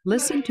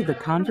 Listen to the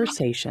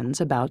conversations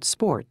about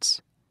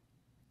sports.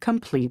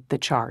 Complete the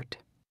chart.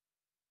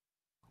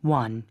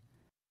 1.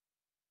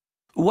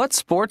 What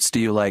sports do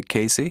you like,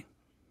 Casey?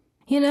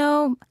 You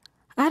know,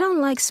 I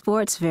don't like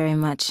sports very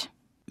much.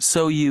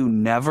 So you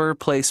never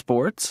play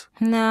sports?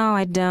 No,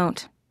 I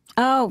don't.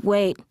 Oh,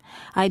 wait.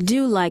 I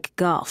do like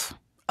golf.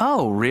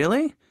 Oh,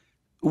 really?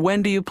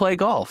 When do you play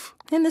golf?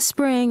 In the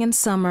spring and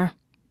summer.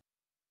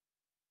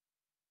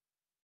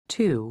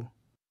 2.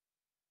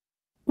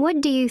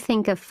 What do you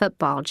think of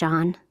football,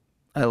 John?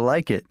 I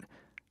like it.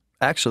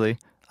 Actually,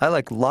 I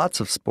like lots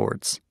of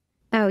sports.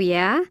 Oh,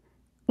 yeah?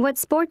 What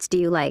sports do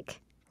you like?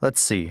 Let's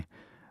see.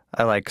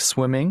 I like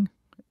swimming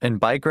and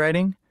bike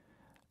riding,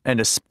 and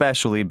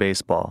especially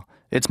baseball.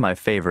 It's my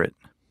favorite.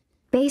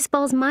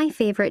 Baseball's my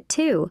favorite,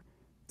 too.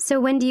 So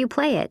when do you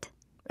play it?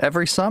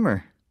 Every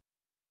summer.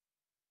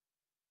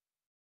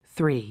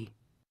 3.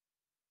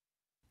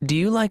 Do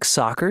you like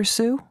soccer,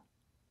 Sue?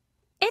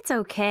 It's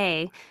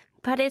okay,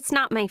 but it's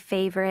not my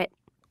favorite.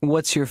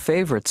 What's your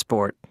favorite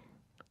sport?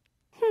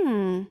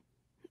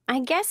 I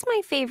guess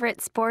my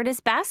favorite sport is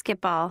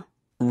basketball.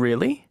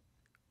 Really?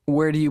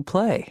 Where do you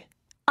play?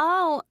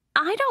 Oh,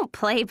 I don't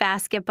play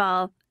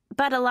basketball,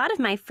 but a lot of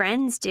my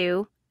friends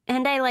do,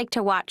 and I like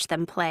to watch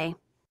them play.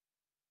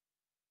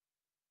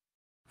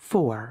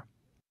 4.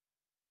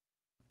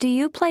 Do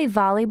you play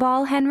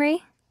volleyball,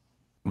 Henry?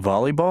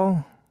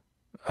 Volleyball?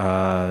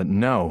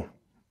 No.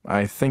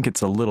 I think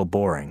it's a little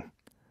boring.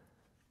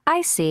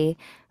 I see.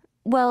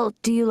 Well,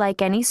 do you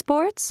like any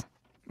sports?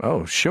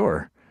 Oh,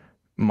 sure.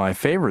 My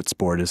favorite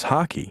sport is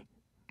hockey.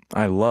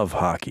 I love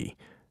hockey.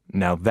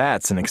 Now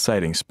that's an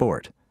exciting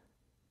sport.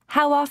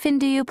 How often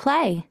do you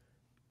play?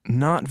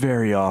 Not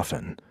very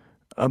often.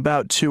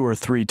 About 2 or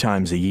 3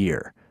 times a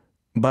year.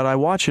 But I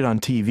watch it on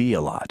TV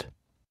a lot.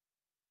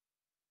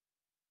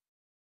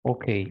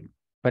 Ok,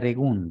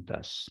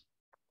 preguntas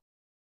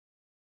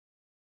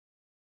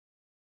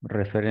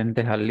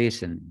referentes al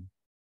listening.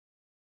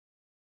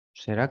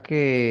 ¿Será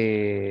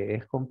que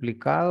es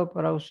complicado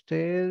para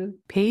usted?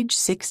 Page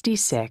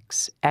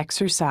 66,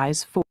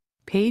 exercise 4.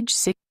 Page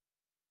 6.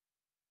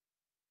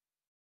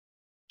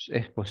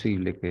 Es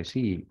posible que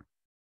sí.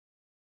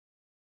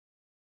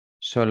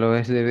 Solo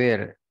es de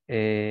ver,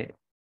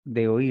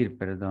 de oír,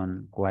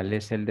 perdón, cuál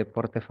es el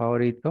deporte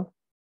favorito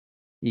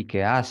y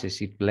qué hace,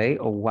 si play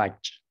o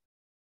watch.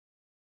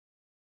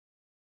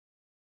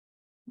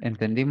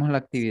 ¿Entendimos la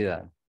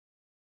actividad?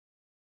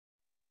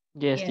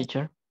 Yes,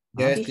 teacher.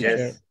 Yes,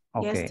 teacher.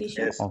 Ok. Yes,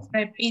 teacher.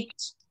 Repeat.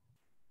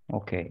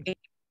 Ok.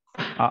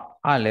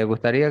 ¿Le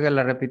gustaría que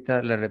le repita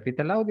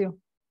el audio?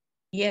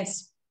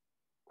 Yes.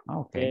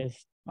 Ok.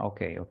 Yes.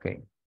 Ok.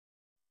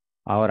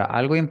 Ahora,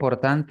 algo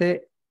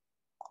importante,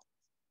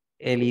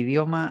 el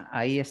idioma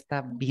ahí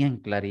está bien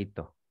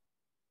clarito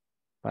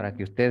para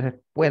que ustedes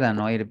puedan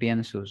oír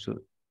bien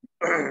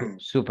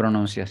su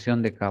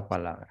pronunciación de cada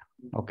palabra.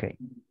 Ok.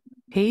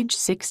 Page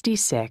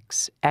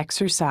 66,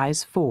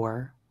 exercise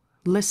 4,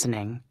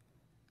 listening.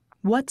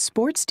 What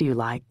sports do you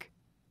like?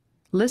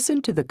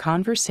 Listen to the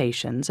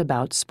conversations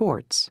about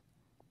sports.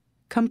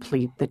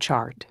 Complete the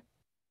chart.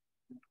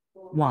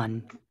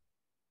 1.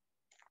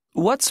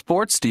 What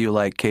sports do you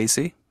like,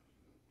 Casey?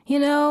 You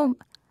know,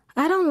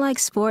 I don't like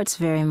sports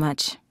very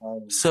much.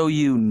 So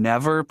you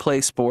never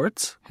play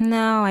sports?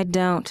 No, I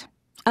don't.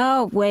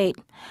 Oh, wait.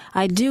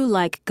 I do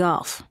like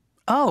golf.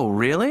 Oh,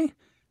 really?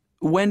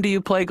 When do you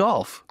play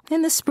golf?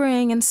 In the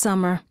spring and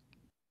summer.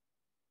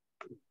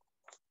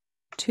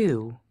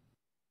 2.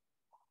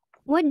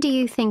 What do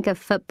you think of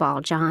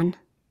football, John?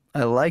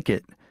 I like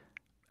it.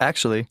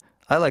 Actually,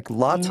 I like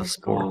lots of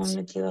sports.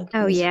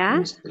 Oh,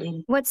 yeah?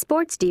 What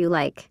sports do you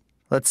like?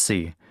 Let's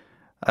see.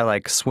 I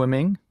like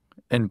swimming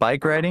and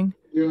bike riding,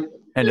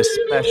 and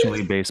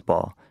especially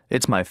baseball.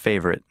 It's my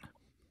favorite.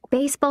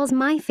 Baseball's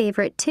my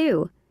favorite,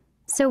 too.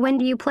 So when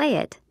do you play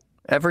it?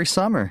 Every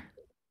summer.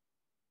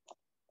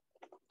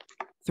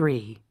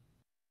 3.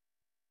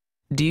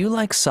 Do you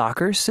like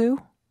soccer, Sue?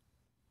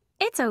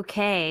 It's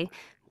okay,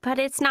 but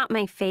it's not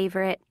my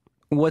favorite.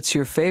 What's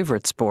your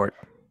favorite sport?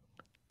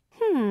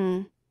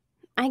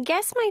 I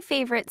guess my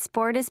favorite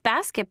sport is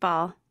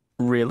basketball.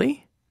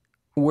 Really?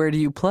 Where do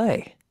you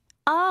play?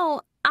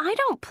 Oh, I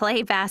don't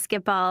play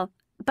basketball,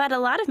 but a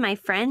lot of my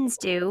friends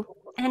do,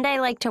 and I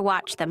like to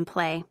watch them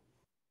play.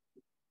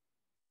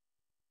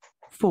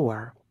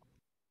 4.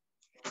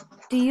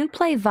 Do you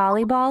play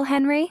volleyball,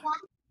 Henry?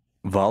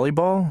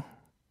 Volleyball?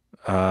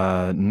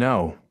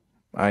 No.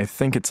 I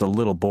think it's a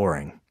little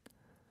boring.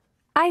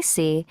 I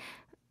see.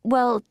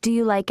 Well, do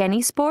you like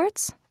any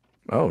sports?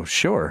 Oh,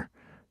 sure.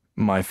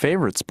 My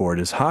favorite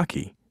sport is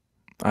hockey.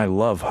 I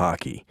love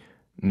hockey.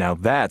 Now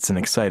that's an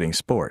exciting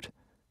sport.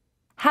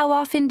 How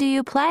often do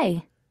you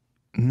play?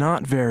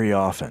 Not very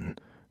often.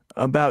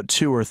 about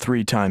 2 or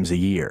 3 times a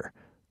year,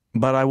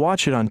 but I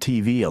watch it on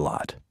TV a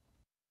lot.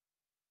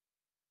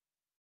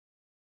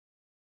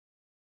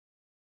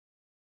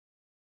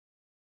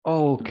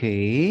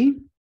 Okay.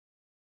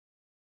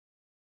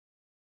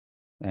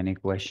 Any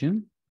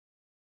question?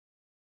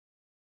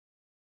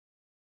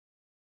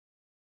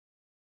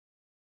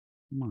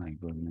 My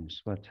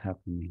goodness, what's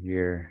happening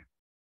here?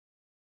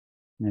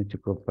 Need to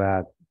go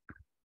back.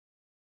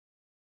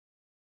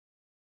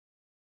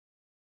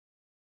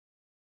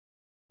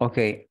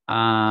 Okay.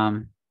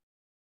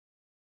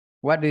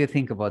 What do you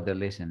think about the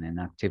listening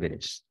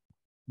activities?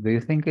 Do you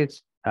think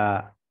it's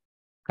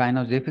kind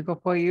of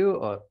difficult for you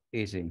or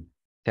easy?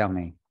 Tell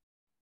me.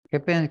 ¿Qué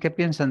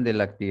piensan de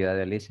la actividad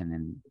de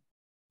listening?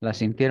 ¿La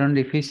sintieron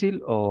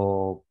difícil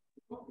o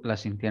la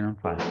sintieron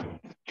fácil?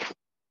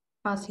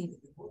 Fácil.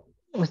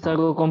 Está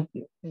algo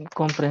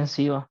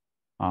comprensiva.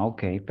 Ah,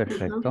 ok,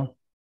 perfecto.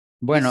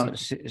 Bueno,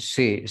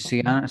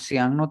 si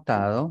han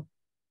notado,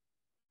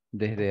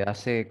 desde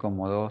hace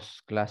como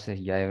 2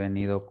 clases ya he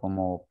venido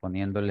como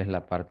poniéndoles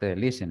la parte de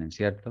listening,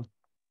 ¿cierto?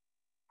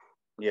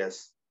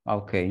 Yes.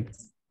 Ok.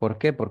 ¿Por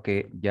qué?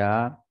 Porque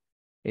ya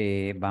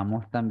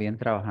vamos también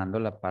trabajando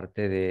la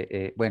parte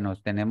de, bueno,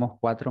 tenemos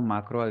 4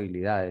 macro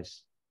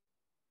habilidades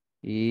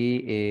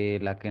y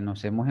la que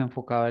nos hemos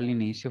enfocado al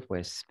inicio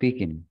fue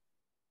speaking.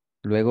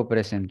 Luego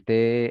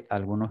presenté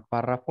algunos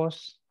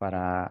párrafos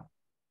para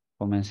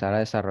comenzar a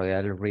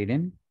desarrollar el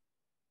reading.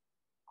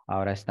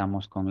 Ahora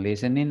estamos con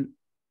listening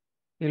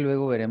y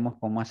luego veremos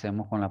cómo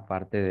hacemos con la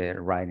parte de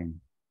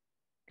writing,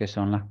 que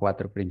son las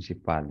 4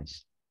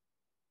 principales.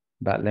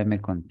 But let me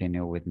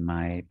continue with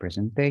my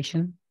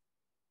presentation.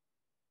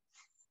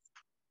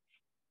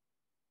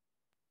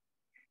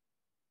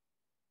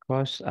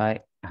 Because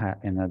I have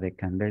another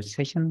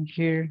conversation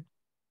here.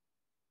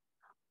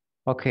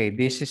 Okay,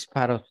 this is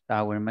part of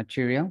our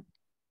material.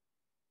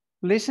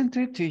 Listen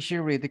to the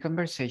teacher, read the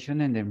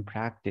conversation, and then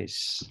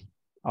practice.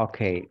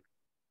 Okay.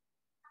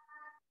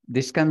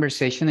 This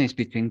conversation is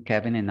between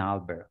Kevin and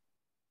Albert.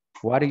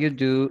 What do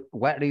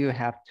you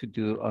have to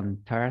do on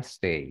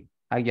Thursday?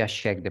 I just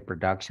checked the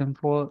production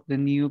for the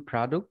new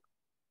product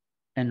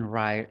and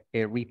write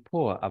a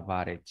report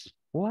about it.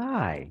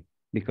 Why?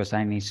 Because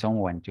I need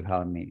someone to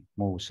help me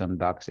move some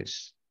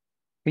boxes.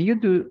 Can you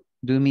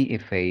do me a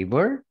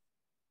favor?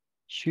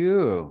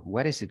 Sure.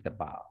 What is it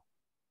about?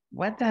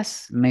 What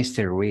does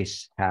Mr.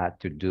 Reese have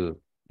to do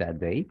that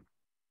day?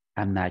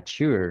 I'm not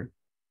sure.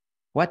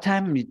 What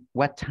time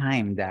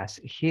does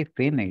he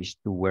finish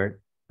to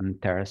work on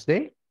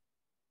Thursday?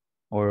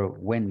 Or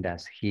when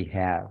does he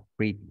have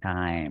free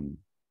time?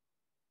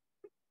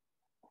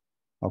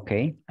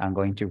 Okay, I'm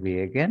going to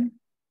read again.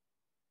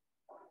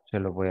 Se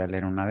lo voy a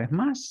leer una vez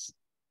más.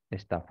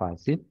 Está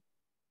fácil.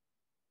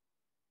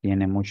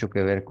 Tiene mucho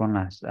que ver con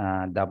las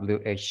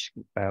WH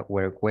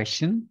word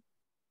question.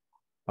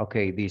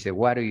 Okay, dice,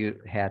 what do you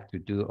have to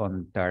do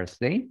on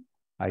Thursday?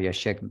 I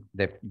just checked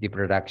the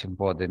production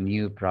for the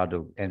new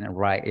product and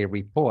write a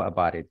report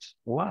about it.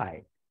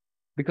 Why?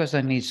 Because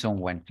I need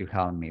someone to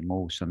help me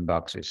move some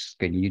boxes.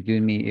 Can you do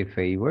me a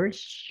favor?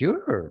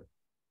 Sure.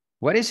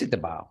 What is it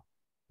about?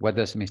 What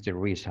does Mr.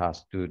 Reese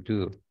has to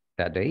do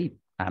that day?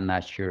 I'm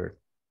not sure.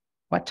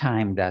 What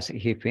time does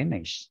he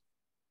finish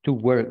to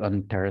work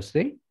on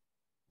Thursday?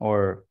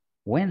 Or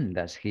when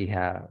does he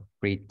have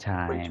free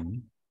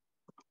time?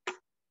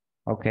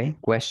 Okay,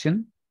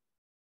 question.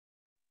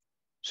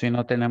 Si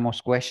no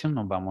tenemos question,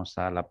 nos vamos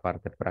a la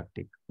parte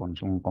práctica con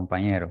un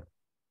compañero.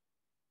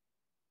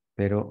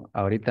 Pero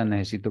ahorita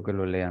necesito que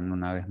lo lean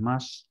una vez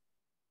más.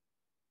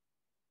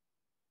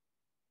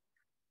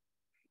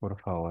 Por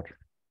favor.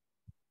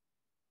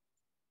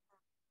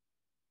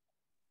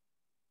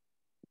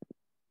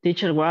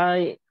 Teacher,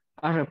 write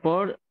a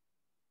report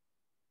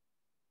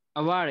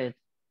about it.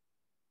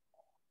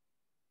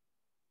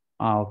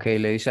 Okay,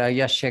 le dice, I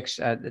just checked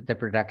the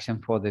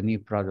production for the new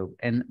product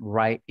and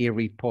write a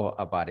report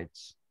about it.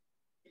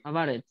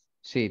 About it.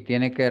 Sí,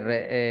 tiene que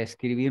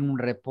escribir un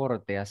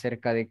reporte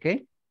acerca de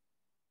qué?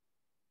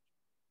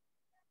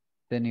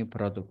 The new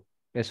product.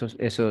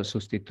 Eso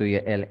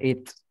sustituye el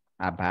it,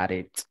 about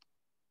it.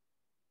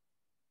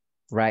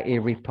 Write a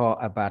report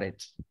about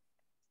it.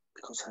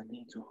 Because I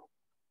need to.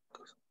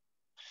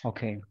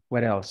 Okay,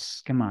 what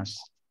else? ¿Qué más?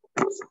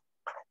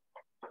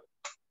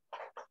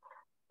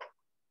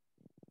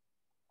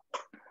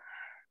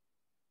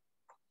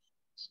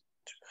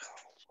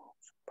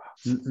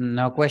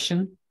 No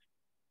question.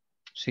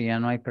 Si ya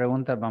no hay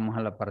preguntas, vamos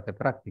a la parte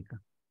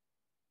práctica.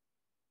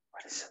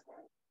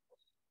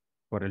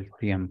 Por el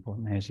tiempo,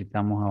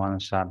 necesitamos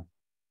avanzar.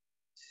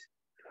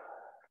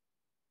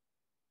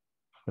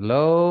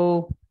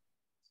 Hello.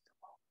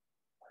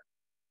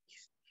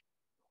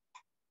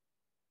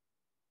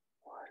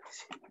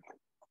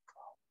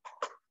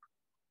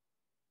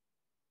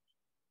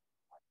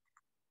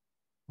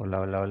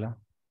 Hola, hola, hola.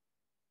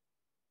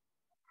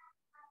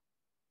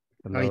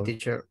 Hello. Hi,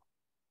 teacher.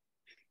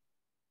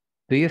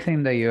 Do you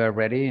think that you are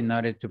ready in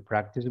order to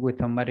practice with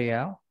somebody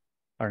else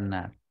or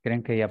not?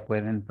 ¿Creen que ya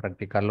pueden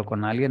practicarlo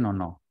con alguien o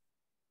no?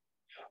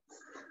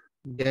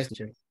 Yes,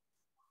 teacher.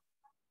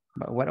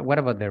 But what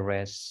about the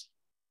rest?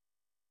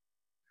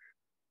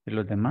 ¿Y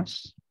los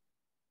demás?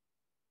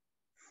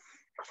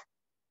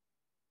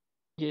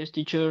 Yes,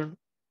 teacher.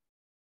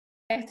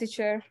 Yes,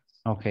 teacher.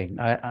 Ok,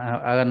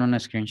 hagan una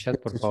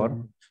screenshot, por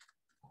favor.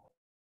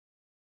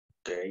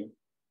 Okay.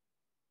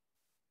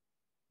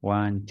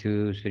 1,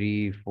 2,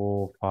 3,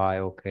 4,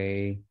 5,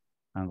 okay.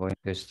 I'm going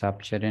to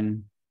stop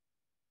sharing.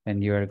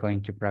 And you are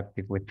going to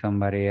practice with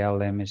somebody else.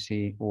 Let me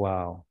see.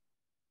 Wow.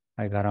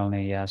 I got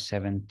only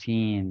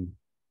 17.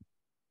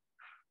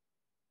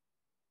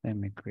 Let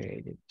me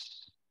create it.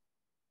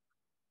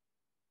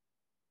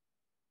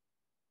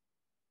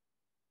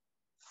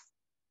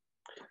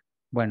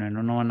 Bueno, en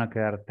uno van a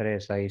quedar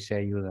 3, ahí se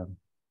ayudan.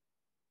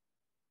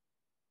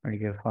 I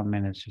give 4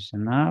 minutes is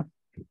enough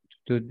to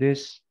do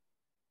this.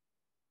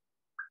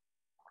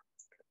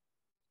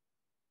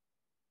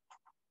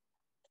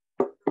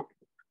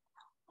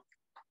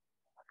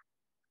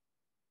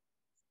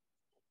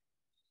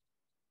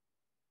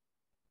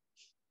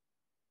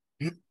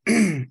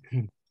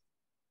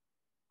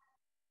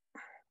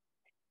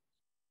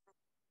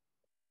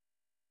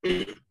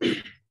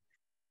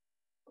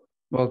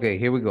 Okay,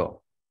 here we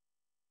go.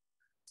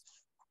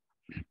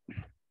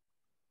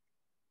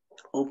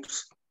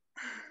 Oops.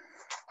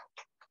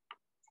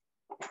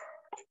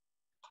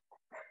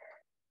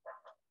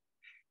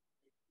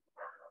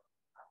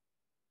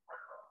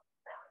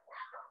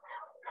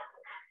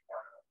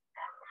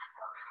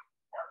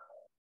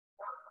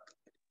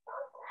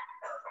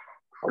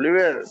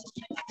 Oliver.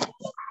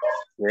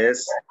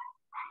 Yes.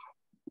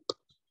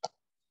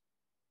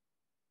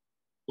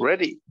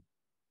 Ready.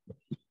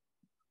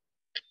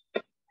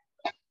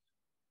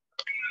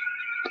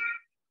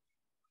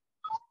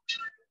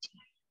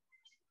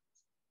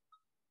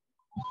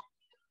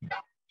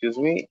 Excuse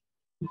me.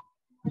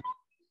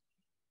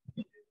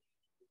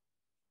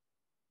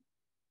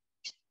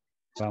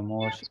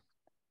 Vamos,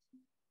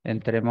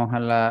 entremos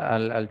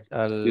a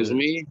Excuse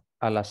me.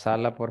 a la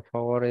sala, por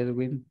favor,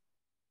 Edwin.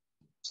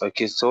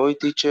 Aquí estoy,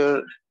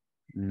 teacher.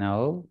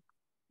 No.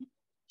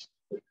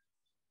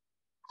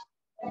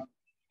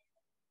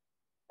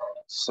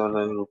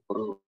 Sala de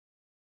grupo.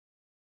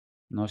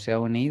 No se ha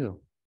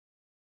unido.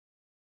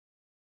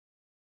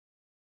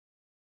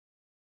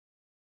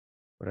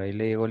 Por ahí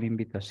le llegó la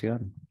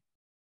invitación.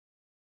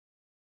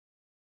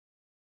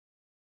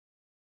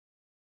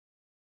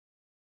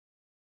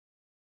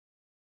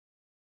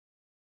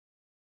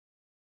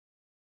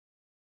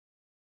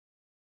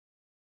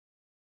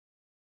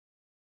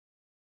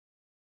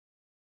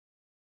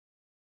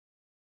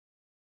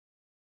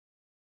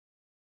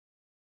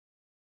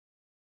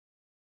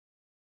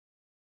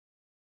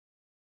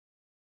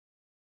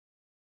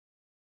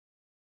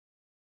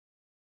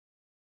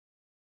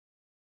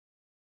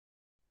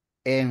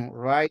 And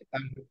write a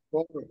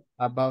report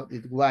about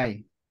it.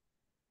 Why?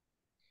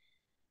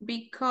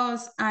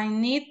 Because I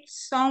need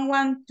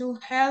someone to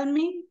help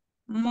me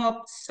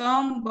mop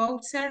some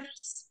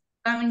boxers.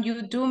 Can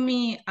you do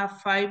me a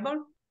favor?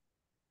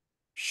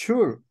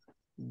 Sure.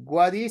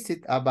 What is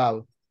it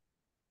about?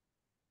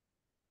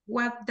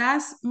 What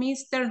does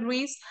Mr.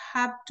 Ruiz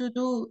have to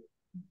do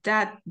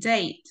that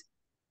date?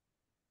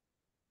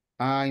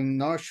 I'm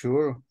not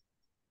sure.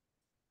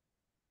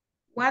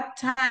 What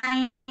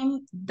time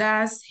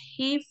does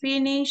he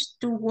finish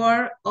to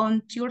work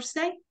on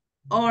Tuesday?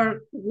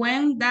 Or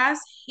when does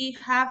he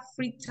have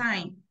free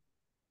time?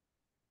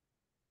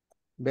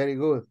 Very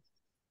good.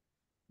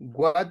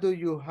 What do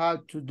you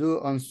have to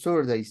do on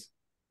Saturdays?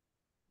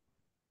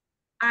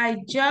 I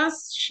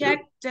just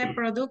checked the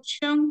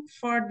production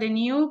for the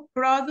new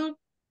product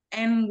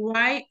and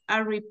write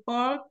a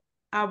report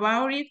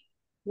about it.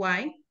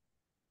 Why?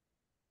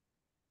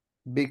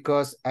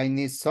 Because I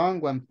need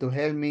someone to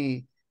help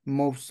me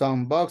move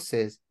some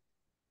boxes.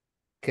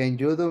 Can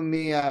you do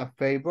me a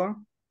favor?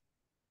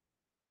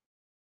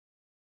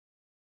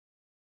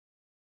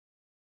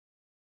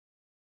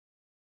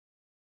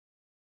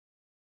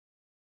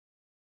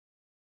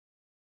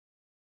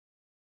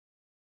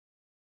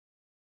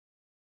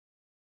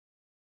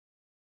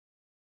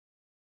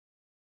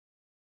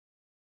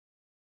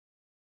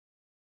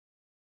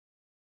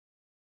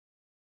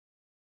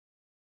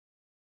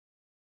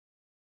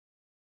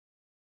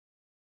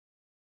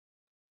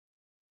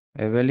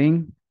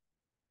 Evelyn.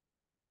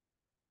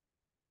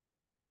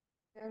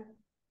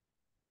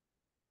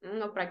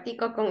 No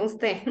practico con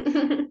usted.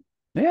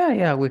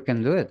 Yeah, we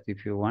can do it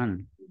if you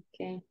want.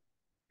 Okay.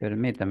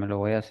 Permítame,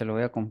 se lo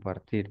voy a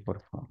compartir, por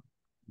favor.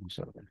 Vamos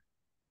a ver.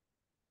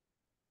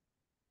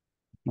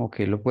 Ok,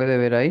 ¿lo puede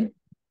ver ahí?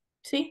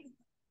 Sí.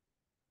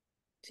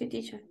 Sí,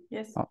 teacher.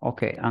 Yes.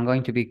 Okay, I'm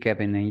going to be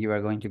Kevin and you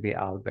are going to be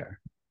Albert.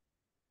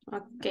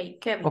 Okay,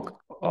 Kevin.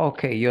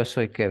 Okay, yo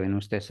soy Kevin,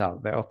 usted es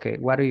Albert. Okay,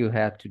 what do you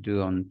have to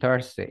do on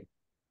Thursday?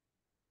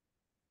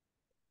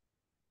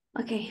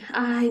 Okay,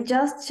 I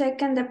just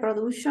checked the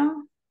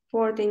production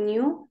for the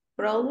new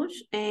product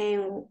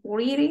and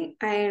reading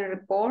a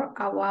report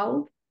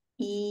about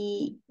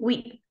it.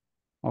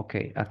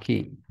 Okay,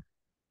 aquí.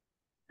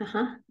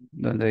 Ajá.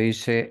 Donde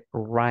dice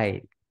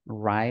write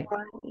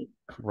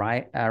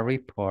a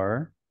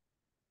report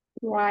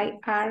Write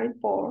a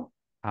report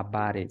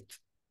about it.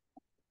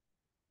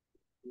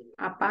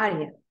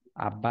 about it.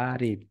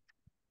 About it.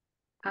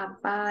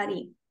 About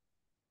it.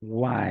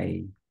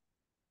 Why?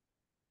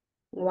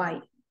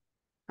 Why?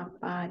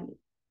 About it.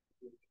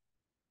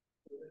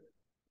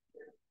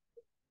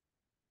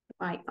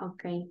 Why?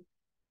 Okay.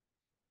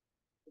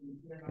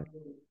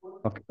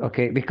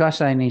 Okay,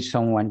 because I need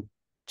someone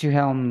to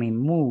help me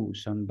move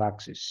some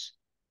boxes.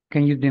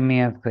 Can you do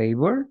me a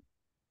favor?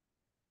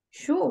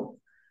 Sure.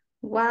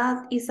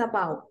 What is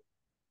about?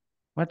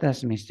 What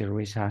does Mr.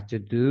 Ruiz have to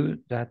do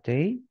that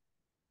day?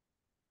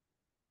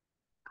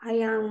 I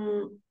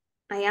am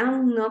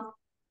not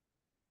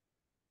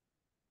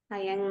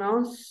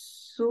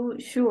so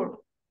sure.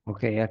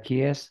 Ok,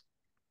 aquí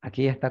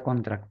está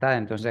contractada,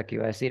 entonces aquí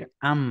va a decir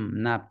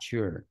I'm not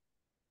sure.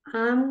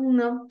 I'm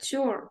not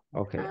sure.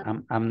 Okay,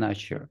 I'm not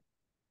sure.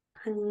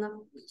 I'm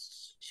not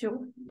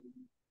sure.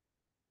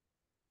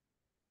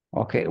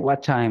 Okay,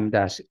 what time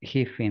does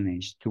he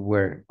finish to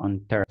work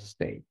on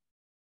Thursday?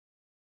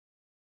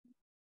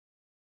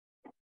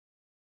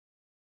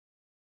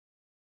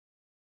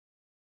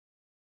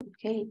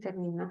 Okay,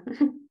 terminó.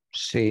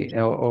 Sí,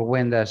 o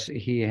when does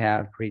he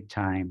have free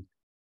time?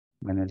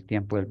 Bueno, el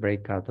tiempo del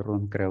breakout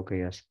room creo que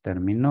ya se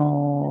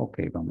terminó. Ok,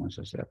 vamos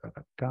a hacer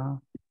acá.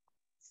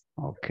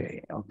 Ok,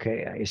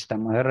 ahí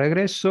estamos de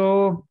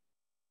regreso.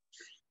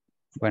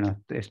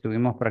 Bueno,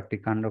 estuvimos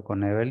practicando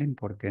con Evelyn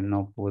porque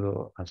no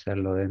pudo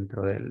hacerlo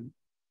dentro de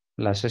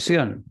la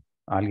sesión.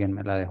 Alguien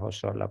me la dejó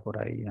sola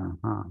por ahí.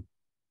 Ajá.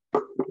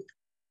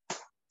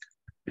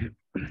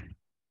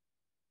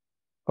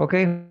 Ok.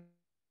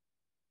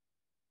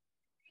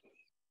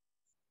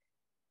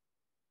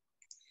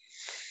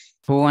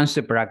 Who wants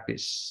to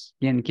practice?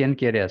 ¿Quién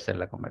quiere hacer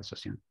la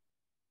conversación?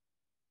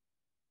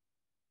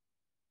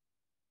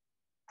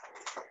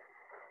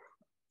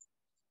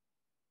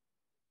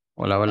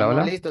 Hola.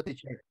 Estamos listos,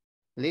 teacher.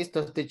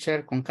 Listos,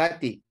 teacher, con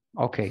Katy.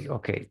 Ok.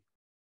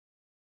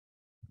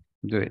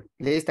 Do it.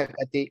 Lista,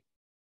 Katy.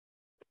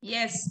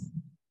 Yes.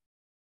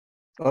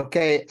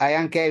 Okay, I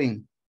am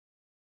Kevin.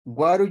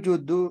 What do you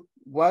do?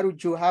 What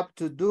would you have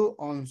to do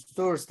on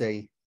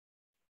Thursday?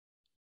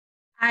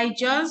 I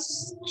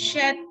just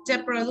checked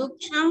the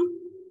production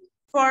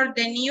for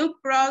the new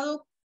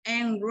product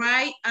and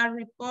write a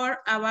report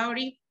about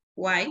it.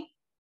 Why?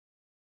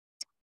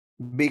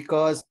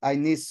 Because I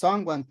need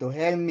someone to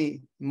help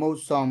me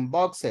move some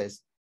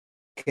boxes.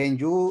 Can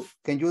you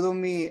do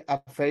me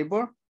a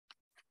favor?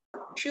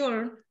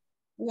 Sure.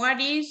 What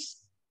is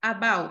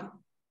about?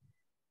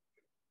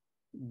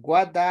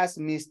 What does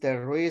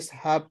Mr. Ruiz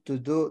have to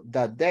do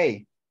that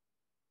day?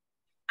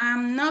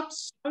 I'm not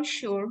so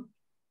sure.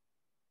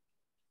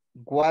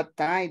 What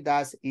time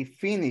does he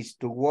finish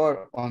to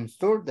work on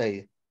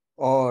Thursday?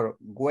 Or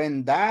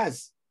when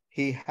does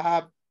he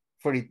have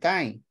free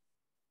time?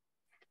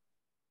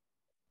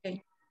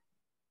 Okay.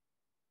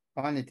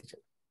 Only teacher.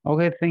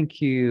 Okay,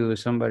 thank you.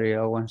 Somebody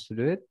else wants to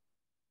do it?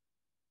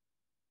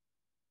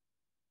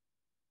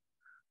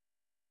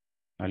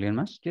 ¿Alguien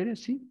más quiere?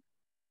 Sí.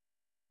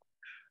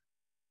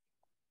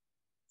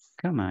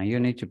 Come on, you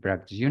need to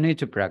practice. You need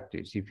to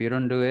practice. If you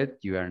don't do it,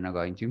 you are not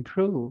going to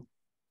improve.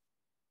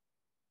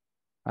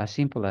 As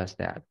simple as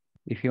that.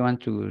 If you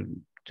want to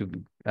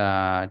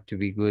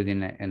be good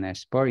in a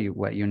sport,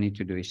 what you need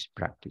to do is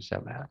practice a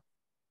lot.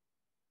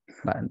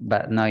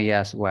 But not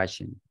just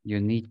watching.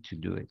 You need to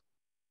do it.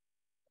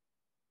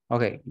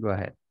 Okay, go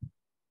ahead.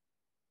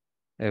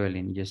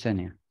 Evelyn,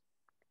 Yesenia.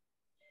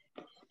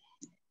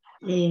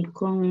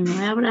 Con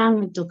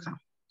Abraham me toca.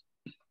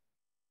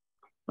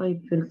 Hoy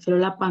prefiero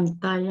la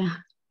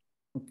pantalla.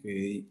 Ok.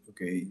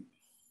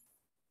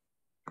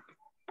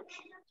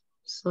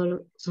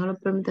 Solo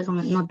permite que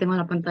no tengo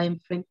la pantalla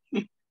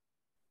enfrente.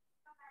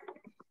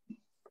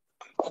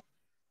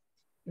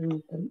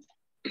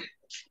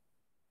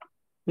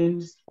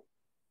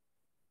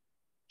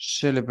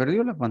 Se le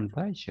perdió la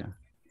pantalla.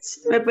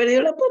 Se me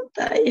perdió la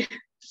pantalla.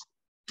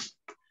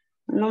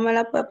 No me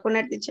la puede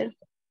poner, teacher.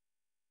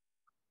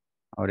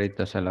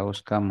 Ahorita se la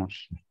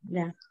buscamos.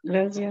 Ya,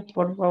 gracias,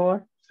 por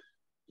favor.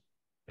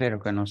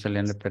 Espero que no se le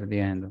ande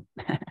perdiendo.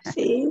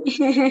 Sí.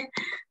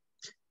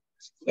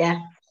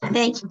 Yeah,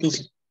 thank you,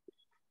 teacher.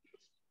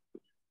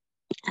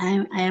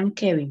 I am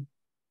Kevin.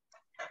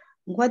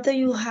 What do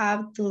you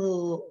have to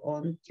do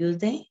on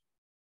Tuesday?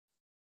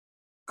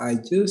 I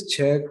just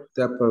checked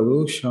the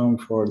production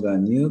for the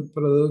new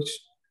product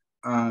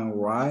and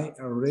write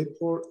a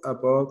report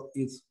about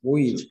its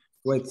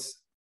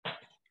weights.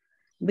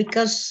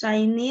 Because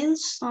I need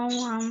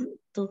someone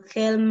to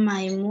help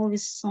my move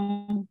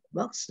some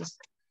boxes.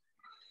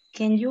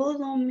 Can you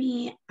do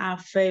me a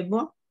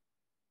favor?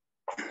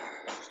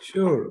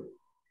 Sure.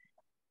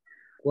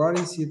 What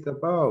is it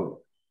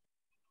about?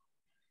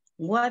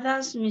 What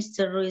does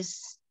Mr.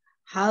 Ruiz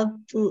have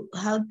to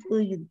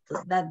do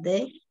that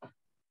day?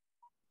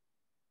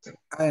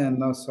 I am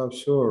not so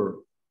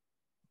sure.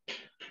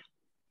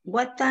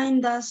 What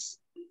time does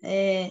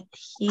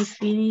he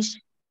finish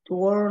to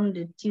work on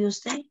the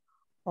Tuesday?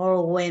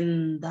 Or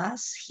when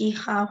does he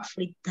have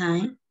free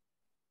time?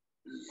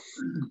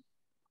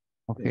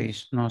 Ok,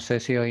 no sé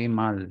si oí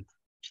mal,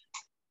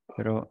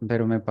 pero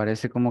me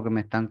parece como que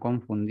me están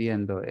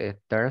confundiendo.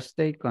 Es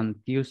Thursday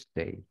con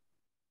Tuesday.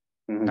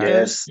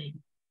 Yes.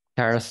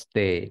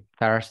 Thursday.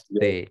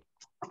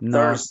 No,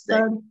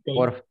 Thursday.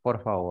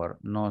 por favor,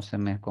 no se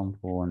me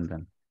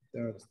confundan.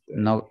 Thursday.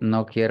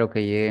 No quiero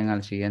que lleguen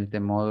al siguiente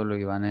módulo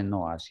y van a,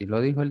 no, así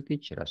lo dijo el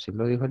teacher, así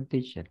lo dijo el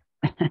teacher.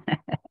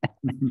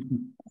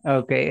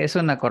 Ok, es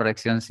una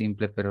corrección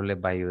simple, pero les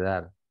va a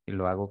ayudar. Y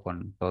lo hago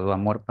con todo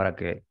amor para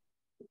que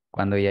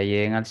cuando ya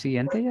lleguen al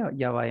siguiente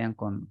ya vayan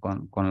con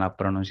la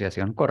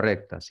pronunciación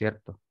correcta,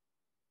 ¿cierto?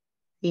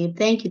 Sí,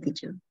 thank you,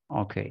 teacher.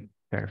 Ok,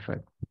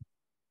 perfect.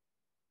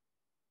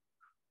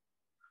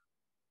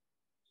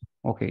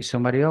 Okay,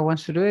 somebody else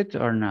wants to do it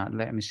or not?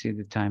 Let me see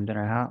the time that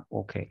I have.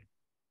 Okay.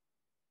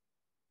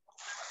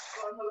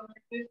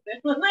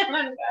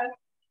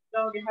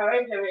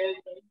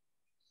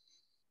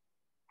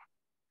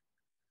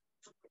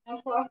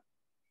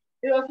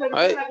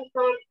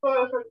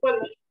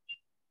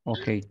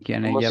 Ok,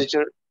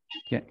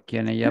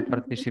 quienes ya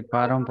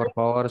participaron, por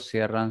favor,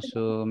 cierran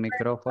su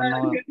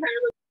micrófono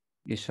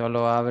y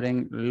solo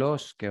abren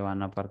los que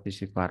van a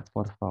participar,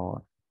 por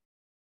favor.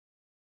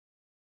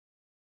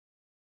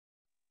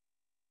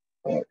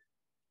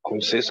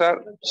 Con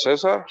César.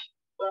 César.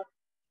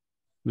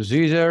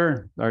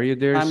 Caesar, are you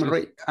there?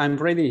 I'm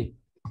ready.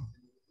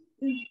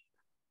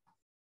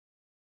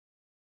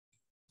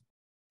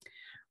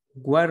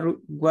 What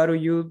do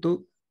you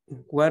do?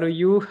 What do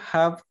you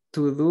have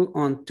to do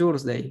on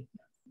Thursday?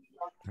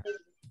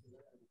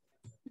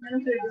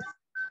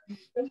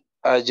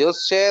 I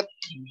just checked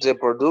the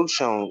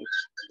production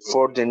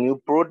for the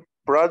new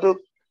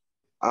product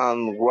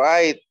and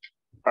write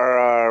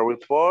a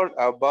report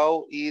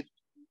about it.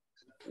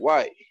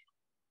 Why?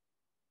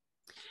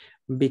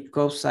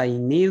 Because I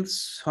need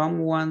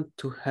someone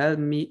to help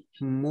me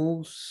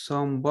move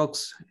some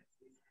boxes.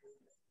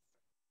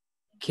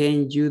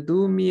 Can you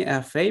do me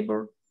a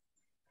favor?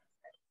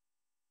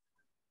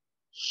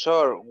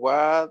 Sure.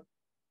 What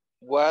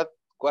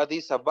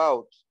is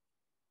about?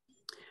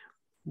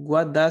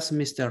 What does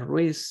Mr.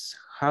 Ruiz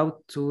have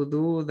to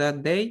do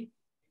that day?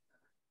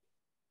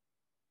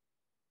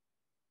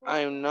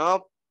 I'm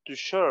not too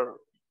sure.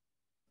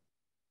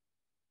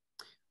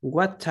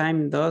 What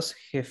time does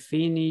he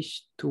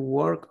finish to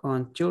work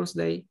on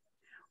Tuesday?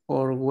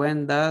 Or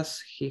when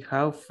does he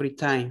have free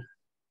time?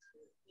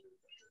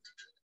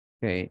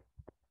 Ok.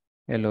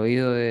 ¿El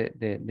oído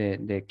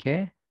de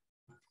qué?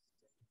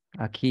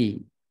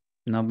 Aquí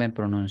no me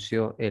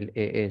pronunció el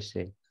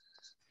ES.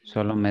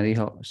 Solo me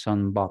dijo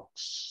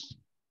sunbox.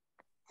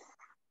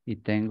 Y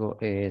tengo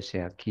ES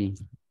aquí.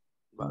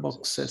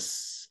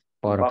 Boxes.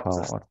 Por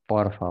favor,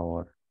 por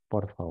favor,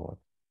 por favor.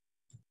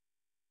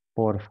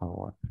 Por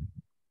favor.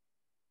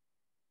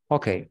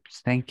 Okay,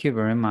 thank you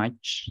very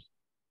much.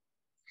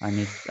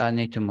 I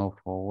need to move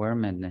forward.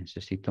 Me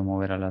necesito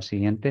mover a la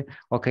siguiente.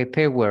 Okay,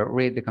 pair word.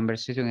 Read the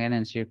conversation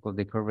and circle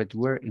the correct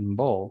word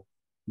involved.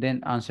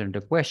 Then answer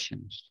the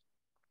questions.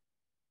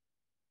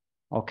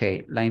 Ok,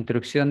 la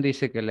instrucción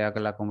dice que le haga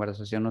la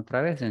conversación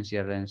otra vez,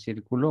 encierra en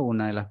círculo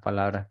una de las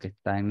palabras que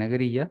está en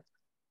negrilla.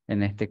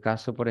 En este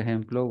caso, por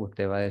ejemplo,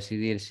 usted va a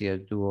decidir si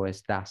es tú o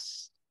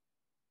estás.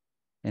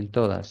 En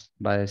todas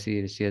va a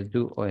decidir si es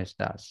tú o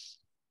estás.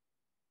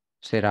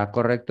 ¿Será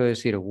correcto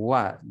decir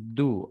what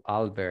do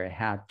Albert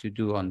have to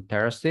do on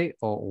Thursday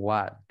o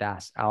what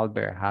does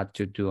Albert have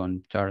to do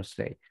on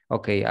Thursday?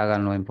 Ok,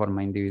 háganlo en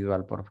forma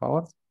individual, por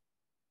favor.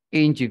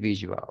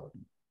 Individual.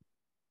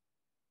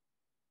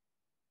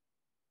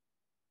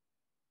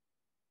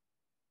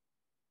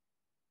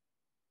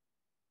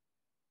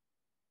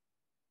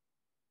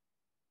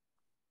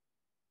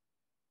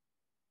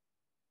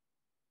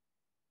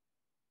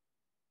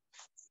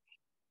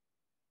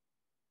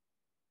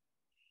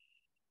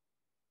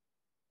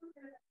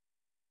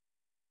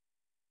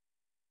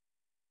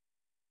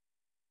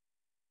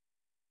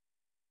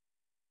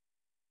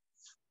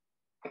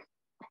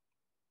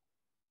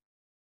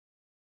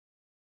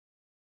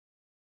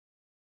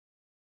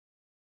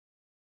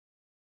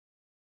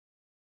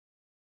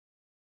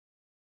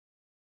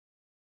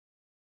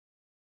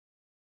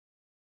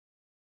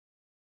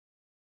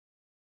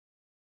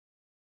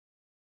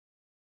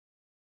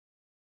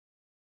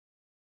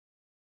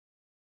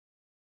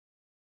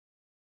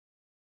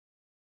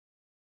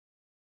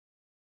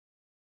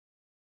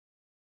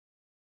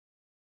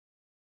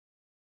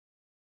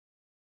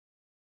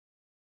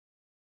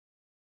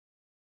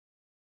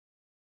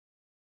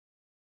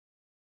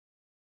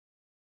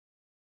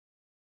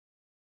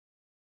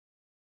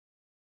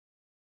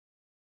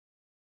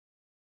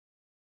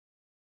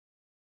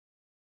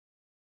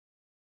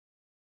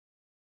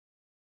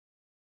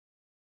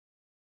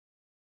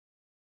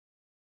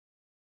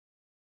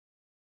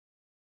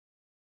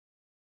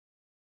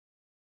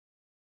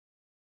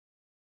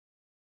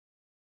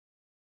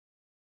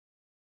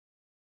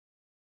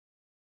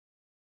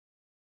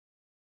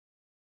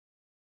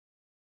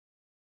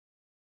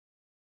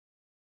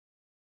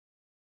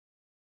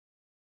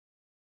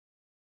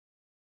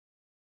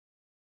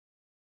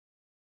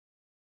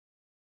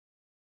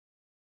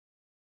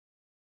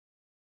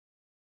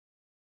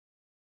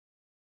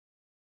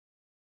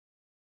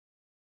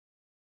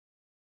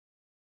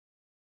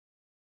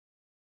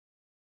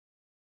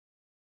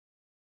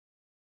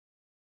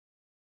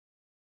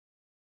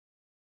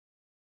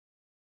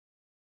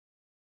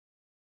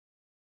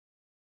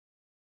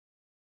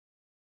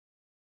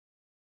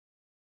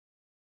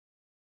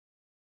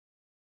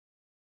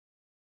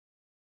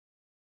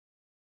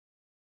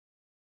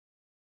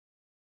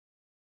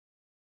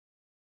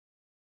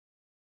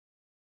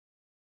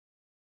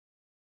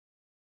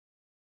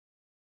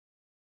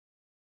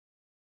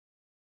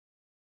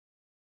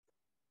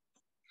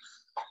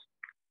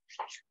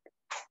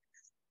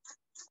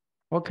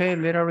 Okay,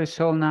 little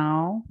result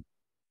now.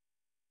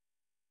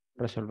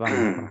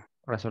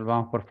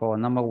 Resolvamos, por favor.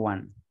 Number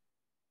 1.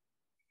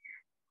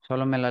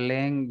 Solo me la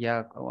leen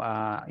ya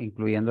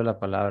incluyendo la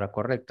palabra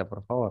correcta,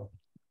 por favor.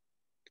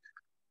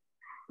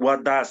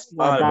 What does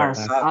Albert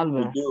have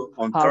to do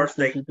on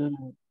Thursday?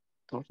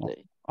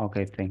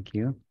 Okay, thank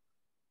you.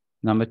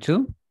 Number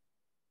 2.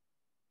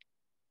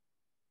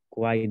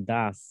 Why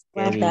does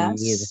Kevin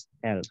need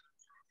help?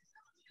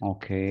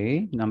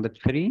 Okay, number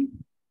 3.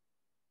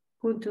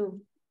 Who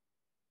do?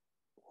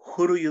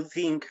 Who do you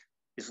think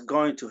is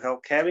going to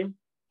help Kevin?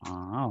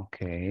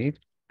 Okay,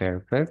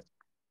 perfect.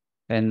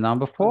 And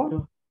number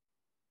 4.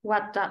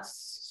 What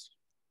does?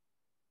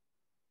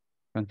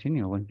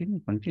 Continue.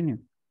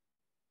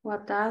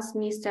 What does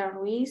Mr.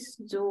 Ruiz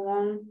do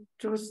on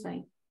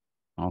Thursday?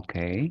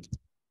 Okay.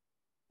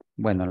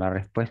 Bueno, la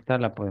respuesta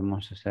la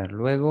podemos hacer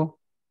luego.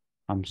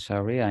 I'm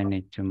sorry, I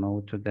need to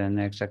move to the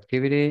next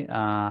activity.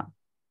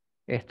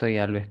 Esto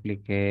ya lo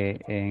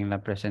expliqué en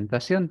la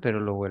presentación, pero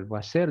lo vuelvo a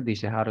hacer.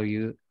 Dice, how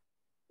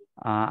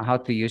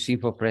to use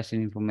info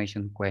present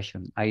information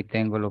question. Ahí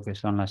tengo lo que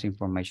son las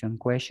information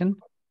question.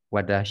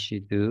 What does she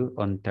do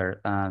on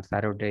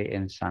Saturday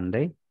and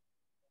Sunday?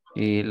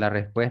 Y la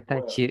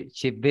respuesta,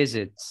 she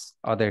visits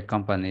other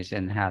companies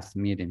and has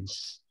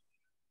meetings.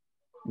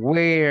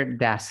 Where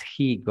does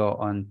he go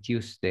on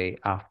Tuesday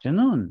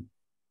afternoon?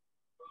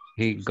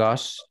 He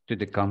goes to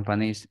the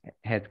company's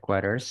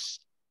headquarters.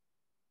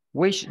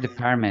 Which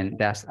department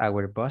does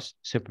our boss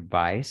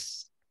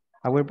supervise?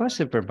 Our boss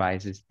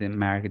supervises the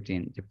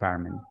marketing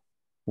department.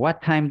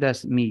 What time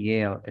does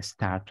Miguel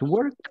start to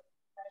work?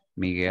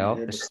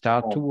 Miguel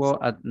start to work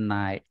at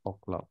 9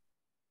 o'clock.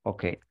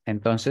 Ok,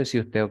 entonces si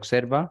usted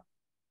observa,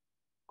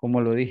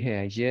 como lo dije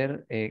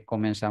ayer,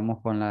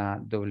 comenzamos con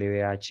la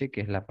WH,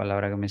 que es la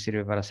palabra que me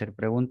sirve para hacer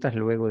preguntas.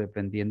 Luego,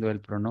 dependiendo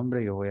del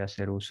pronombre, yo voy a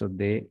hacer uso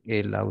de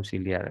el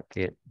auxiliar,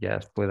 que ya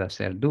puede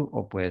ser do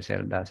o puede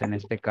ser das. En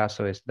este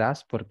caso es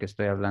das porque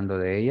estoy hablando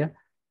de ella,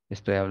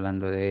 estoy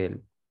hablando de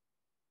él.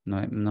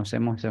 Nos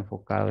hemos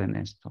enfocado en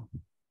esto,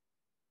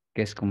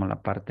 que es como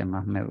la parte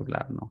más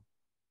medular, ¿no?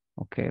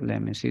 Okay, let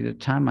me see the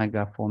time. I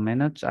got 4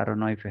 minutes. I don't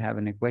know if you have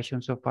any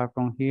questions so far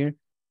from here.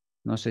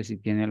 No sé si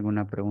tiene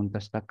alguna pregunta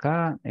hasta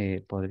acá.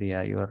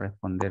 Podría yo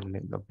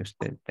responderle lo que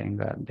usted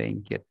tenga de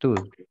inquietud.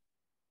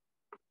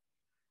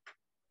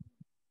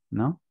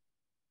 ¿No?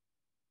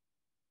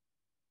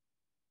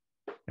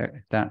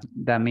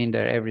 That means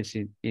that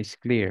everything is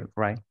clear,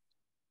 right?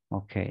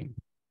 Okay.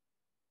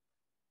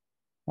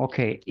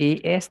 Okay,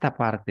 y esta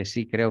parte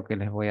sí creo que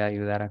les voy a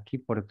ayudar aquí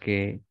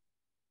porque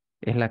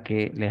es la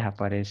que les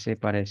aparece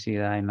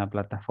parecida en la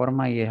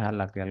plataforma y es a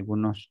la que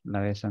algunos la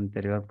vez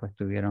anterior pues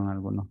tuvieron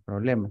algunos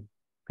problemas.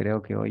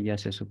 Creo que hoy ya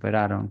se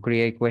superaron.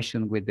 Create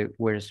question with the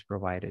words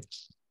provided.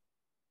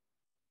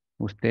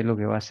 Usted lo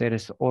que va a hacer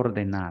es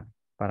ordenar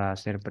para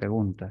hacer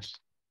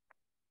preguntas.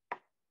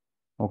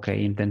 Ok,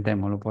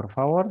 intentémoslo por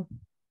favor.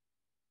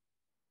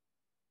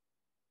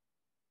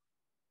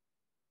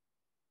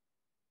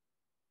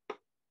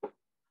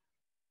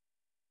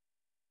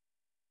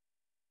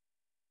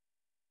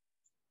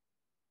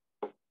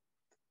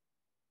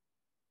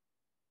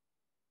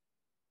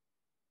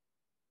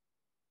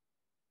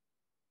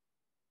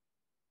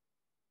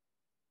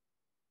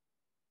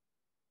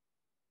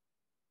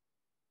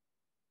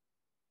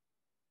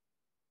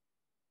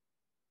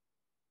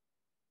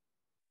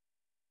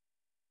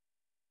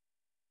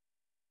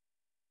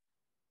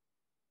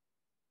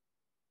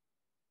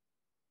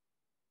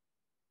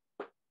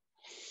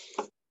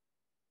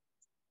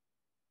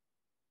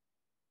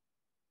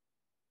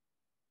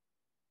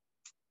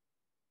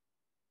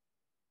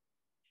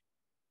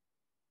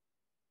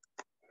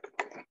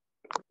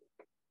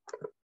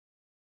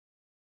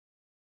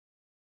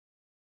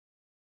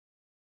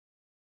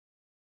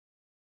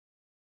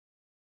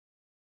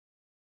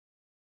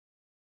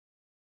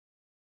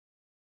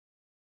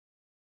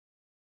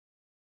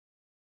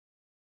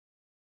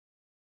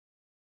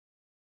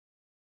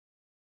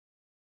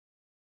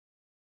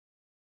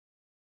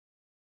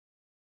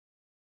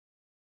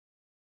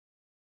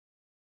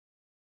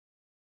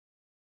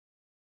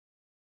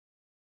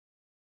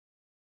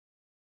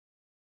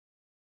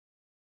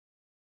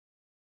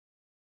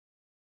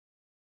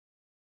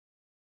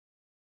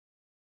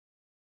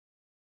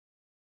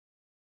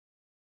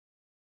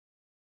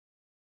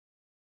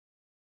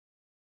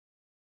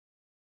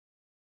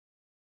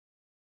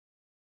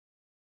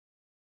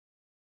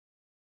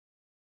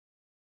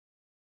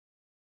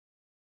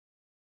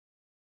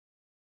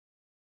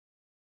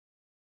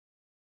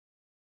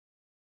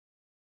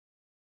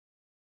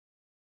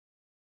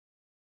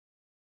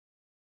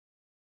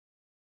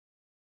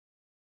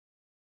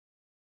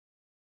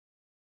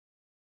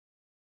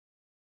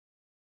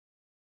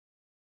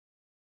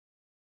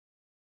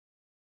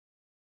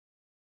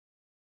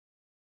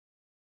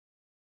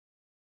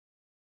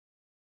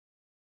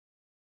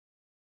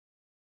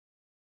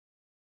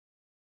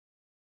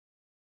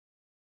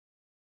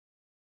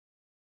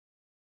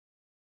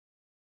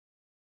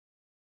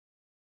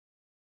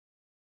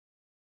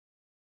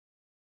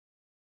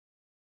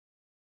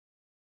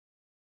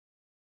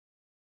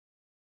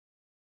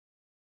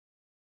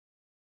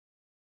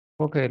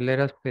 Okay, let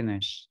us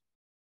finish.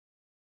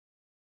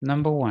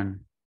 Number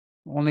one.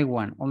 Only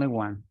one, only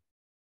one.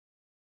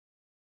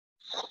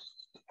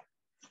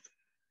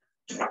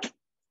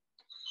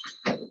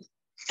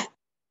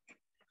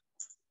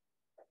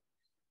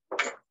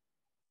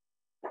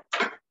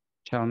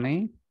 Tell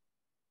me.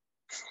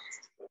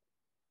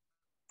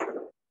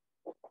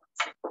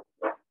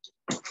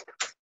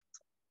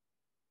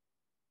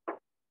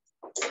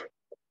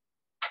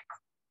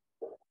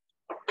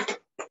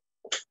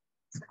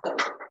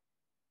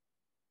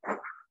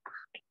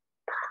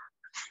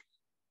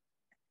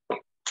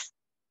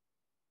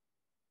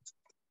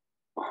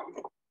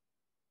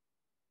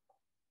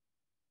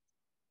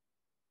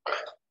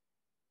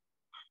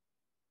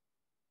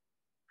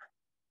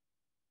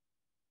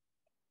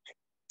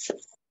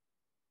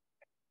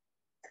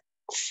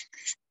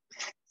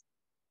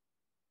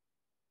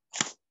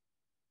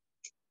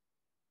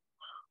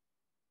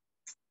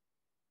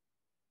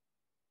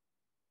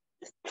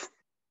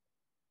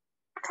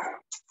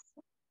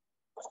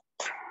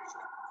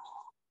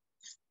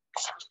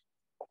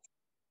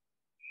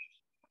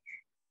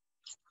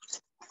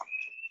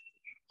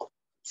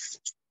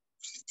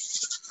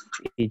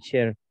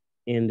 Teacher,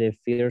 in the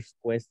first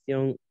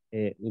question,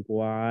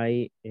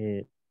 why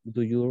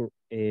do you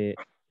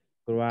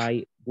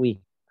cry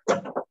we?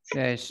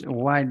 Yes,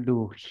 why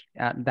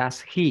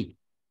does he?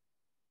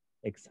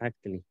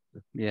 Exactly.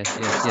 Yes,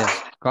 yes,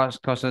 yes.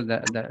 Cause of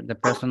the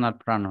personal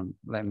pronoun.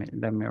 Let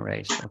me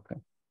erase.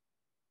 Okay.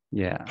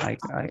 Yeah,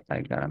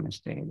 I got a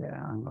mistake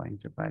there. I'm going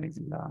to write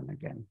it down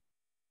again.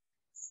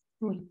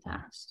 Who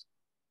does?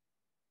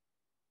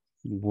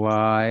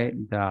 Why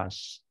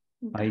does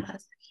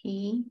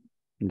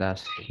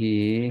Does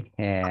he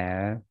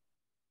have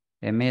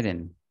a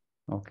meeting?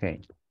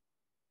 Okay.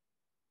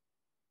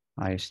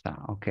 Ahí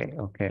está. Okay,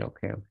 okay,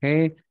 okay,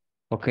 okay.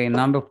 Okay,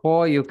 number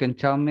 4, you can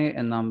tell me,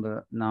 and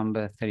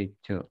number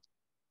 32.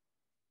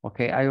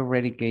 Okay, I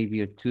already gave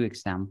you 2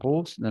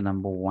 examples. The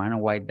number 1,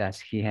 why does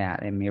he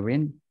have a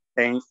meeting?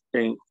 And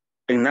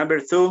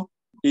number 2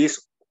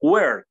 is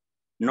where,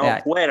 no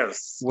Yeah,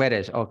 where's.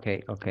 Where's,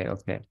 okay, okay,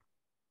 okay.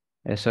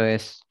 Eso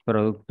es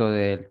producto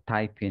del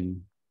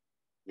typing.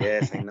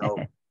 Yes, I know.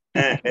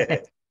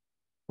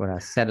 Por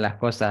hacer las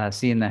cosas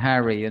así in a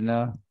hurry, you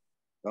know.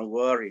 Don't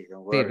worry,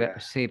 don't Sí, worry.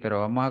 sí, pero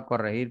vamos a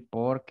corregir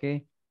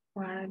porque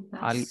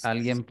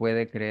alguien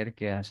puede creer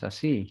que es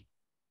así.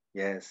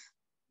 Yes.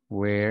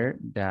 Where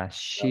does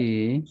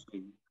she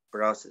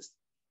process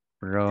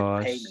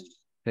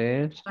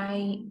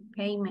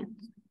payment?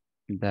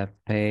 the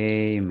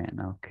payment?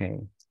 Okay.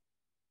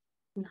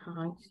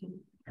 No,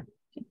 sí.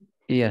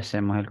 Y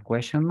hacemos el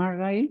question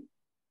mark ahí.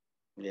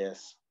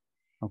 Yes.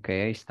 Ok,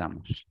 ahí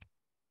estamos.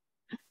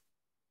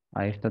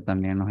 A esto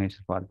también nos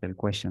hizo falta el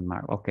question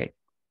mark. Ok.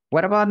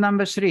 What about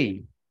number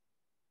 3?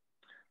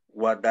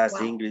 What does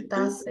Ingrid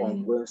do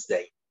on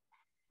Wednesday?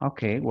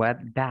 Okay, what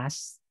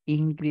does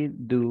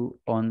Ingrid do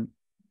on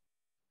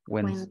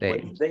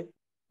Wednesday?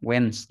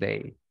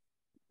 Wednesday.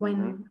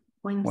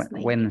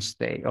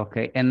 Wednesday.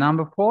 Okay, and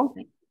number 4?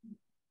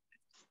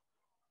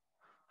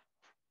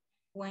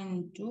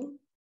 When to.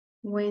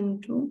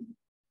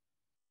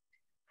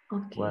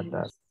 Okay. What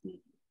does?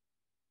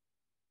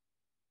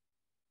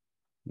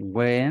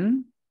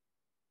 When?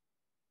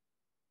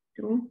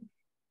 Do.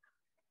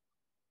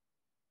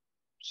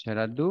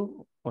 ¿Será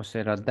do o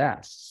será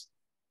does?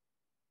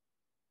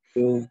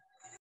 Do.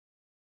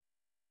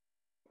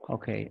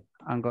 Okay,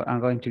 I'm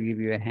going to give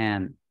you a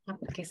hand.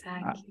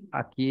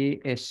 Aquí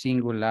es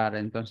singular,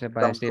 entonces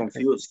va a decir...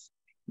 Confused.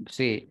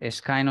 Sí,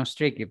 es kind of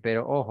tricky,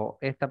 pero ojo,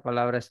 esta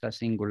palabra está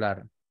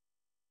singular.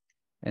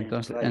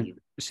 Entonces,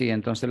 sí,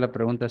 entonces la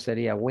pregunta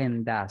sería,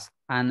 when does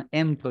an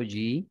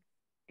employee,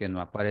 que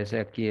no aparece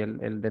aquí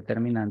el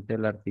determinante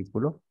del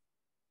artículo,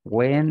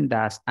 when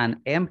does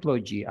an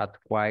employee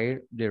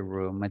acquire the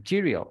raw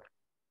material?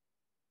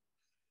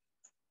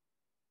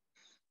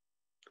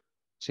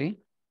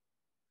 ¿Sí?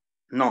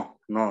 No.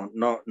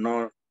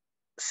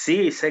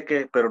 Sí, sé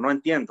que, pero no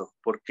entiendo.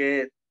 ¿Por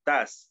qué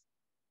does?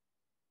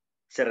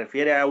 ¿Se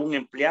refiere a un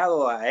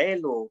empleado, a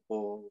él o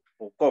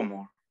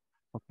cómo?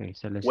 Ok,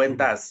 se les When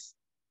does.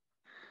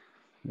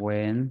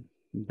 When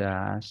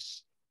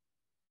does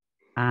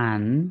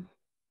an.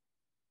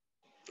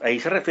 Ahí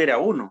se refiere a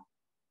uno.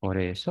 Por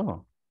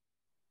eso.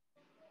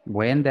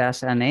 When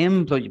does an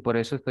employee, por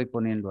eso estoy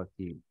poniendo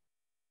aquí.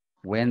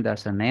 When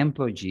does an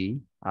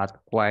employee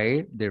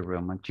acquire the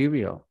raw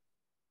material?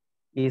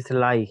 It's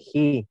like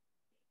he.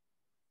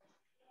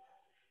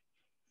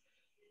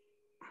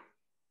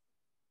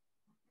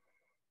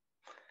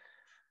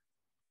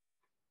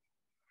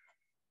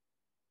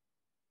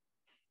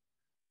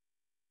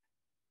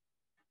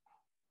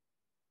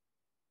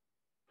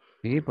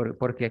 Sí,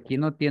 porque aquí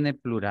no tiene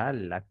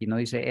plural, aquí no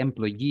dice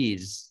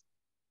employees.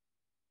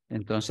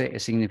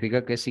 Entonces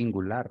significa que es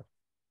singular.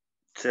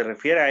 ¿Se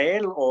refiere a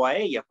él o a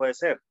ella? Puede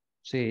ser.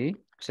 Sí,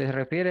 se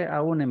refiere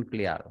a un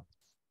empleado.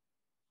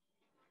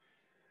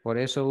 Por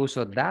eso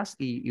uso das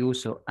y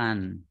uso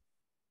an.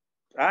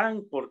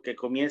 An porque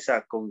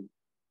comienza con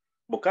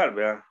vocal,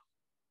 ¿verdad?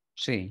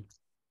 Sí.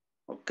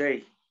 Ok.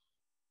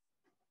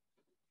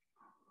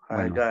 I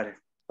Bueno, got it.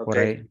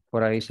 Okay.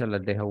 por ahí se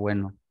las dejo.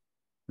 Bueno,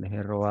 les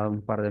he robado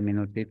un par de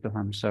minutitos.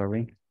 I'm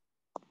sorry.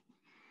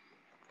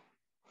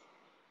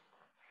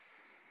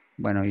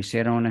 Bueno,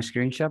 ¿hicieron un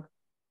screenshot?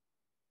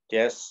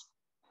 Yes.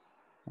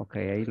 Ok,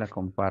 ahí la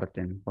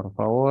comparten. Por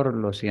favor,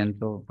 lo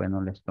siento.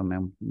 Bueno, les tomé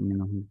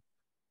un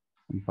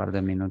par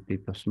de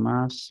minutitos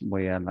más.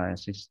 Voy a la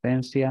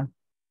asistencia.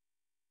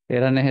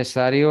 Era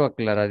necesario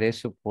aclarar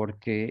eso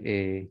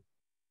porque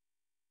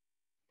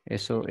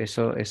esos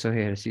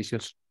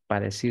ejercicios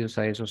parecidos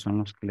a esos son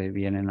los que le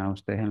vienen a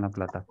ustedes en la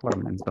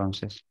plataforma.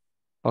 Entonces,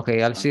 ok,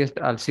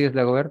 Alcides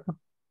de Roberto.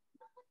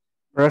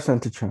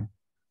 Present, teacher.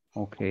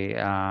 Ok,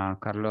 a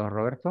Carlos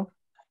Roberto.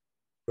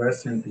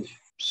 Present, teacher.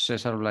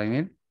 César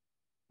Vladimir.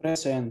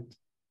 Present.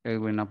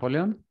 Edwin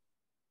Napoleón.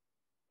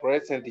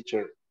 Present,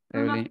 teacher.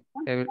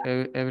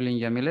 Evelyn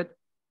Yamilet.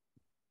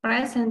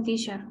 Present,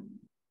 teacher.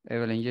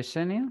 Evelyn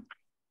Yesenia.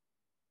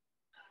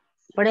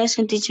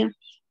 Present, teacher.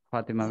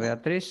 Fátima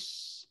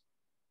Beatriz.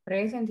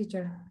 Present,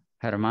 teacher.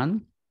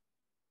 Germán.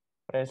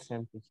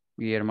 Present, teacher.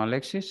 Guillermo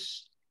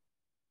Alexis.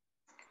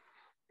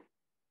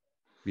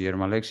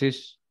 Guillermo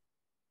Alexis.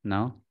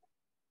 No.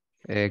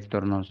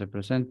 Héctor no se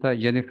presenta.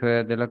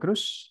 Jennifer de la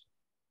Cruz.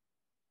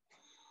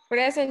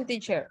 Present,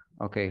 teacher.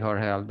 Ok,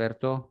 Jorge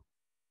Alberto.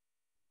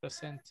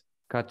 Present.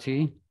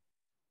 Katy.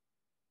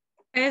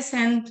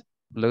 Present.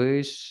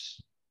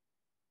 Luis.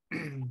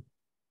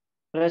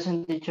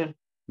 Present, teacher.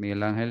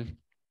 Miguel Ángel.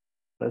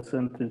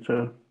 Present,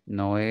 teacher.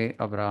 Noé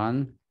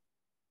Abraham.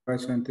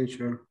 Present,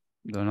 teacher.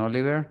 Don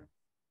Oliver.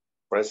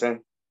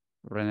 Present.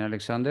 René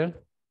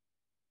Alexander.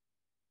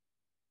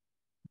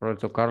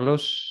 Roberto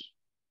Carlos.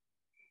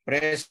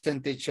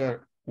 Present,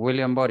 teacher.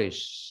 William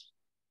Boris.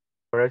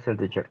 Present,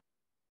 teacher.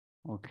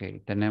 Ok,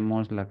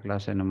 tenemos la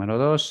clase número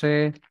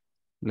 12.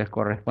 Les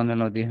corresponden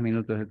los 10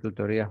 minutos de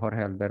tutoría a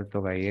Jorge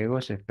Alberto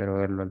Gallegos. Espero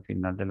verlo al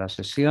final de la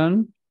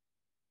sesión.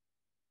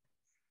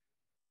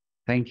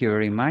 Thank you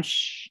very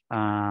much.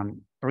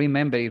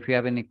 Remember, if you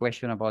have any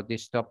question about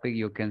this topic,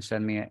 you can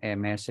send me a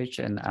message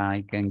and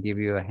I can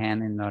give you a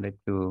hand in order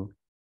to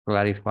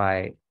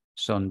clarify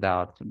some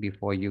doubt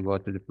before you go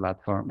to the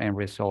platform and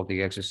resolve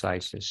the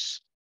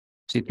exercises.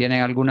 Si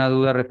tienen alguna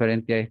duda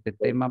referente a este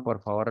tema,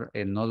 por favor,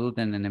 no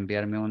duden en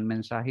enviarme un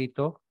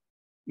mensajito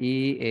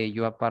y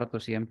yo aparto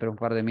siempre un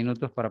par de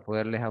minutos para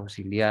poderles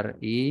auxiliar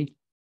y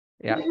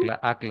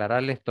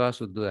aclararles todas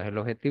sus dudas. El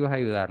objetivo es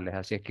ayudarles,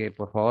 así es que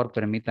por favor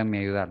permítanme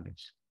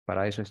ayudarles.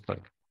 Para eso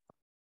estoy.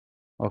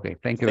 Okay,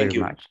 thank you very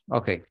much.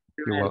 Okay,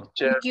 you're welcome.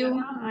 Thank you.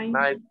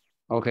 Night.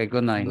 Okay,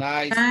 good night.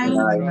 Nice.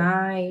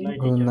 Bye.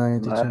 Good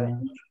night, teacher.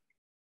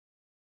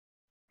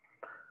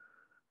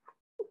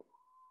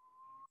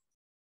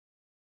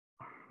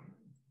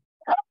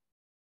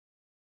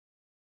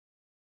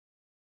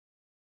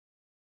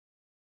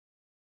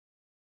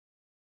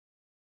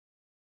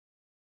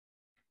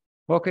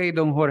 Okay,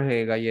 don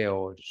Jorge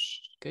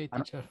Gallegos. Okay,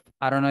 teacher.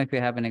 I don't know if you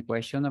have any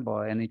question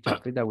about any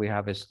topic that we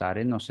have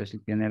studied. No sé si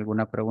tiene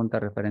alguna pregunta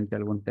referente a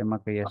algún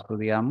tema que ya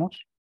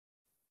estudiamos.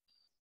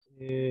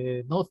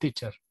 No,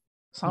 teacher.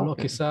 Solo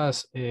Okay.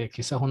 quizás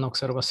una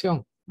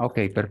observación. Ok,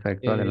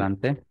 perfecto,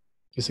 adelante.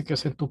 Yo sé que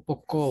siento un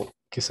poco,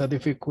 quizás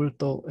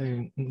dificultoso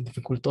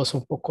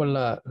un poco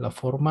la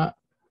forma,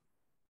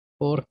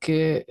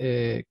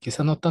 porque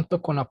quizás no tanto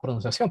con la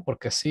pronunciación,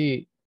 porque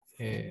sí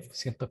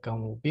siento que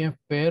vamos bien,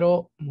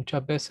 pero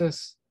muchas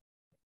veces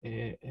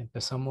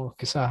empezamos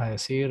quizás a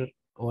decir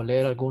o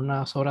leer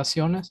algunas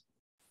oraciones,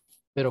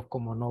 pero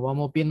como no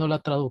vamos viendo la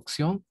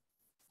traducción,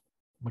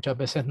 muchas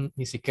veces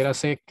ni siquiera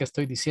sé qué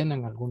estoy diciendo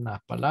en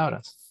algunas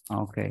palabras.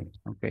 Ok,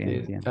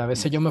 entiendo. A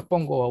veces yo me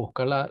pongo a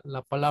buscar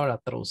la palabra, a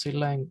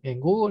traducirla en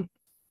Google,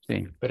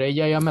 sí. Pero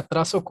ella ya me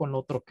atraso con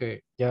otro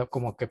que ya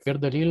como que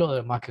pierde el hilo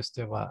de más que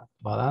usted va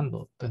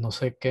dando. Entonces no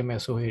sé qué me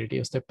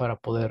sugeriría usted para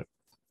poder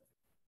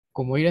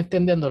como ir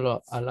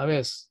entendiéndolo a la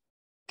vez,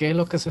 qué es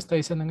lo que se está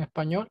diciendo en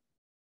español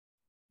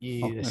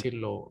y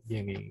decirlo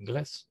bien en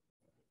inglés.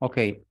 Ok,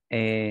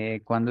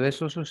 cuando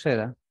eso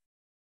suceda,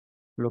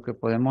 lo que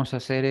podemos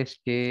hacer es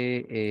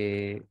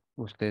que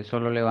usted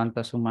solo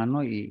levanta su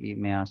mano y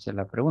me hace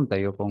la pregunta.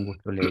 Yo con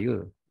gusto le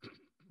ayudo.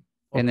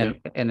 En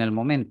el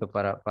momento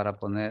para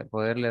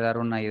poderle dar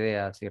una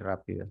idea así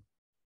rápida,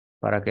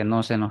 para que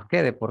no se nos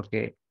quede,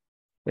 porque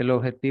el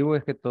objetivo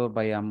es que todos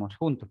vayamos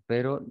juntos,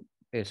 pero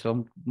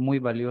son muy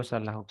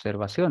valiosas las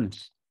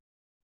observaciones.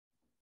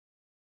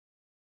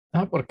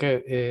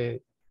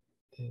 Porque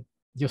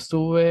yo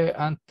estuve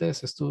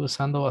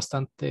usando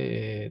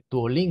bastante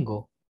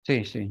Duolingo.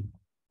 Sí, sí.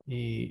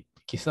 Y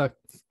quizá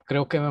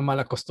creo que me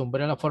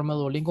malacostumbré a la forma de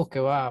Duolingo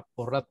que va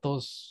por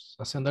ratos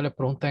haciéndole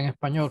preguntas en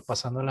español,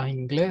 pasándolas en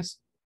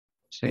inglés.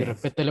 Sí. Y de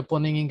repente le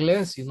ponen en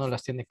inglés y uno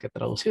las tiene que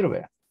traducir,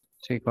 vea.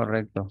 Sí,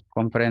 correcto,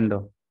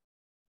 comprendo.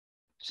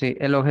 Sí,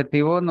 el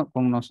objetivo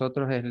con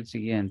nosotros es el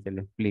siguiente,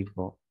 le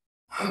explico.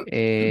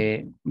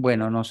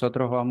 Bueno,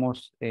 nosotros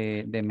vamos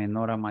de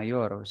menor a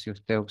mayor. Si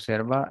usted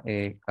observa,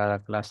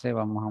 cada clase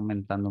vamos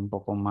aumentando un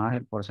poco más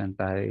el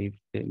porcentaje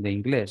de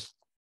inglés.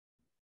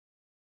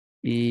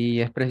 Y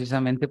es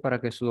precisamente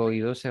para que su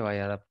oído se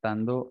vaya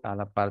adaptando a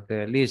la parte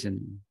de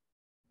listening.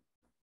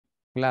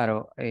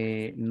 Claro,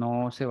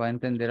 no se va a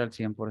entender al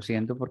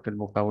 100% porque el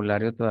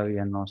vocabulario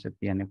todavía no se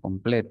tiene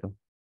completo.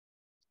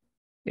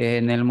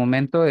 En el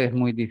momento es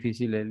muy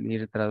difícil el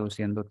ir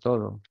traduciendo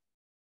todo.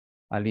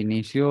 Al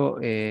inicio,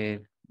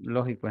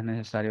 lógico, es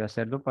necesario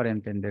hacerlo para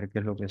entender qué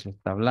es lo que se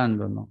está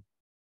hablando, ¿no?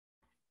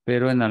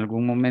 Pero en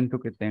algún momento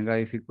que tenga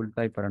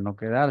dificultad y para no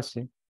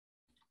quedarse,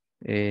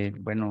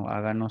 bueno,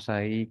 háganos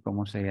ahí,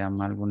 ¿cómo se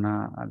llama?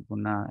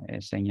 Alguna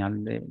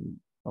señal de,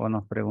 o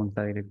nos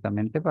pregunta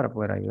directamente para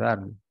poder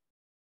ayudarle.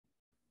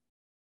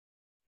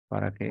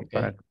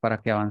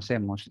 Para que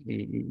avancemos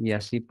y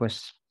así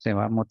pues se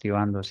va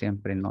motivando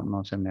siempre,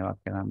 no se me va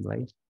quedando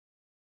ahí.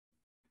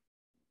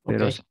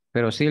 Pero, Ok.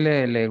 pero sí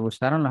le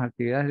gustaron las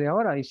actividades de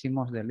ahora,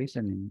 hicimos de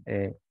listening.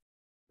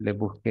 Le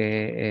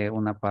busqué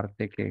una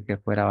parte que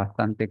fuera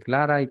bastante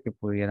clara y que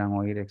pudieran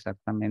oír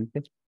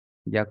exactamente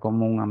ya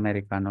como un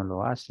americano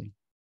lo hace.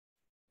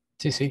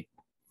 Sí, sí.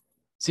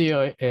 Sí,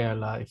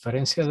 la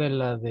diferencia de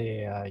la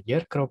de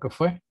ayer creo que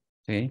fue.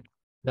 Sí.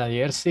 La de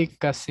ayer sí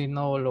casi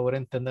no logré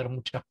entender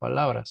muchas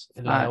palabras.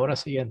 En la de ahora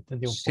sí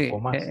entendí un Sí,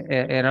 poco más.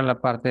 era la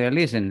parte de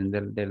listening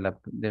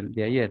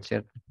de ayer,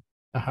 ¿cierto?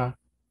 Ajá.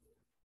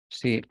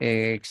 Sí,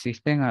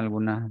 existen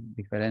algunas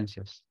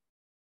diferencias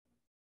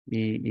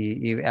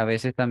y a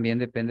veces también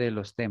depende de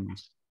los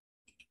temas,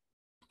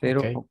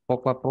 pero Ok.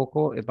 poco a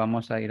poco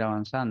vamos a ir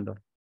avanzando.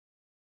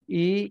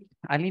 Y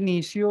al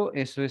inicio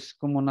eso es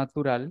como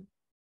natural,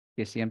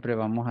 que siempre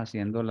vamos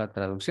haciendo la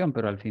traducción,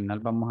 pero al final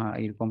vamos a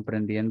ir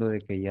comprendiendo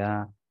de que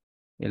ya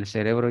el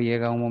cerebro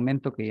llega a un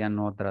momento que ya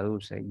no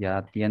traduce,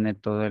 ya tiene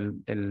todo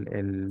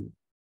el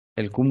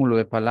cúmulo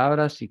de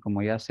palabras y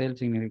como ya sé el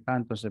significado,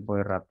 entonces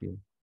voy rápido.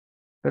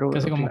 Pero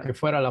Casi como que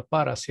fuera a la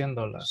par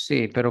haciendo la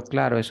sí, pero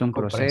claro,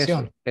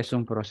 comprensión. es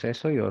un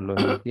proceso, yo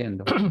lo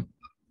entiendo.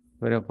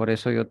 Pero por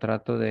eso yo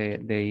trato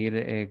de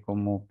ir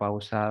como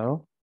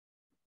pausado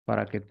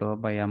para que todos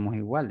vayamos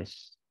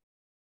iguales.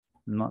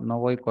 No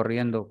voy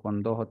corriendo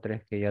con 2 o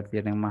 3 que ya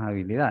tienen más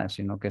habilidades,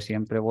 sino que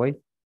siempre voy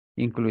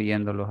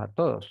incluyéndolos a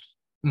todos.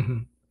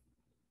 Ujú.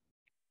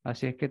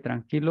 Así es que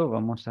tranquilo,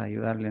 vamos a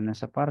ayudarle en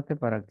esa parte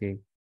para que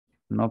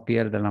no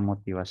pierda la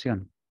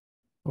motivación.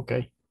 Ok.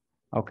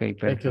 Okay,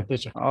 Thank you, perfect.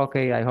 teacher.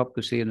 Okay, I hope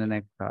to see you in the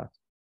next class.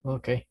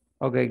 Okay.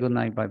 Okay, good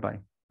night, bye bye.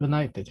 Good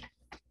night, teacher.